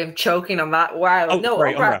 Sorry, I'm choking on that. Wow. Oh, no,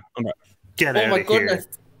 sorry, Umbra. Umbra. Get Oh out my of goodness.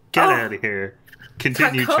 here. Get out of here.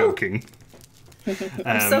 Continue Can't cope. choking.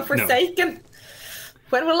 I'm so forsaken. No.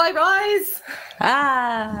 When will I rise?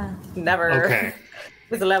 Ah. Never. Okay.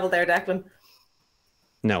 There's a level there, Declan.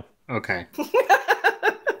 No. Okay.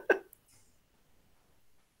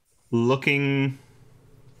 Looking,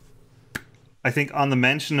 I think on the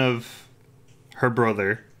mention of her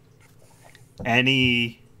brother,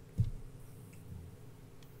 any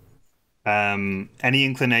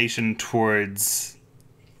inclination towards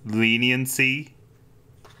leniency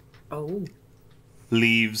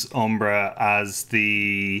leaves Umbra as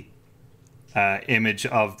the image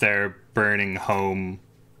of their burning home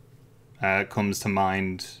comes to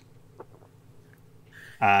mind,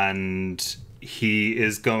 and he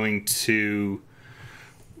is going to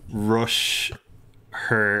rush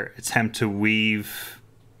her attempt to weave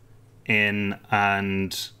in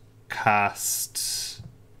and cast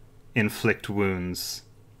Inflict Wounds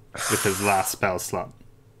with his last spell slot.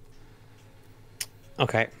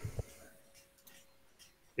 Okay.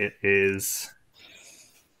 It is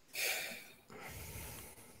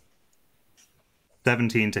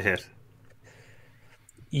 17 to hit.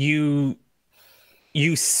 You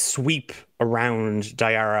sweep around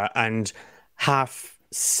Diara and half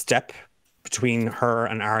step between her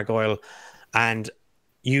and Argoyle, and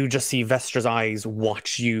you just see Vestra's eyes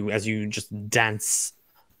watch you as you just dance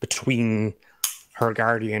between her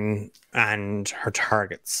guardian and her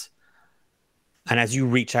targets. And as you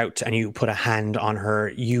reach out and you put a hand on her,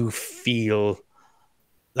 you feel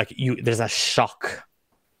like there's a shock,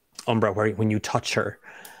 Umbra, when you touch her.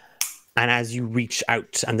 And as you reach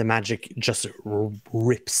out and the magic just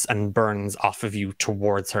rips and burns off of you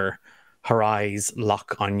towards her, her eyes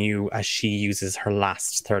lock on you as she uses her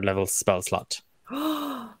last 3rd level spell slot.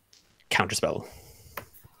 Counterspell.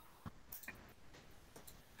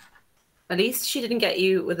 At least she didn't get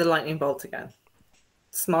you with a lightning bolt again.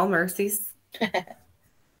 Small mercies.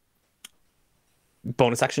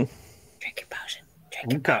 Bonus action. Drink your potion.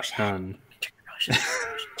 Drink your potion. Drink your potion.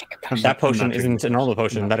 Drink your potion. That potion isn't a normal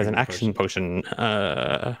potion. That is an action potion.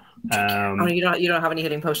 Oh, you don't have any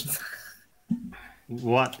healing potions.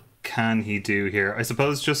 What can he do here? I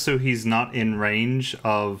suppose just so he's not in range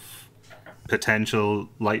of potential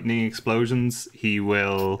lightning explosions, he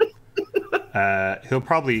will. He'll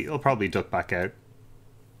probably duck back out.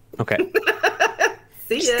 Okay.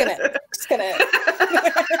 See ya. Just gonna.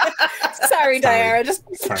 Sorry, Diara.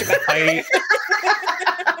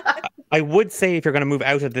 I would say if you're going to move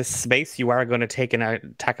out of this space, you are going to take an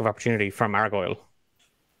attack of opportunity from Argoyle.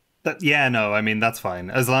 I mean, that's fine.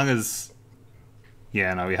 As long as...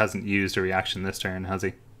 Yeah, no, he hasn't used a reaction this turn, has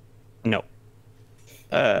he? No.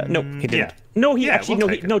 No, he didn't. Yeah. No,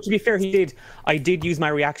 to be fair, he did. I did use my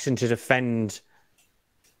reaction to defend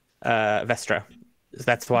Vestra.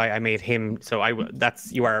 That's why I made him. So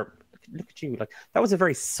you are... Look at you. Like, that was a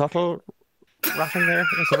very subtle ratting there. It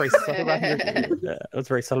was a very subtle ratting. It was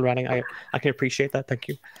very subtle ratting. I can appreciate that. Thank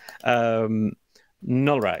you.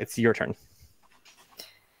 Nulra, it's your turn.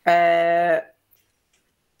 Vestra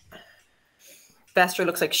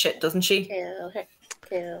looks like shit, doesn't she? Kill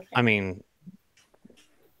her. I mean,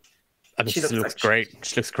 she looks great.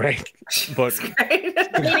 She looks great. But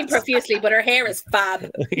bleeding profusely, but her hair is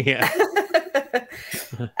fab. Yeah.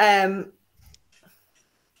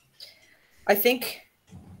 I think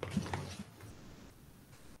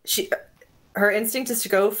her instinct is to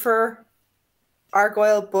go for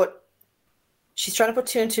Argoyle, but she's trying to put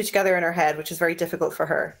 2 and 2 together in her head, which is very difficult for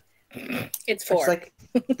her. It's 4. She's like,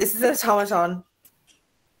 this is an automaton.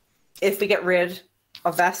 If we get rid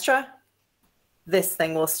of Vestra, this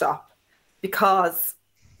thing will stop. Because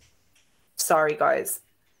sorry, guys.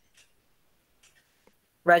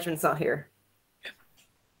 Regiment's not here.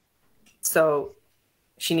 So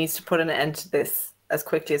she needs to put an end to this as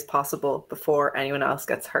quickly as possible before anyone else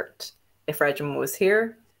gets hurt. If Regiment was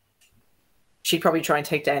here, she'd probably try and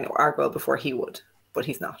take down Argyle before he would, but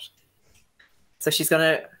he's not. So she's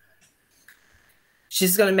gonna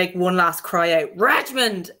make one last cry out,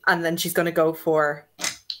 Regiment, and then she's gonna go for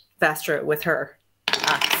Vestra with her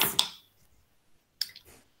axe.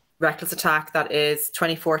 Reckless attack, that is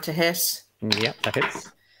 24 to hit. Yep, that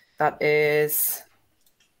hits. That is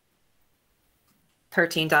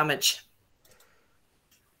 13 damage.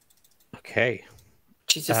 Okay.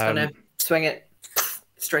 She's just gonna swing it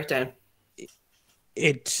straight down.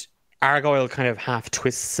 Argyle kind of half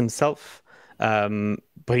twists himself,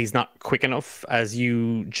 but he's not quick enough. As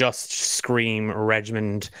you just scream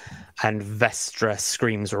Regiment, and Vestra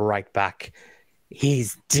screams right back,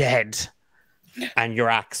 "He's dead!" And your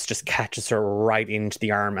axe just catches her right into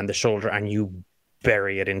the arm and the shoulder, and you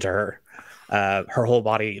bury it into her. Her whole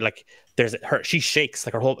body, like she shakes,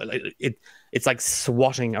 like her whole. It's like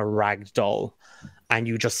swatting a rag doll, and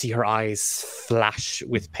you just see her eyes flash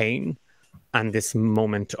with pain, and this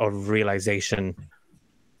moment of realization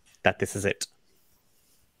that this is it.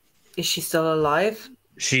 Is she still alive?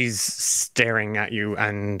 She's staring at you,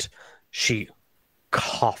 and she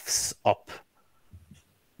coughs up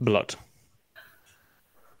blood.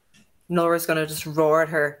 Nora's going to just roar at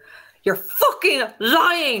her, "You're fucking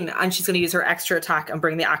lying!" And she's going to use her extra attack and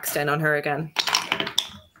bring the axe down on her again.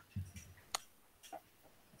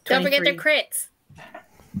 Don't forget 23. their crits.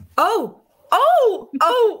 Oh!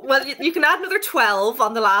 Well, you can add another 12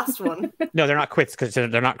 on the last one. No, they're not crits because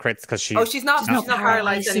she's. Oh, she's not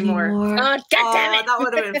paralyzed anymore. Oh, God damn it. That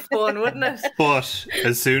would have been fun, wouldn't it? But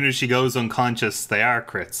as soon as she goes unconscious, they are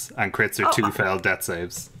crits, and crits are 2 failed death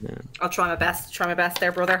saves. Yeah. I'll try my best. Try my best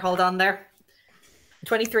there, brother. Hold on there.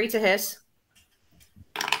 23 to hit.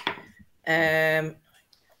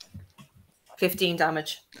 15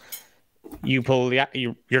 damage. You pull the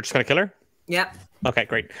you're just gonna kill her? Yeah. Okay,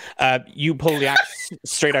 great. You pull the axe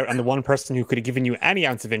straight out, and the one person who could have given you any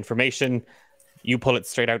ounce of information, you pull it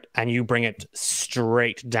straight out and you bring it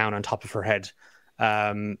straight down on top of her head.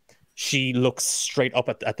 She looks straight up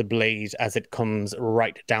at the blade as it comes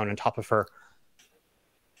right down on top of her.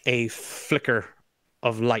 A flicker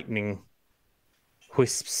of lightning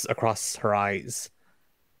wisps across her eyes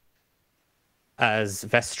as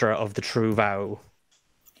Vestra of the True Vow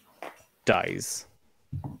dies.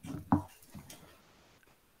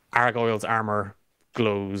 Argyle's armor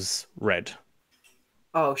glows red.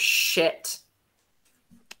 Oh, shit.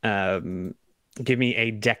 Give me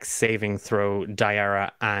a dex saving throw,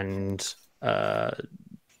 Diara and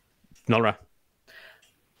Nora.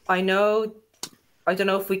 I don't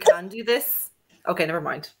know if we can do this. Okay, never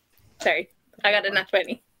mind. Sorry. I got a nat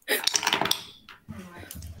 20. So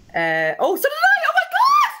did I! Oh my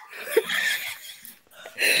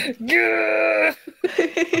god! Yeah.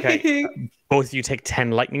 Okay. Both of you take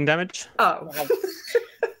 10 lightning damage. Oh.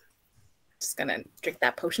 Just gonna drink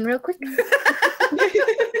that potion real quick.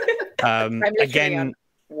 Again,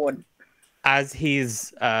 one. as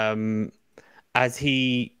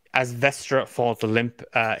Vestra falls limp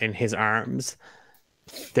in his arms,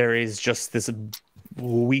 there is just this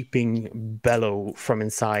weeping bellow from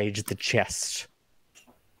inside the chest,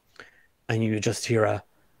 and you just hear a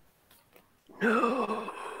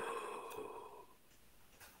no,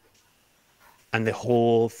 and the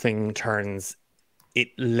whole thing turns. It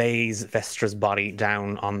lays Vestra's body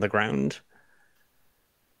down on the ground,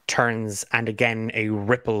 turns, and again a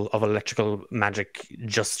ripple of electrical magic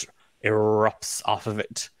just erupts off of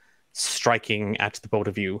it, striking at the both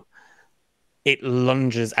of you. It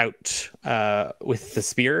lunges out with the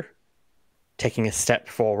spear, taking a step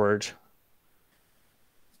forward.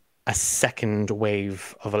 A second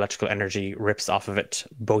wave of electrical energy rips off of it.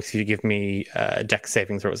 Both of you give me dex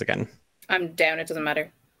saving throws again. I'm down, it doesn't matter.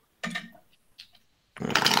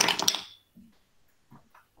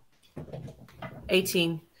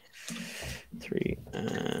 18. 3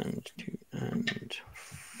 and 2 and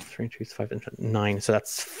 3, 2, 5, and 9. So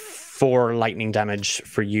that's 4 lightning damage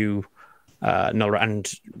for you, Nora.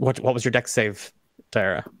 And what was your dex save,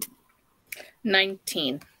 Dara?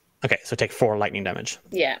 19. Okay, so take 4 lightning damage.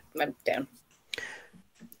 Yeah, I'm down.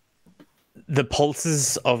 The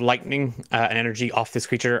pulses of lightning and energy off this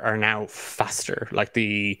creature are now faster. Like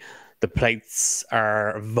the plates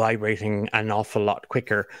are vibrating an awful lot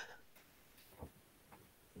quicker.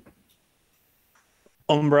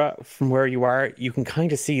 Umbra, from where you are, you can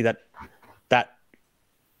kind of see that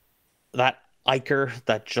Iker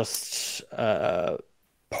that just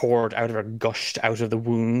poured out of her, gushed out of the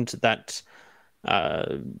wound that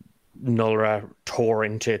Nulra tore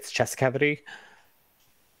into its chest cavity.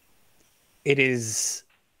 It's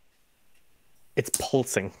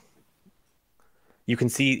pulsing. You can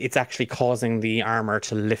see it's actually causing the armor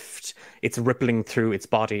to lift. It's rippling through its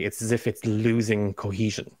body. It's as if it's losing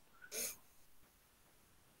cohesion.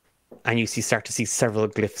 And you start to see several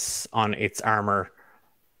glyphs on its armor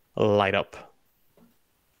light up.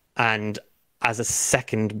 And as a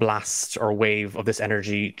second blast or wave of this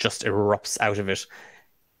energy just erupts out of it,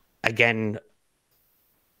 again,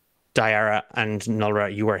 Diarra and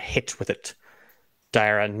Nulra, you are hit with it.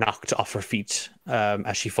 Diarra knocked off her feet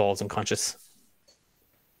as she falls unconscious.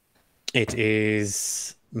 It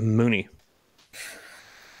is Mooney.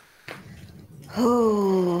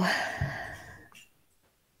 Oh.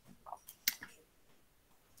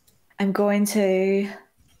 I'm going to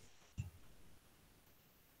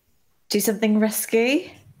do something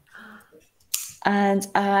risky. And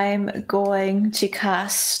I'm going to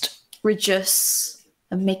cast Reduce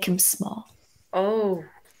and make him small. Oh.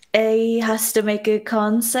 He has to make a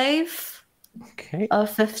con save Okay. of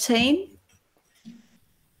 15.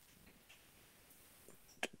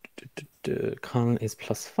 Con is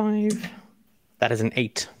 +5. That is an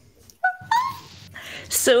 8.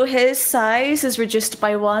 So his size is reduced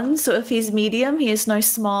by 1. So if he's medium, he is now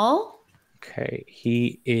small. Okay,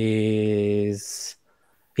 he's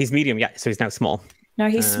medium, yeah, so he's now small. Now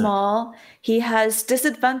he's small. He has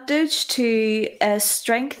disadvantage to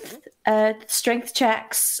strength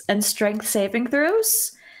checks and strength saving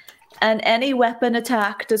throws. And any weapon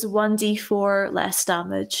attack does 1d4 less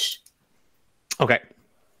damage. Okay.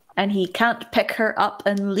 And he can't pick her up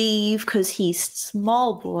and leave because he's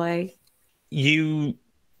small boy. You,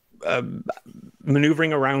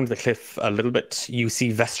 maneuvering around the cliff a little bit, you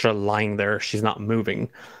see Vestra lying there. She's not moving.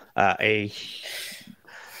 A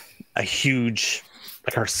huge,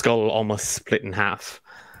 like her skull almost split in half.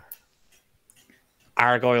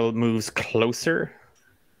 Argyle moves closer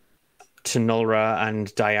to Nulra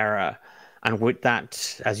and Diarra. And with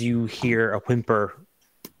that, as you hear a whisper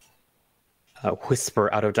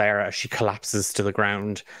out of Diarra as she collapses to the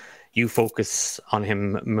ground, you focus on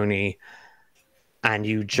him, Mooney, and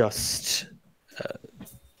you just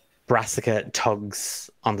Brassica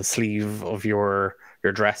tugs on the sleeve of your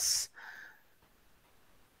dress,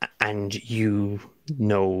 and you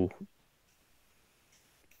know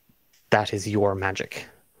that is your magic.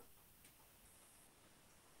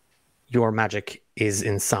 Your magic is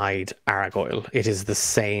inside Argyle. It is the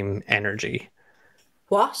same energy.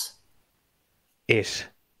 What? It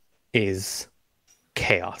is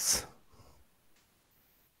chaos.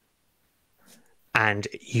 And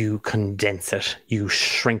you condense it, you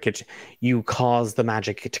shrink it, you cause the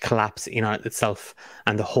magic to collapse in on itself,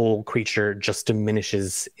 and the whole creature just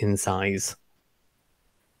diminishes in size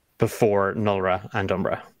before Nulra and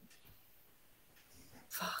Umbra.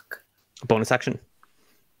 Fuck. Bonus action.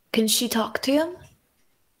 Can she talk to him?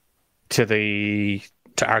 To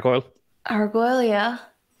Argyle? Argyle, yeah.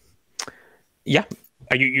 Yeah.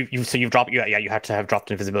 You've dropped you had to have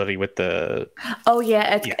dropped invisibility with the. Oh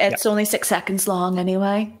yeah, it's only 6 seconds long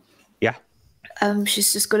anyway. Yeah.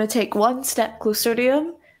 She's just going to take one step closer to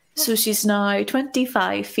him, so she's now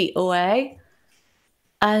 25 feet away,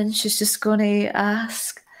 and she's just going to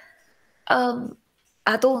ask,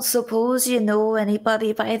 I don't suppose you know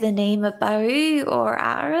anybody by the name of Barry or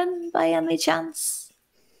Aaron by any chance?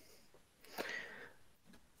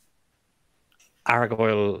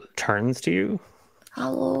 Argyle turns to you.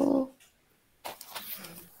 Hello.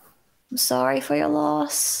 I'm sorry for your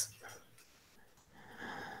loss.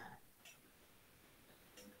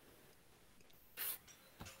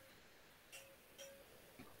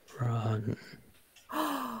 Run.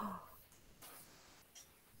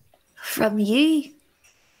 From you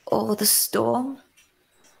or the storm?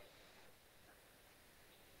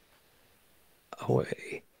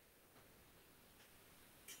 Away.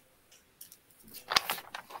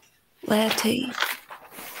 Where to?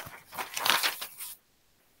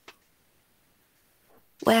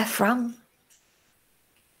 Where from?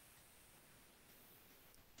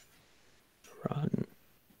 Run.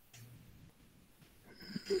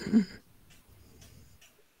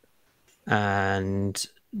 And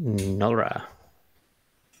Nulra.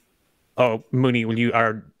 Oh, Mooney,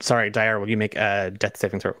 Diarra, will you make a death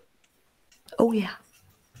saving throw? Oh, yeah.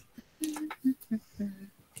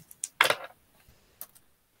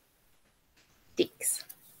 Six.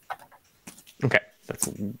 Okay, that's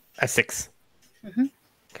a 6. Mm-hmm.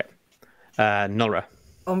 Okay. Nulra.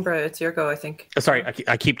 Umbra, it's your go, I think. Oh, sorry,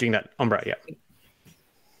 I keep doing that. Umbra,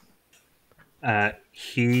 yeah.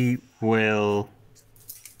 He will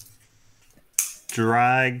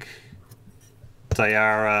drag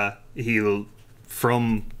Diara. He'll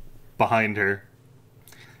from behind her.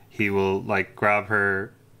 He will like grab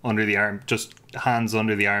her under the arm, just hands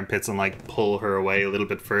under the armpits, and like pull her away a little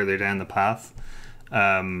bit further down the path,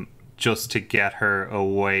 just to get her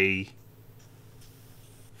away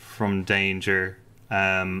from danger.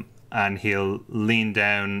 And he'll lean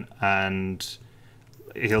down and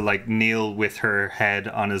he'll like kneel with her head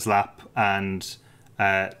on his lap and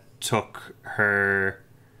took her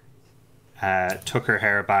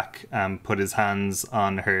hair back and put his hands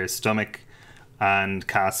on her stomach and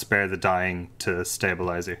cast Spare the Dying to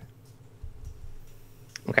stabilize her.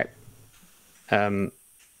 Okay.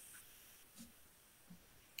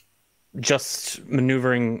 Just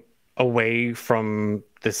maneuvering away from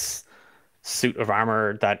this suit of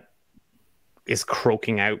armor that is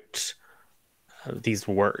croaking out these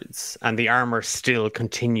words, and the armor still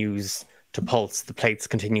continues to pulse. The plates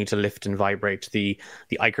continue to lift and vibrate. The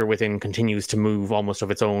ichor within continues to move almost of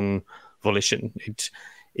its own volition. It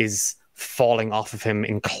is falling off of him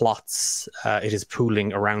in clots. It is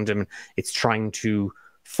pooling around him. It's trying to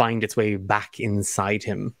find its way back inside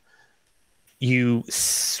him. You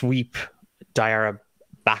sweep Diara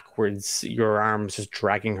backwards, your arms just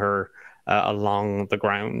dragging her along the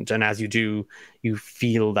ground. And as you do, you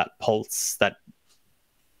feel that pulse, that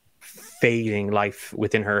fading life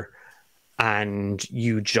within her, and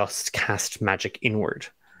you just cast magic inward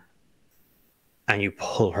and you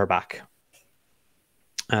pull her back.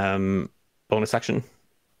 Bonus action?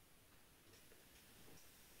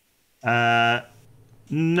 No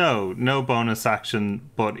bonus action,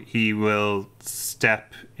 but he will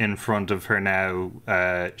step in front of her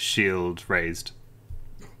now, shield raised.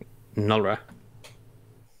 Nulra.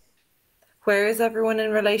 Where is everyone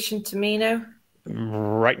in relation to me now?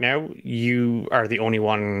 Right now, you are the only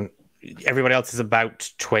one. Everybody else is about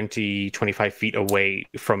 20, 25 feet away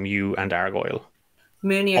from you and Argoyle.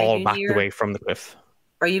 Mooney, all you backed near? away from the cliff.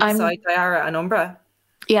 Are you beside Diara and Umbra?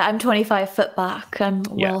 Yeah, I'm 25 foot back. I'm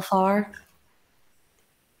well far.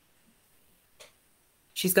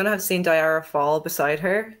 She's going to have seen Diara fall beside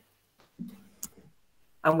her.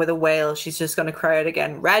 And with a wail, she's just going to cry out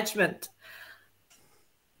again, Regiment!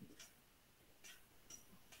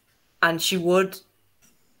 And she would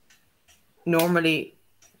normally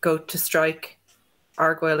go to strike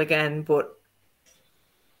Argoyle again, but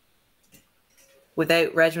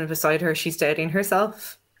without Regiment beside her, she's doubting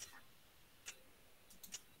herself.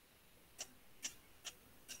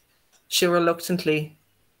 She'll reluctantly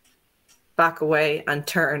back away and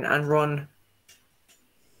turn and run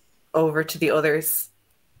over to the others,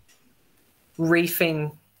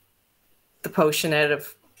 reefing the potion out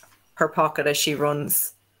of her pocket as she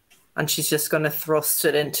runs. And she's just going to thrust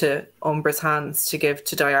it into Umbra's hands to give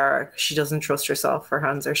to Diara. She doesn't trust herself. Her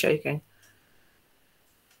hands are shaking.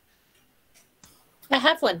 I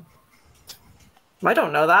have one. I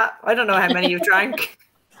don't know that. I don't know how many you've drank.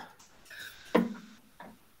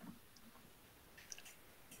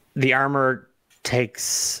 The armor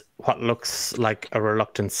takes what looks like a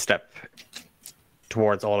reluctant step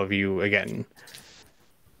towards all of you again.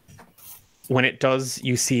 When it does,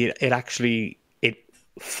 you see it actually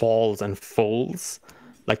falls and folds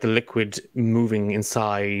like the liquid moving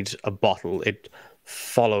inside a bottle. It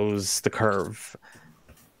follows the curve,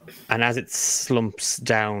 and as it slumps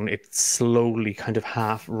down, it slowly kind of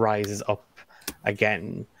half rises up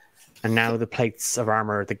again. And now the plates of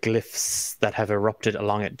armor, the glyphs that have erupted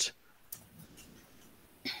along it,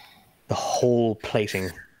 the whole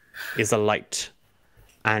plating is alight,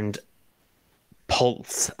 and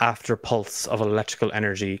pulse after pulse of electrical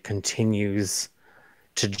energy continues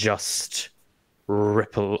to just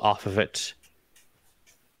ripple off of it.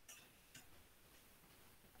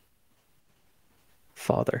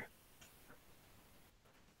 Father,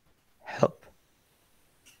 help.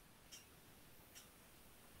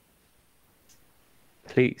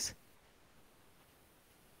 Please.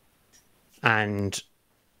 And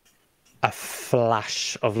a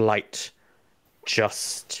flash of light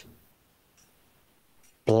just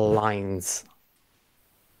blinds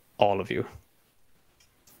all of you.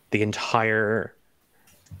 The entire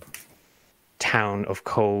town of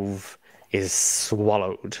Cove is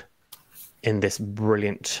swallowed in this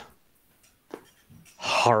brilliant,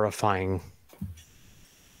 horrifying,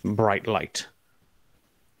 bright light.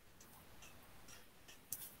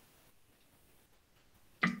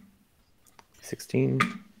 $16,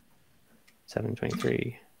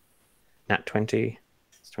 723, nat 20,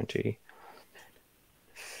 it's 20,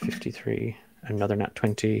 53, another nat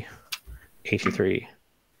 20, 83,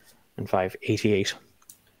 and 5, 88.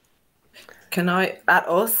 Can I, at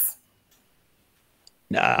us?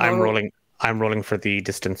 I'm rolling I'm rolling for the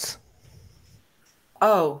distance.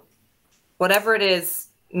 Oh, whatever it is,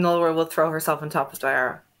 Nolra will throw herself on top of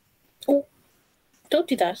Diara. Oh, don't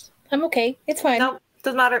do that. I'm okay. It's fine. No,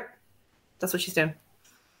 doesn't matter. That's what she's doing.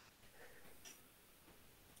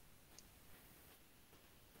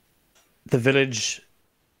 The village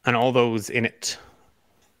and all those in it,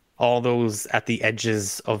 all those at the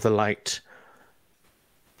edges of the light,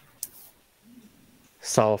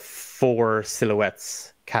 saw 4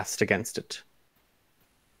 silhouettes cast against it.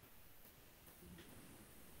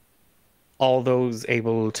 All those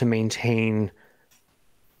able to maintain,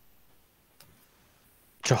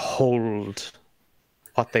 to hold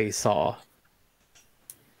what they saw,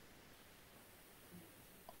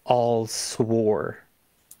 all swore.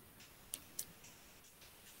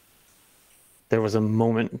 There was a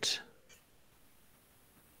moment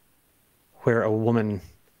where a woman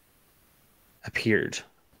appeared.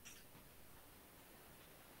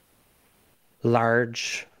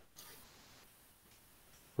 Large,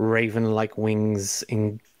 raven-like wings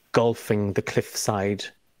engulfing the cliffside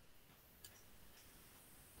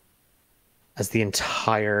as the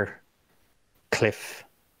entire cliff,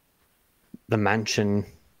 the mansion,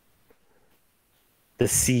 the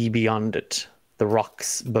sea beyond it, the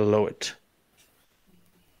rocks below it,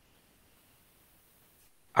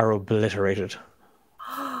 are obliterated.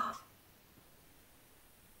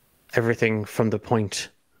 Everything from the point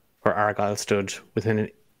where Argyle stood within an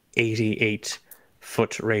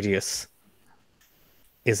 88-foot radius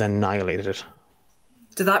is annihilated.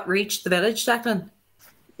 Did that reach the village, Declan?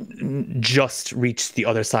 Just reached the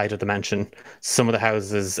other side of the mansion. Some of the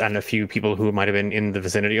houses and a few people who might have been in the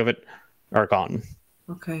vicinity of it are gone.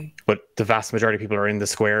 Okay. But the vast majority of people are in the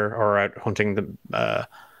square or out hunting the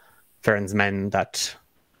Farron's men that...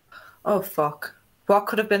 Oh, fuck. What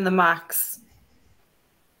could have been the max?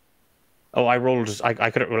 Oh, I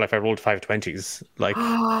could have, well, if I rolled 520s, like,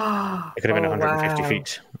 it could have been 150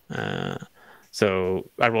 feet. So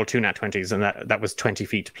I rolled 2 nat 20s, and that was 20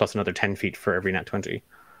 feet plus another 10 feet for every nat 20.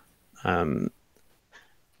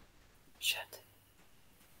 Shit.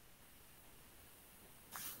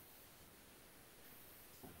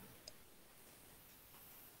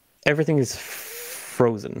 Everything is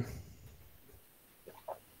frozen.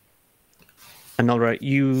 And Nolra,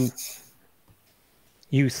 you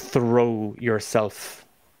throw yourself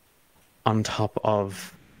on top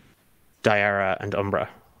of Diara and Umbra.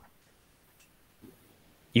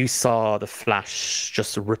 You saw the flash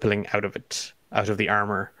just rippling out of it, out of the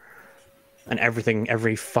armor, and everything,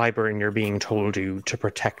 every fiber in your being told you to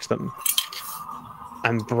protect them.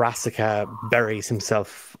 And Brassica buries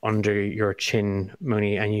himself under your chin,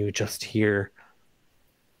 Mooney, and you just hear,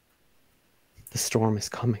 the storm is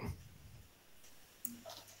coming.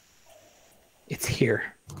 It's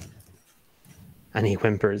here. And he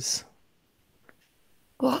whimpers.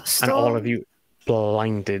 What storm? And all of you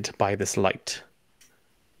blinded by this light.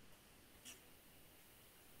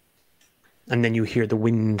 And then you hear the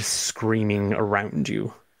wind screaming around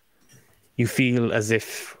you. You feel as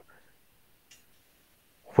if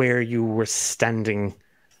where you were standing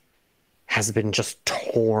has been just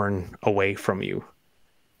torn away from you.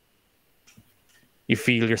 You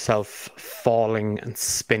feel yourself falling and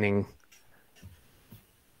spinning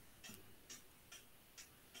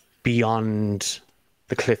beyond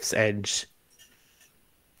the cliff's edge,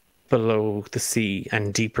 below the sea,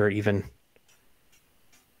 and deeper even,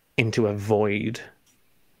 into a void.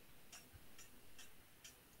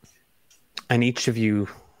 And each of you,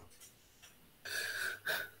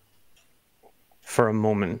 for a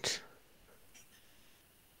moment,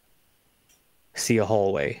 see a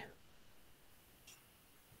hallway.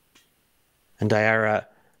 And Diara,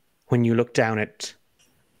 when you look down it,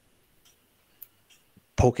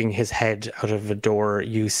 poking his head out of a door,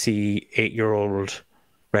 you see 8-year-old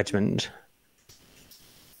Redmond.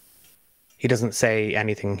 He doesn't say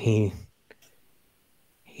anything. He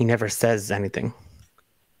never says anything.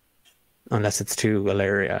 Unless it's to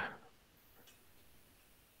Ilaria.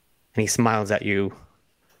 And he smiles at you.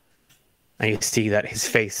 And you see that his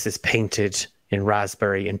face is painted in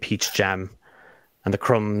raspberry and peach jam. And the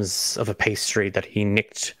crumbs of a pastry that he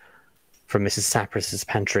nicked from Mrs. Sapras's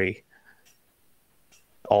pantry.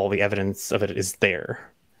 All the evidence of it is there.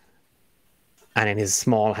 And in his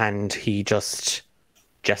small hand, he just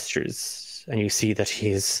gestures. And you see that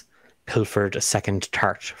he's pilfered a second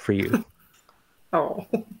tart for you. Oh.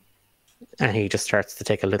 And he just starts to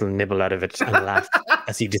take a little nibble out of it and laugh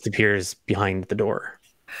as he disappears behind the door.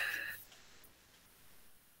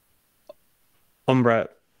 Umbra,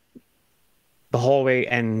 the hallway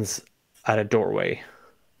ends at a doorway.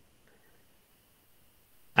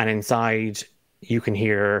 And inside, you can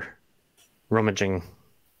hear rummaging,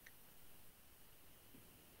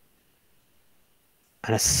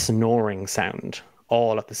 and a snoring sound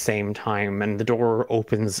all at the same time, and the door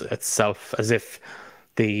opens itself as if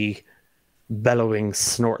the bellowing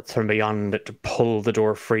snorts from beyond it to pull the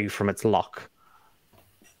door free from its lock.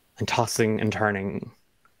 And tossing and turning,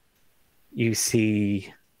 you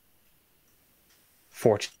see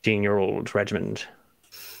 14-year-old Redmond.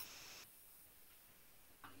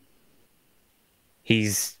 He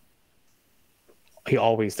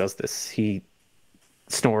always does this. He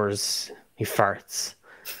snores, he farts,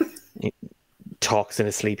 he talks in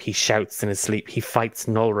his sleep, he shouts in his sleep, he fights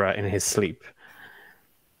Nolra in his sleep.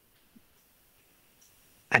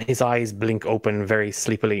 And his eyes blink open very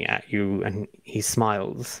sleepily at you, and he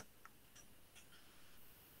smiles.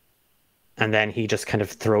 And then he just kind of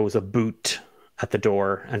throws a boot at the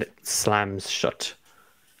door, and it slams shut.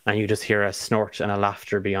 And you just hear a snort and a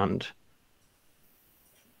laughter beyond.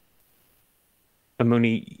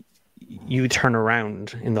 Amuni, you turn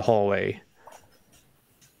around in the hallway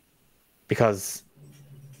because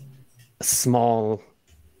a small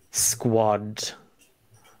squad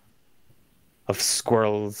of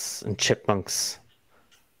squirrels and chipmunks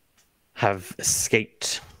have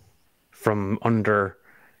escaped from under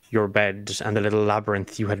your bed and the little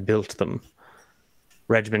labyrinth you had built them.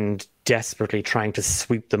 Redmond desperately trying to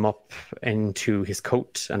sweep them up into his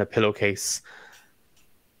coat and a pillowcase.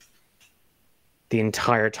 The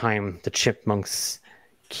entire time, the chipmunks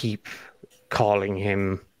keep calling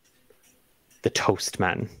him the Toast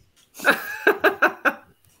Man.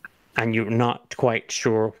 And you're not quite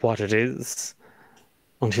sure what it is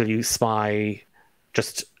until you spy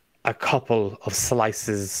just a couple of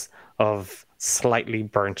slices of slightly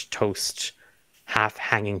burnt toast half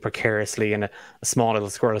hanging precariously, and a small little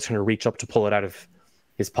squirrel is trying to reach up to pull it out of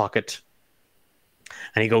his pocket.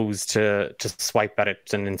 And he goes to swipe at it,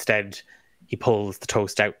 and instead he pulls the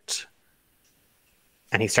toast out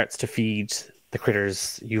and he starts to feed the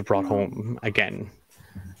critters you brought home again.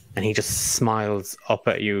 And he just smiles up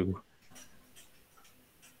at you.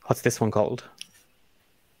 What's this one called?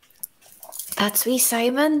 That's wee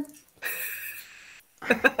Simon.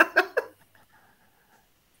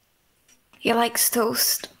 He likes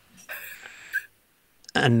toast.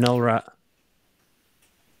 And Nolra,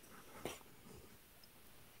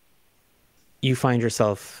 you find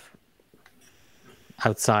yourself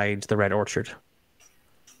outside the Red Orchard,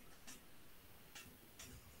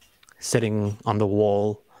 sitting on the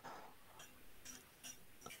wall,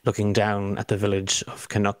 looking down at the village of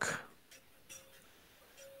Canuck.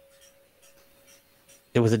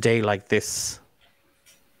 It was a day like this,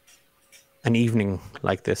 an evening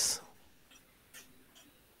like this.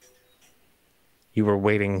 You were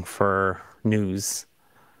waiting for news.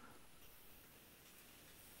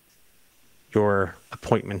 Your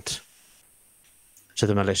appointment to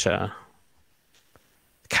the militia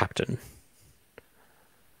captain.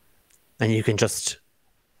 And you can just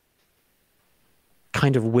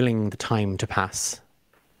kind of willing the time to pass.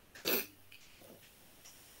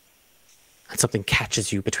 And something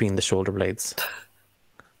catches you between the shoulder blades.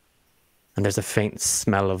 And there's a faint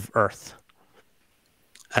smell of earth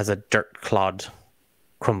as a dirt clod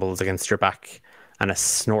crumbles against your back, and a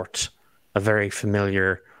snort, a very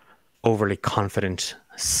familiar, overly confident,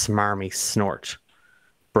 smarmy snort,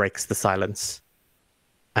 breaks the silence.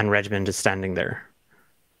 And Redmond is standing there,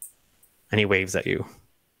 and he waves at you.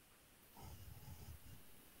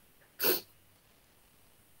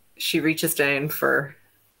 She reaches down for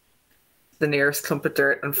the nearest clump of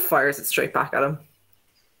dirt and fires it straight back at him.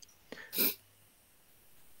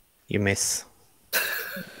 You miss.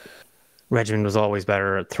 Redmond was always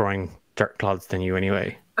better at throwing dirt clods than you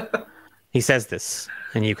anyway. He says this,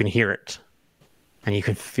 and you can hear it, and you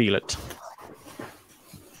can feel it.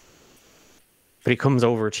 But he comes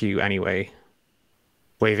over to you anyway,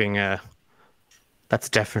 waving that's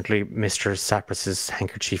definitely Mr. Sapras's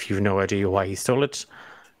handkerchief. You've no idea why he stole it,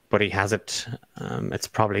 but he has it. It's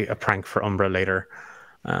probably a prank for Umbra later.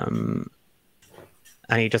 And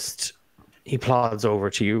he plods over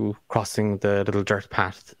to you, crossing the little dirt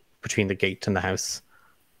path between the gate and the house,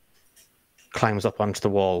 climbs up onto the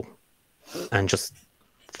wall, and just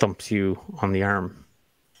thumps you on the arm.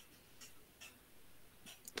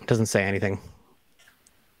 Doesn't say anything.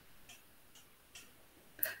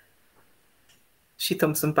 She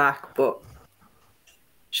thumps him back, but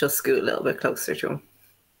she'll scoot a little bit closer to him.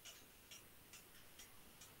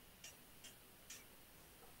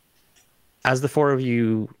 As the four of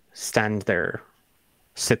you stand there,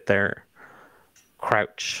 sit there,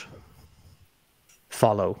 crouch,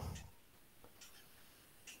 follow,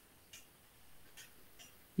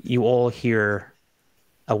 you all hear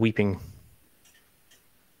a weeping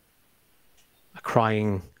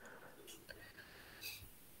crying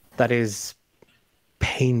that is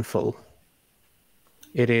painful.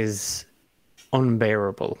 It is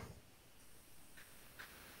unbearable.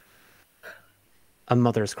 A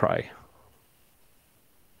mother's cry.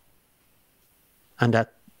 And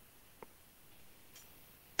at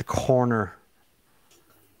the corner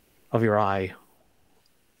of your eye,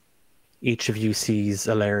 each of you sees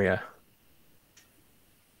Ilaria.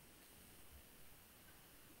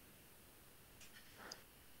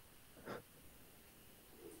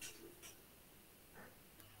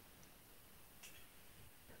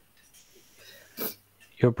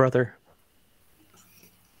 Your brother.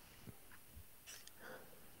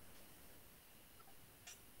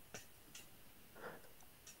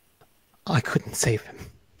 I couldn't save him.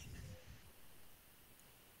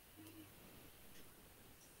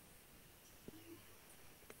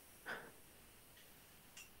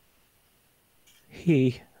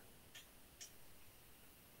 He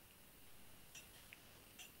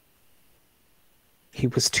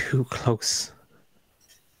was too close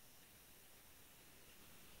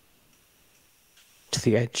to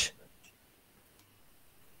the edge.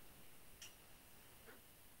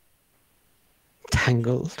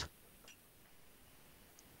 Tangled.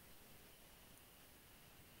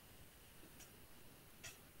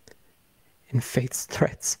 In fate's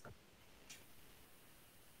threats.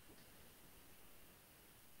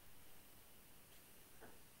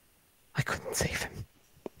 I couldn't save him.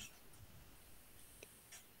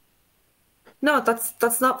 No,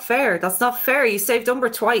 that's not fair. That's not fair. You saved Umber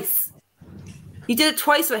twice. You did it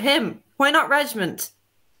twice with him. Why not Regiment?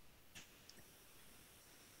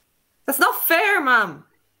 That's not fair, ma'am.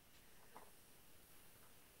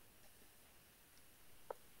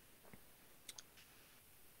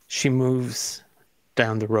 She moves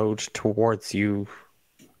down the road towards you,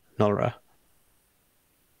 Nora.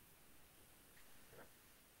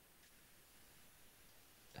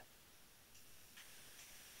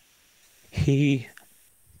 He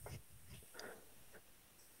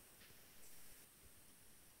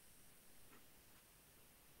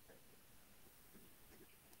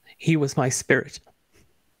was my spirit.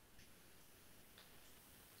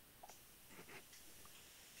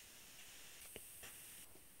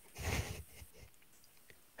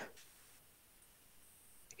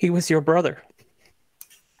 He was your brother.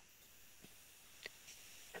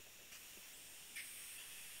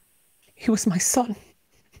 He was my son.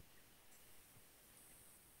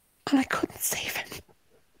 And I couldn't save him.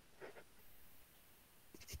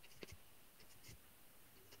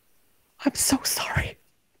 I'm so sorry.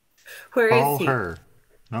 Where Call is he? her.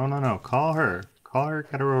 No. Call her. Call her.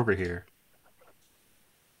 Get her over here.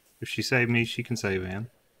 If she saved me, she can save him.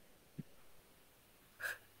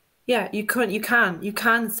 Yeah, you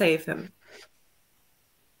can save him.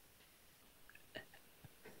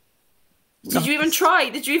 Did you even try?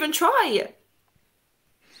 Did you even try?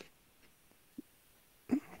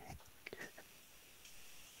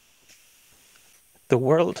 The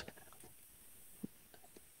world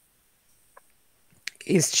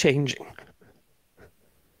is changing.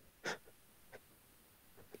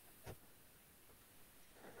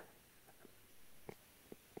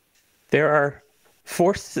 There are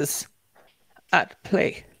forces at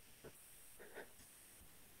play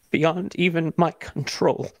beyond even my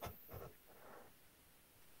control.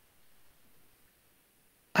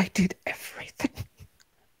 I did everything.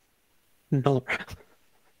 Nora.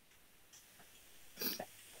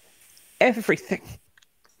 Everything.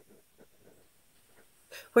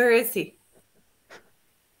 Where is he?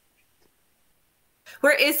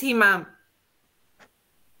 Where is he, ma'am?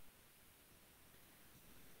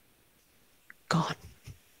 Gone.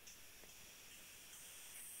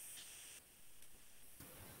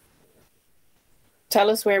 Tell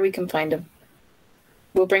us where we can find him.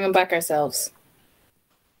 We'll bring him back ourselves.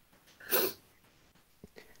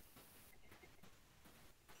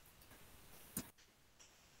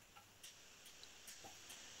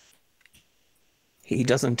 He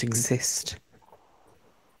doesn't exist.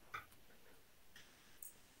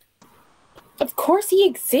 Of course he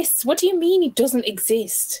exists. What do you mean he doesn't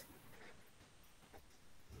exist?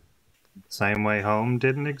 Same way home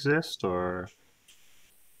didn't exist, or...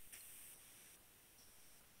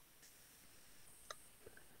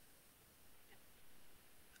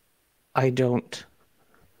 I don't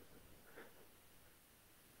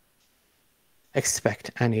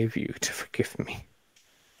expect any of you to forgive me.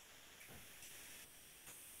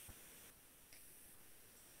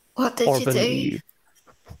 What did Or you do? believe.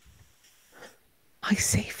 I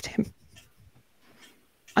saved him.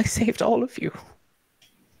 I saved all of you.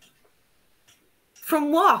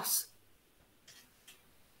 From what?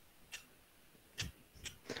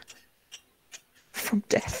 from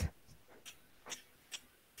death.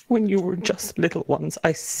 When you were just little ones,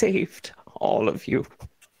 I saved all of you.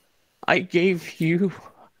 I gave you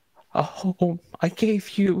a home. I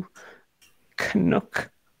gave you Canuck.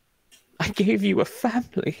 I gave you a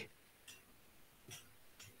family.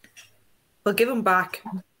 Well, give him back.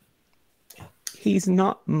 He's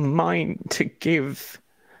not mine to give.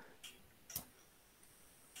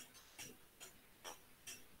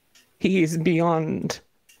 He is beyond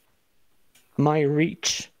my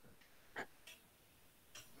reach.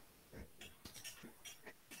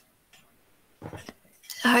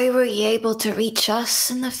 How were you able to reach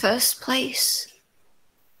us in the first place?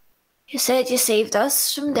 You said you saved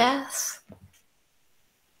us from death.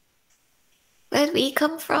 Where'd we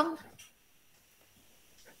come from?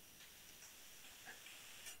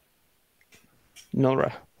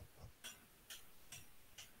 Nora.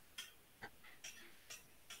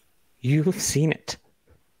 You've seen it.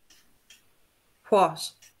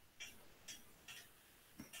 What?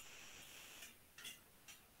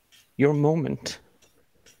 Your moment.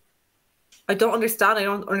 I don't understand. I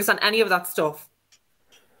don't understand any of that stuff.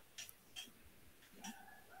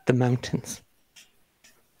 The mountains.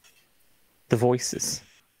 The voices.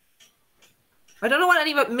 I don't know what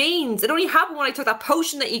any of it means. It only happened when I took that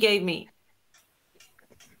potion that you gave me.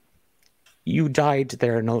 You died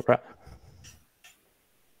there, Nora.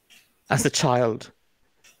 As a child,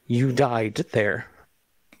 you died there.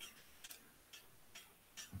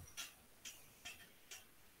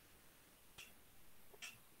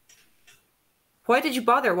 Why did you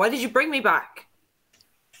bother? Why did you bring me back?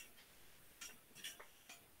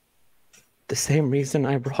 The same reason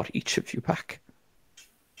I brought each of you back.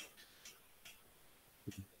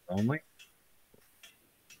 Only?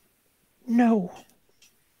 No.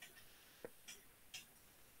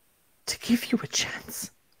 To give you a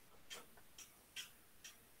chance.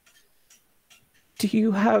 Do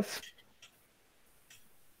you have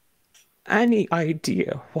any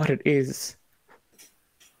idea what it is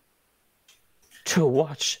to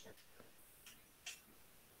watch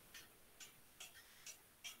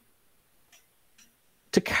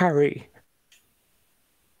to carry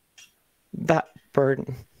that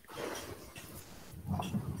burden?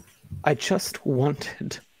 I just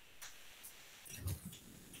wanted,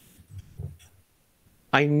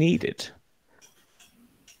 I needed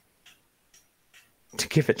to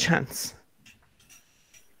give a chance.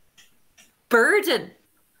 Burden.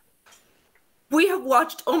 We have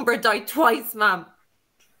watched Umbra die twice, ma'am.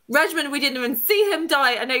 Regiment, we didn't even see him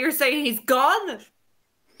die, and now you're saying he's gone?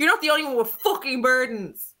 You're not the only one with fucking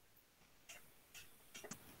burdens.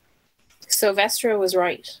 So Vestra was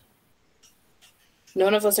right.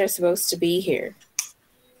 None of us are supposed to be here.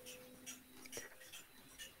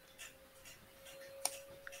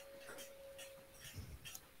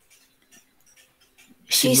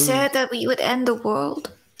 She said that we would end the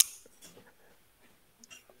world.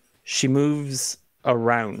 She moves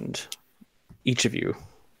around each of you,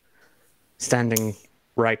 standing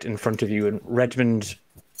right in front of you, and Redmond,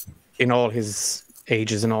 in all his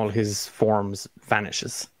ages and all his forms,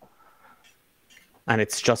 vanishes. And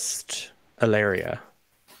it's just Ilaria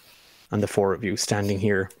and the four of you standing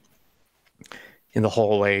here in the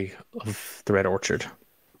hallway of the Red Orchard.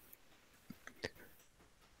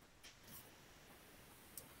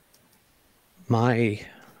 My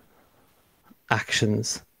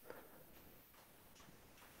actions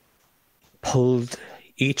pulled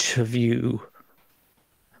each of you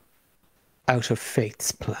out of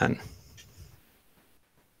fate's plan.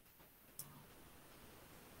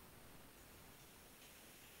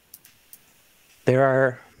 There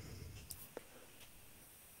are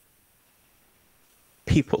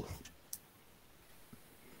people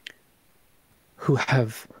who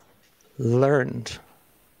have learned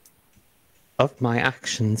of my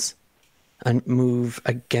actions and move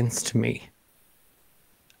against me,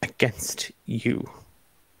 against you.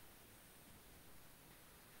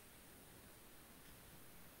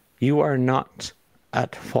 You are not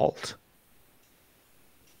at fault.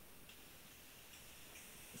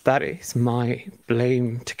 That is my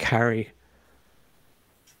blame to carry.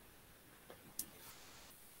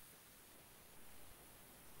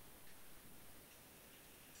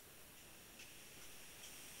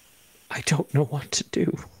 I don't know what to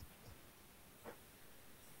do.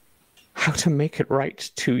 How to make it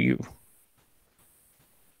right to you.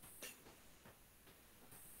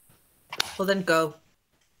 Well, then go.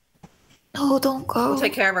 No, don't go. We'll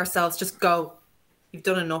take care of ourselves. Just go. You've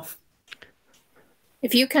done enough.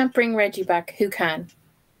 If you can't bring Reggie back, who can?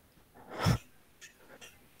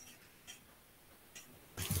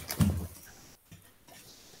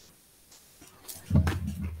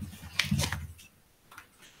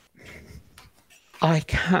 I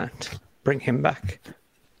can't bring him back.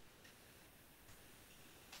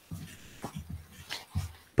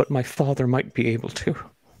 But my father might be able to.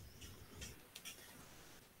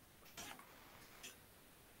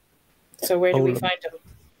 So where do we find him?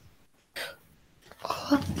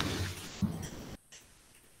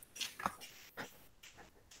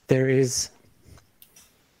 There is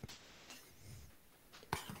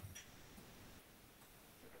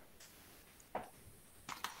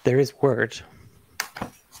word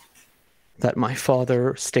that my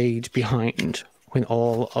father stayed behind when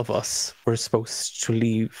all of us were supposed to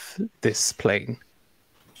leave this plane.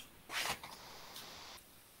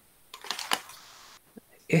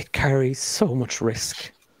 It carries so much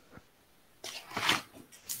risk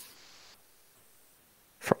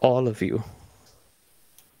for all of you.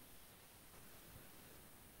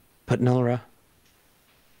 But Nora,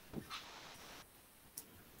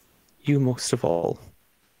 you most of all.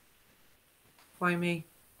 Why me?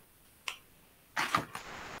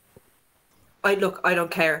 I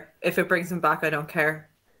don't care. If it brings him back, I don't care.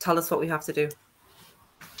 Tell us what we have to do.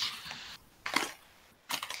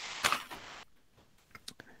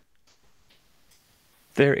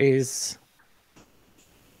 There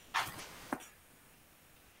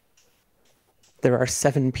are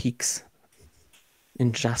 7 peaks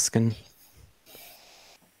in Jaskin,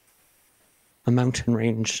 a mountain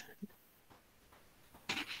range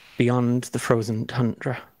beyond the frozen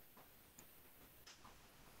tundra.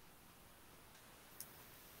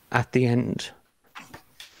 At the end,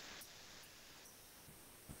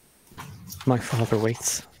 my father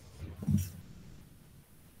waits.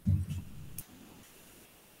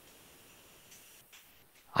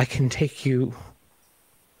 I can take you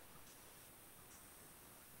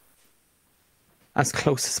as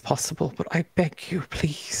close as possible, but I beg you,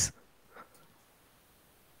 please.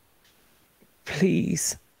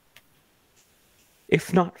 Please.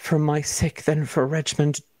 If not for my sake, then for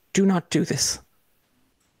Regiment, do not do this.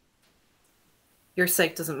 Your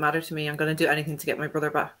sake doesn't matter to me. I'm going to do anything to get my brother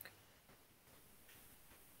back.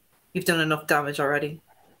 You've done enough damage already.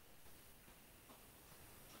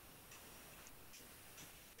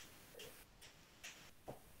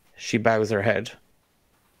 She bows her head.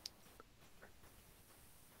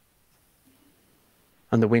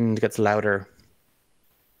 And the wind gets louder.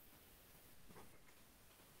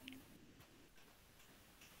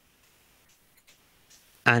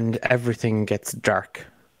 And everything gets dark.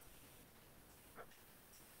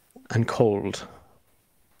 And cold.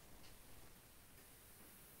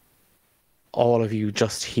 All of you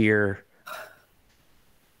just hear,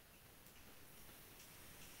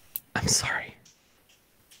 I'm sorry.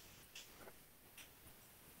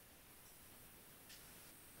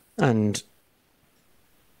 And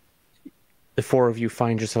the 4 of you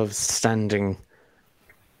find yourselves standing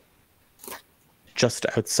just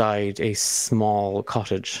outside a small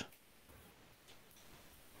cottage,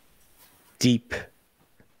 deep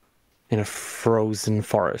in a frozen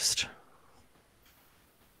forest.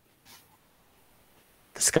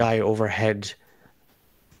 The sky overhead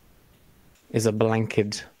is a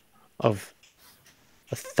blanket of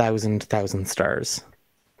 1,000 stars.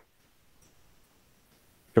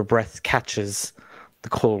 Your breath catches the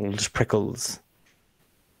cold prickles.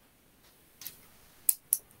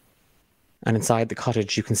 And inside the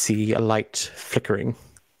cottage you can see a light flickering.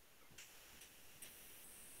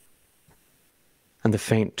 And the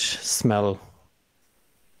faint smell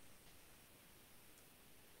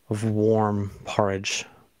of warm porridge.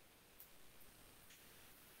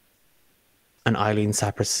 And Eileen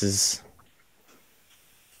Sapras's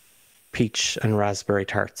peach and raspberry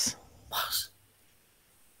tarts. What?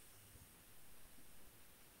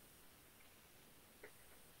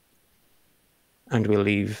 And we'll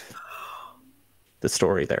leave the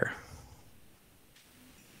story there.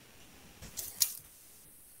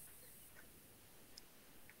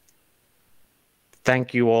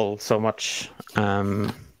 Thank you all so much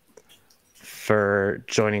for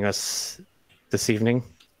joining us this evening.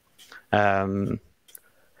 Oh,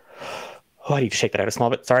 I need to shake that out a small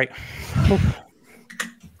bit. Sorry.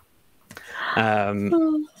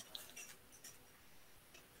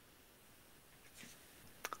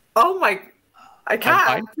 Oh my! I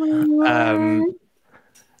can't.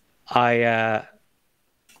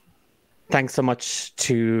 Thanks so much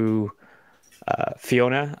to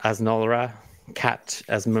Fiona as Nolra, Kat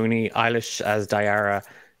as Mooney, Eilish as Diara,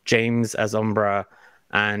 James as Umbra,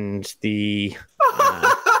 and the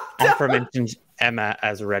aforementioned Emma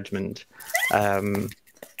as Regiment. I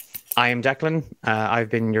am Declan. I've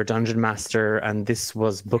been your Dungeon Master, and this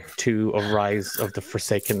was Book 2 of Rise of the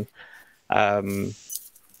Forsaken.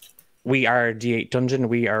 We are D8 Dungeon.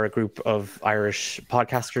 We are a group of Irish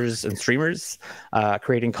podcasters and streamers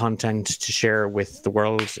creating content to share with the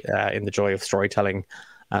world in the joy of storytelling.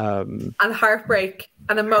 And heartbreak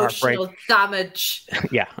and emotional damage.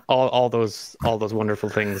 Yeah, all those wonderful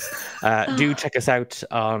things. Do check us out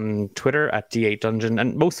on Twitter at D8 Dungeon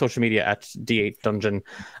and most social media at D8 Dungeon.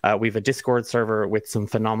 We have a Discord server with some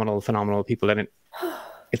phenomenal people in it.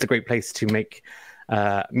 It's a great place to meet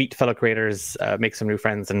fellow creators, make some new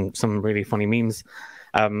friends, and some really funny memes.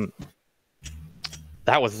 That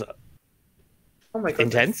was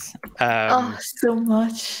intense. So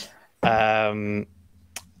much. Thank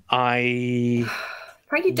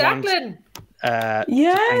you, Declan.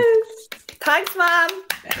 Yes. Thanks, Mom.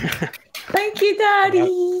 Thank you,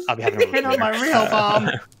 Daddy. I'll be having on my real bomb.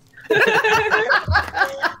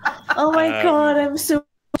 Oh my God, I'm so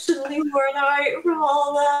emotionally worn out from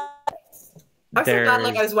all that. I'm so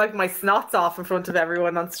glad I was wiping my snots off in front of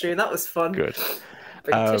everyone on stream. That was fun. Good.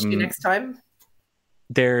 Bring tissue next time.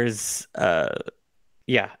 There's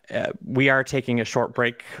we are taking a short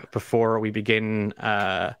break before we begin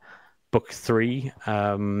book 3.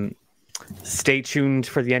 Stay tuned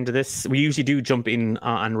for the end of this. We usually do jump in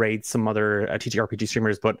and raid some other TTRPG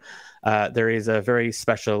streamers, but there is a very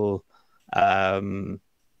special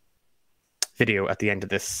video at the end of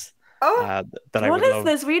this. What is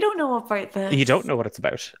this? We don't know about this. You don't know what it's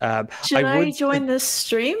about. Should I join this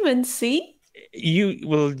stream and see?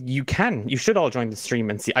 You can. You should all join the stream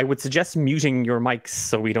and see. I would suggest muting your mics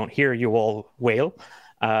so we don't hear you all wail.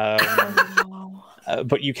 But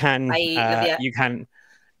you can. You can.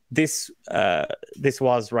 This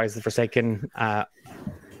was Rise of the Forsaken.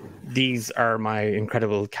 These are my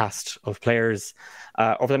incredible cast of players.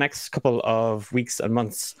 Over the next couple of weeks and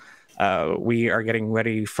months, we are getting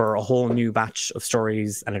ready for a whole new batch of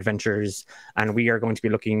stories and adventures, and we are going to be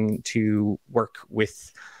looking to work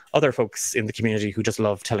with other folks in the community who just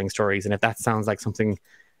love telling stories. And if that sounds like something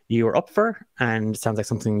you are up for and sounds like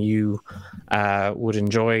something you would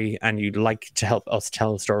enjoy and you'd like to help us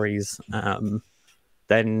tell stories,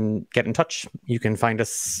 then get in touch. You can find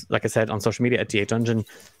us, like I said, on social media at D8 Dungeon.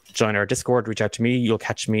 Join our Discord, reach out to me. You'll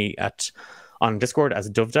catch me on Discord as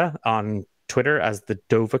Dovda, on Twitter as the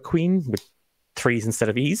Dova Queen with 3s instead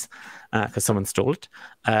of E's because someone stole it.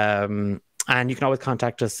 And you can always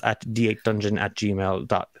contact us at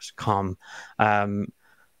d8dungeon@gmail.com.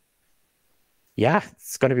 Yeah,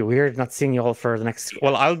 it's going to be weird not seeing you all for the next...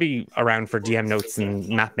 Well, I'll be around for DM notes and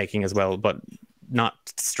map making as well, but not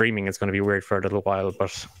streaming is going to be weird for a little while.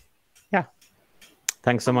 But yeah,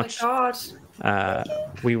 thanks so much. God.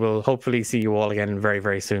 We will hopefully see you all again very,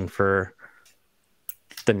 very soon for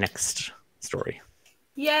the next story.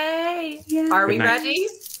 Yay! Are we ready?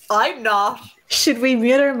 I'm not. Should we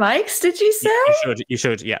mute our mics, did you say? You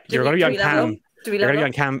should, yeah. You're going to be on cam. You're going to be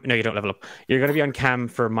on cam. No, you don't level up. You're going to be on cam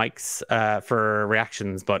for mics, for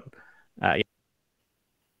reactions, but yeah.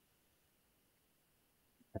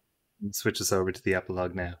 Switch us over to the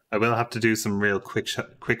epilogue now. I will have to do some real quick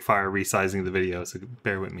fire resizing of the video, so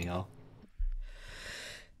bear with me all.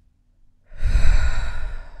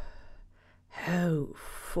 How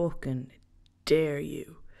fucking dare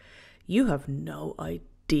you? You have no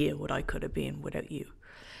idea what I could have been without you.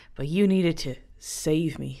 But you needed to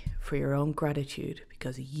save me for your own gratitude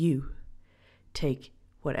because you take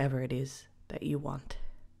whatever it is that you want.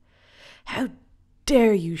 How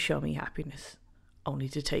dare you show me happiness only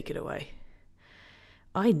to take it away?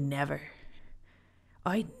 I never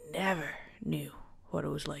knew what it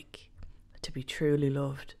was like to be truly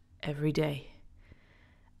loved every day.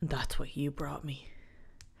 And that's what you brought me.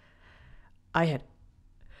 I had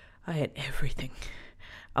everything,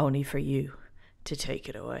 only for you to take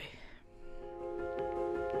it away.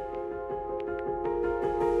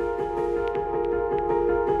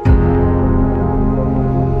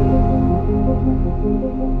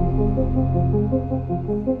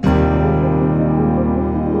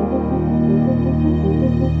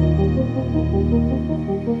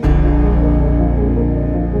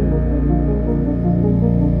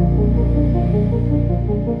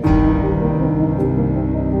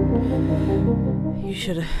 You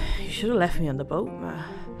should have left me on the boat, Ma.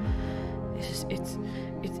 It's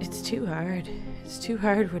too hard. It's too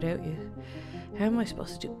hard without you. How am I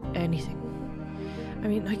supposed to do anything? I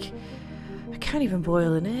mean, like, I can't even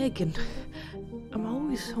boil an egg, and I'm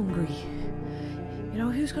always hungry. You know,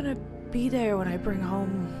 who's gonna be there when I bring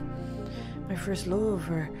home my first love,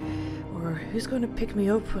 or who's gonna pick me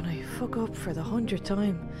up when I fuck up for the 100th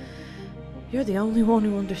time? You're the only one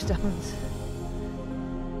who understands.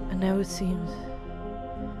 And now it seems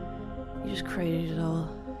you just created it all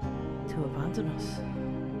to abandon us.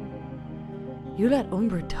 You let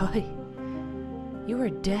Umber die. You were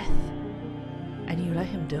death, and you let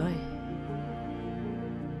him die.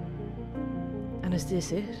 And is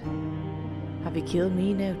this it? Have you killed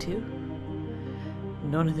me now too?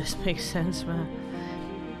 None of this makes sense, man.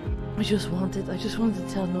 I just wanted to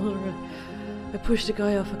tell Nora I pushed a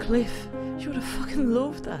guy off a cliff. She would have fucking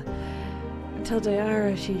loved that. And tell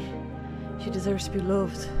Diara she deserves to be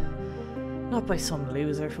loved. Not by some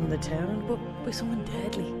loser from the town, but by someone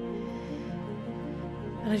deadly.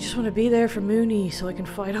 And I just want to be there for Mooney so I can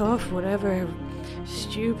fight off whatever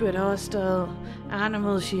stupid, hostile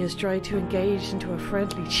animals she has tried to engage into a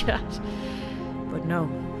friendly chat. But no,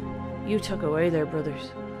 you took away their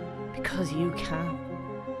brothers. Because you can.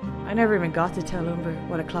 I never even got to tell Umber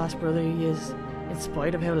what a class brother he is, in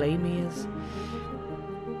spite of how lame he is.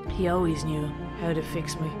 He always knew how to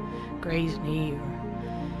fix my grazed knee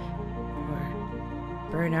or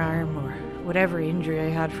burn arm or whatever injury I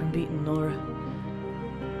had from beating Nora.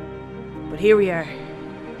 But here we are.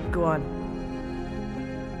 Go on.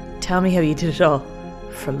 Tell me how you did it all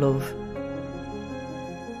for love.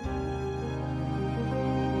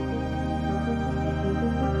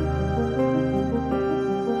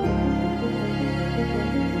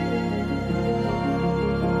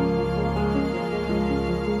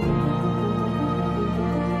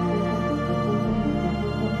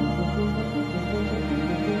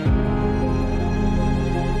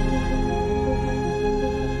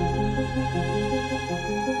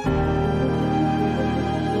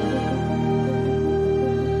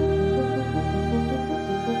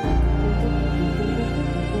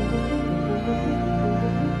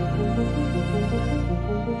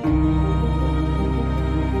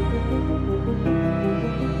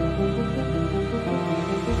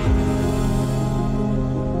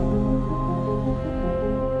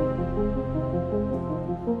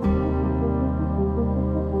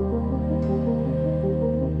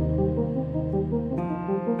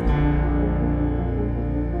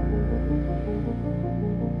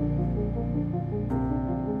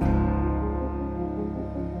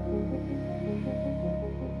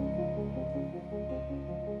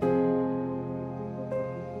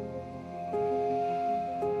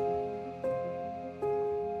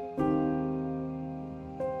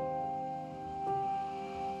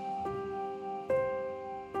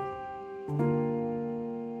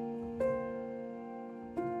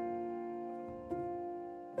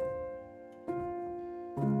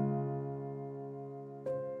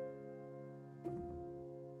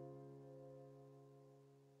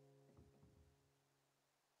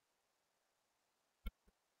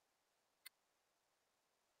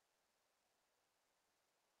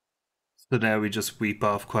 So now we just weep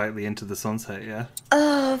off quietly into the sunset, yeah?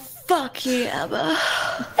 Oh, fuck you, Emma.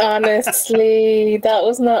 Honestly, that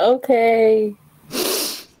was not okay.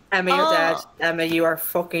 Emma, you're dead. Emma, you are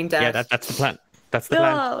fucking dead. Yeah, that's the plan. That's the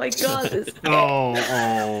plan. Oh my god.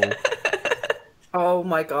 Oh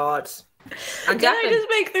my god. And Can I Declan, just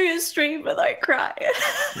make through a stream without crying?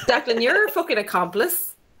 Declan, you're a fucking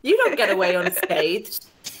accomplice. You don't get away unscathed.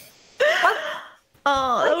 What?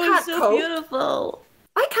 Oh, that was can't so cope. beautiful.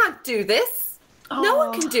 I can't do this. No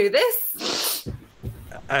one can do this.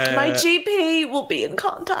 My GP will be in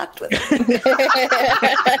contact with me.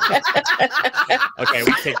 Okay,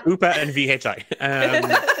 we take UPA and VHI.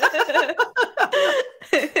 Emma,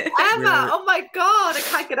 oh my god, I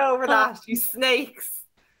can't get over that. You snakes.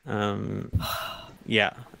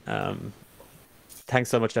 Yeah. Thanks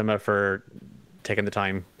so much, Emma, for taking the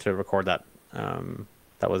time to record that.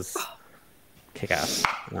 That was kick-ass.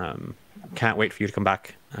 Can't wait for you to come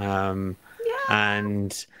back.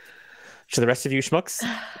 And to the rest of you schmucks,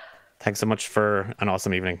 thanks so much for an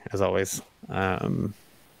awesome evening, as always.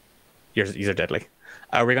 Yours are deadly.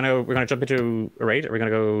 We're gonna jump into a raid. Are we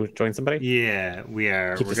gonna go join somebody? Yeah, we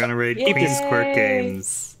are. We're gonna raid Yay. Queen's Quirk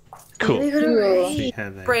Games. Cool. See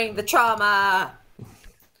how they- Bring the trauma.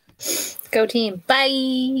 Go team.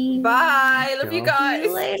 Bye. Bye. Love you guys.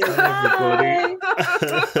 Later. Everybody.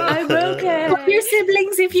 I'm okay. Love your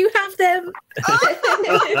siblings if you have them.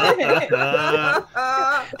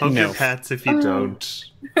 Hug your pets if you don't.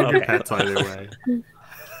 Hug your Okay. pets either way. In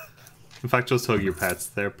fact, just hug your pets.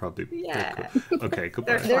 They're probably they're cool. Okay,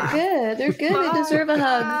 goodbye. They're good. They're good. They deserve a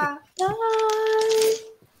hug.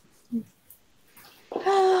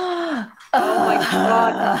 Bye. Oh my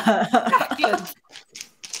god.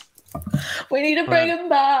 We need to bring him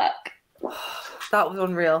back. That was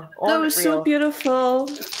unreal. That was so Unreal. beautiful.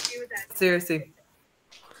 Seriously.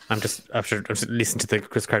 I'm just listening to the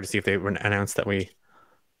Chris card to see if they were announced that we.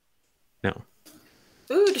 No,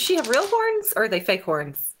 Ooh, does she have real horns or are they fake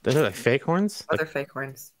horns? those are like fake horns. Oh, they're fake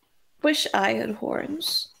horns. Wish I had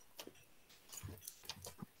horns.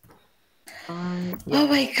 Oh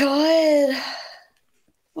my god.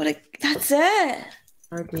 That's it.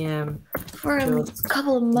 RDM For a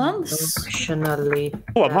couple of months. emotionally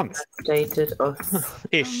Oh, a month. devastated us.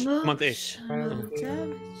 Ish. Month-ish. Emotional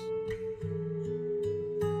damage.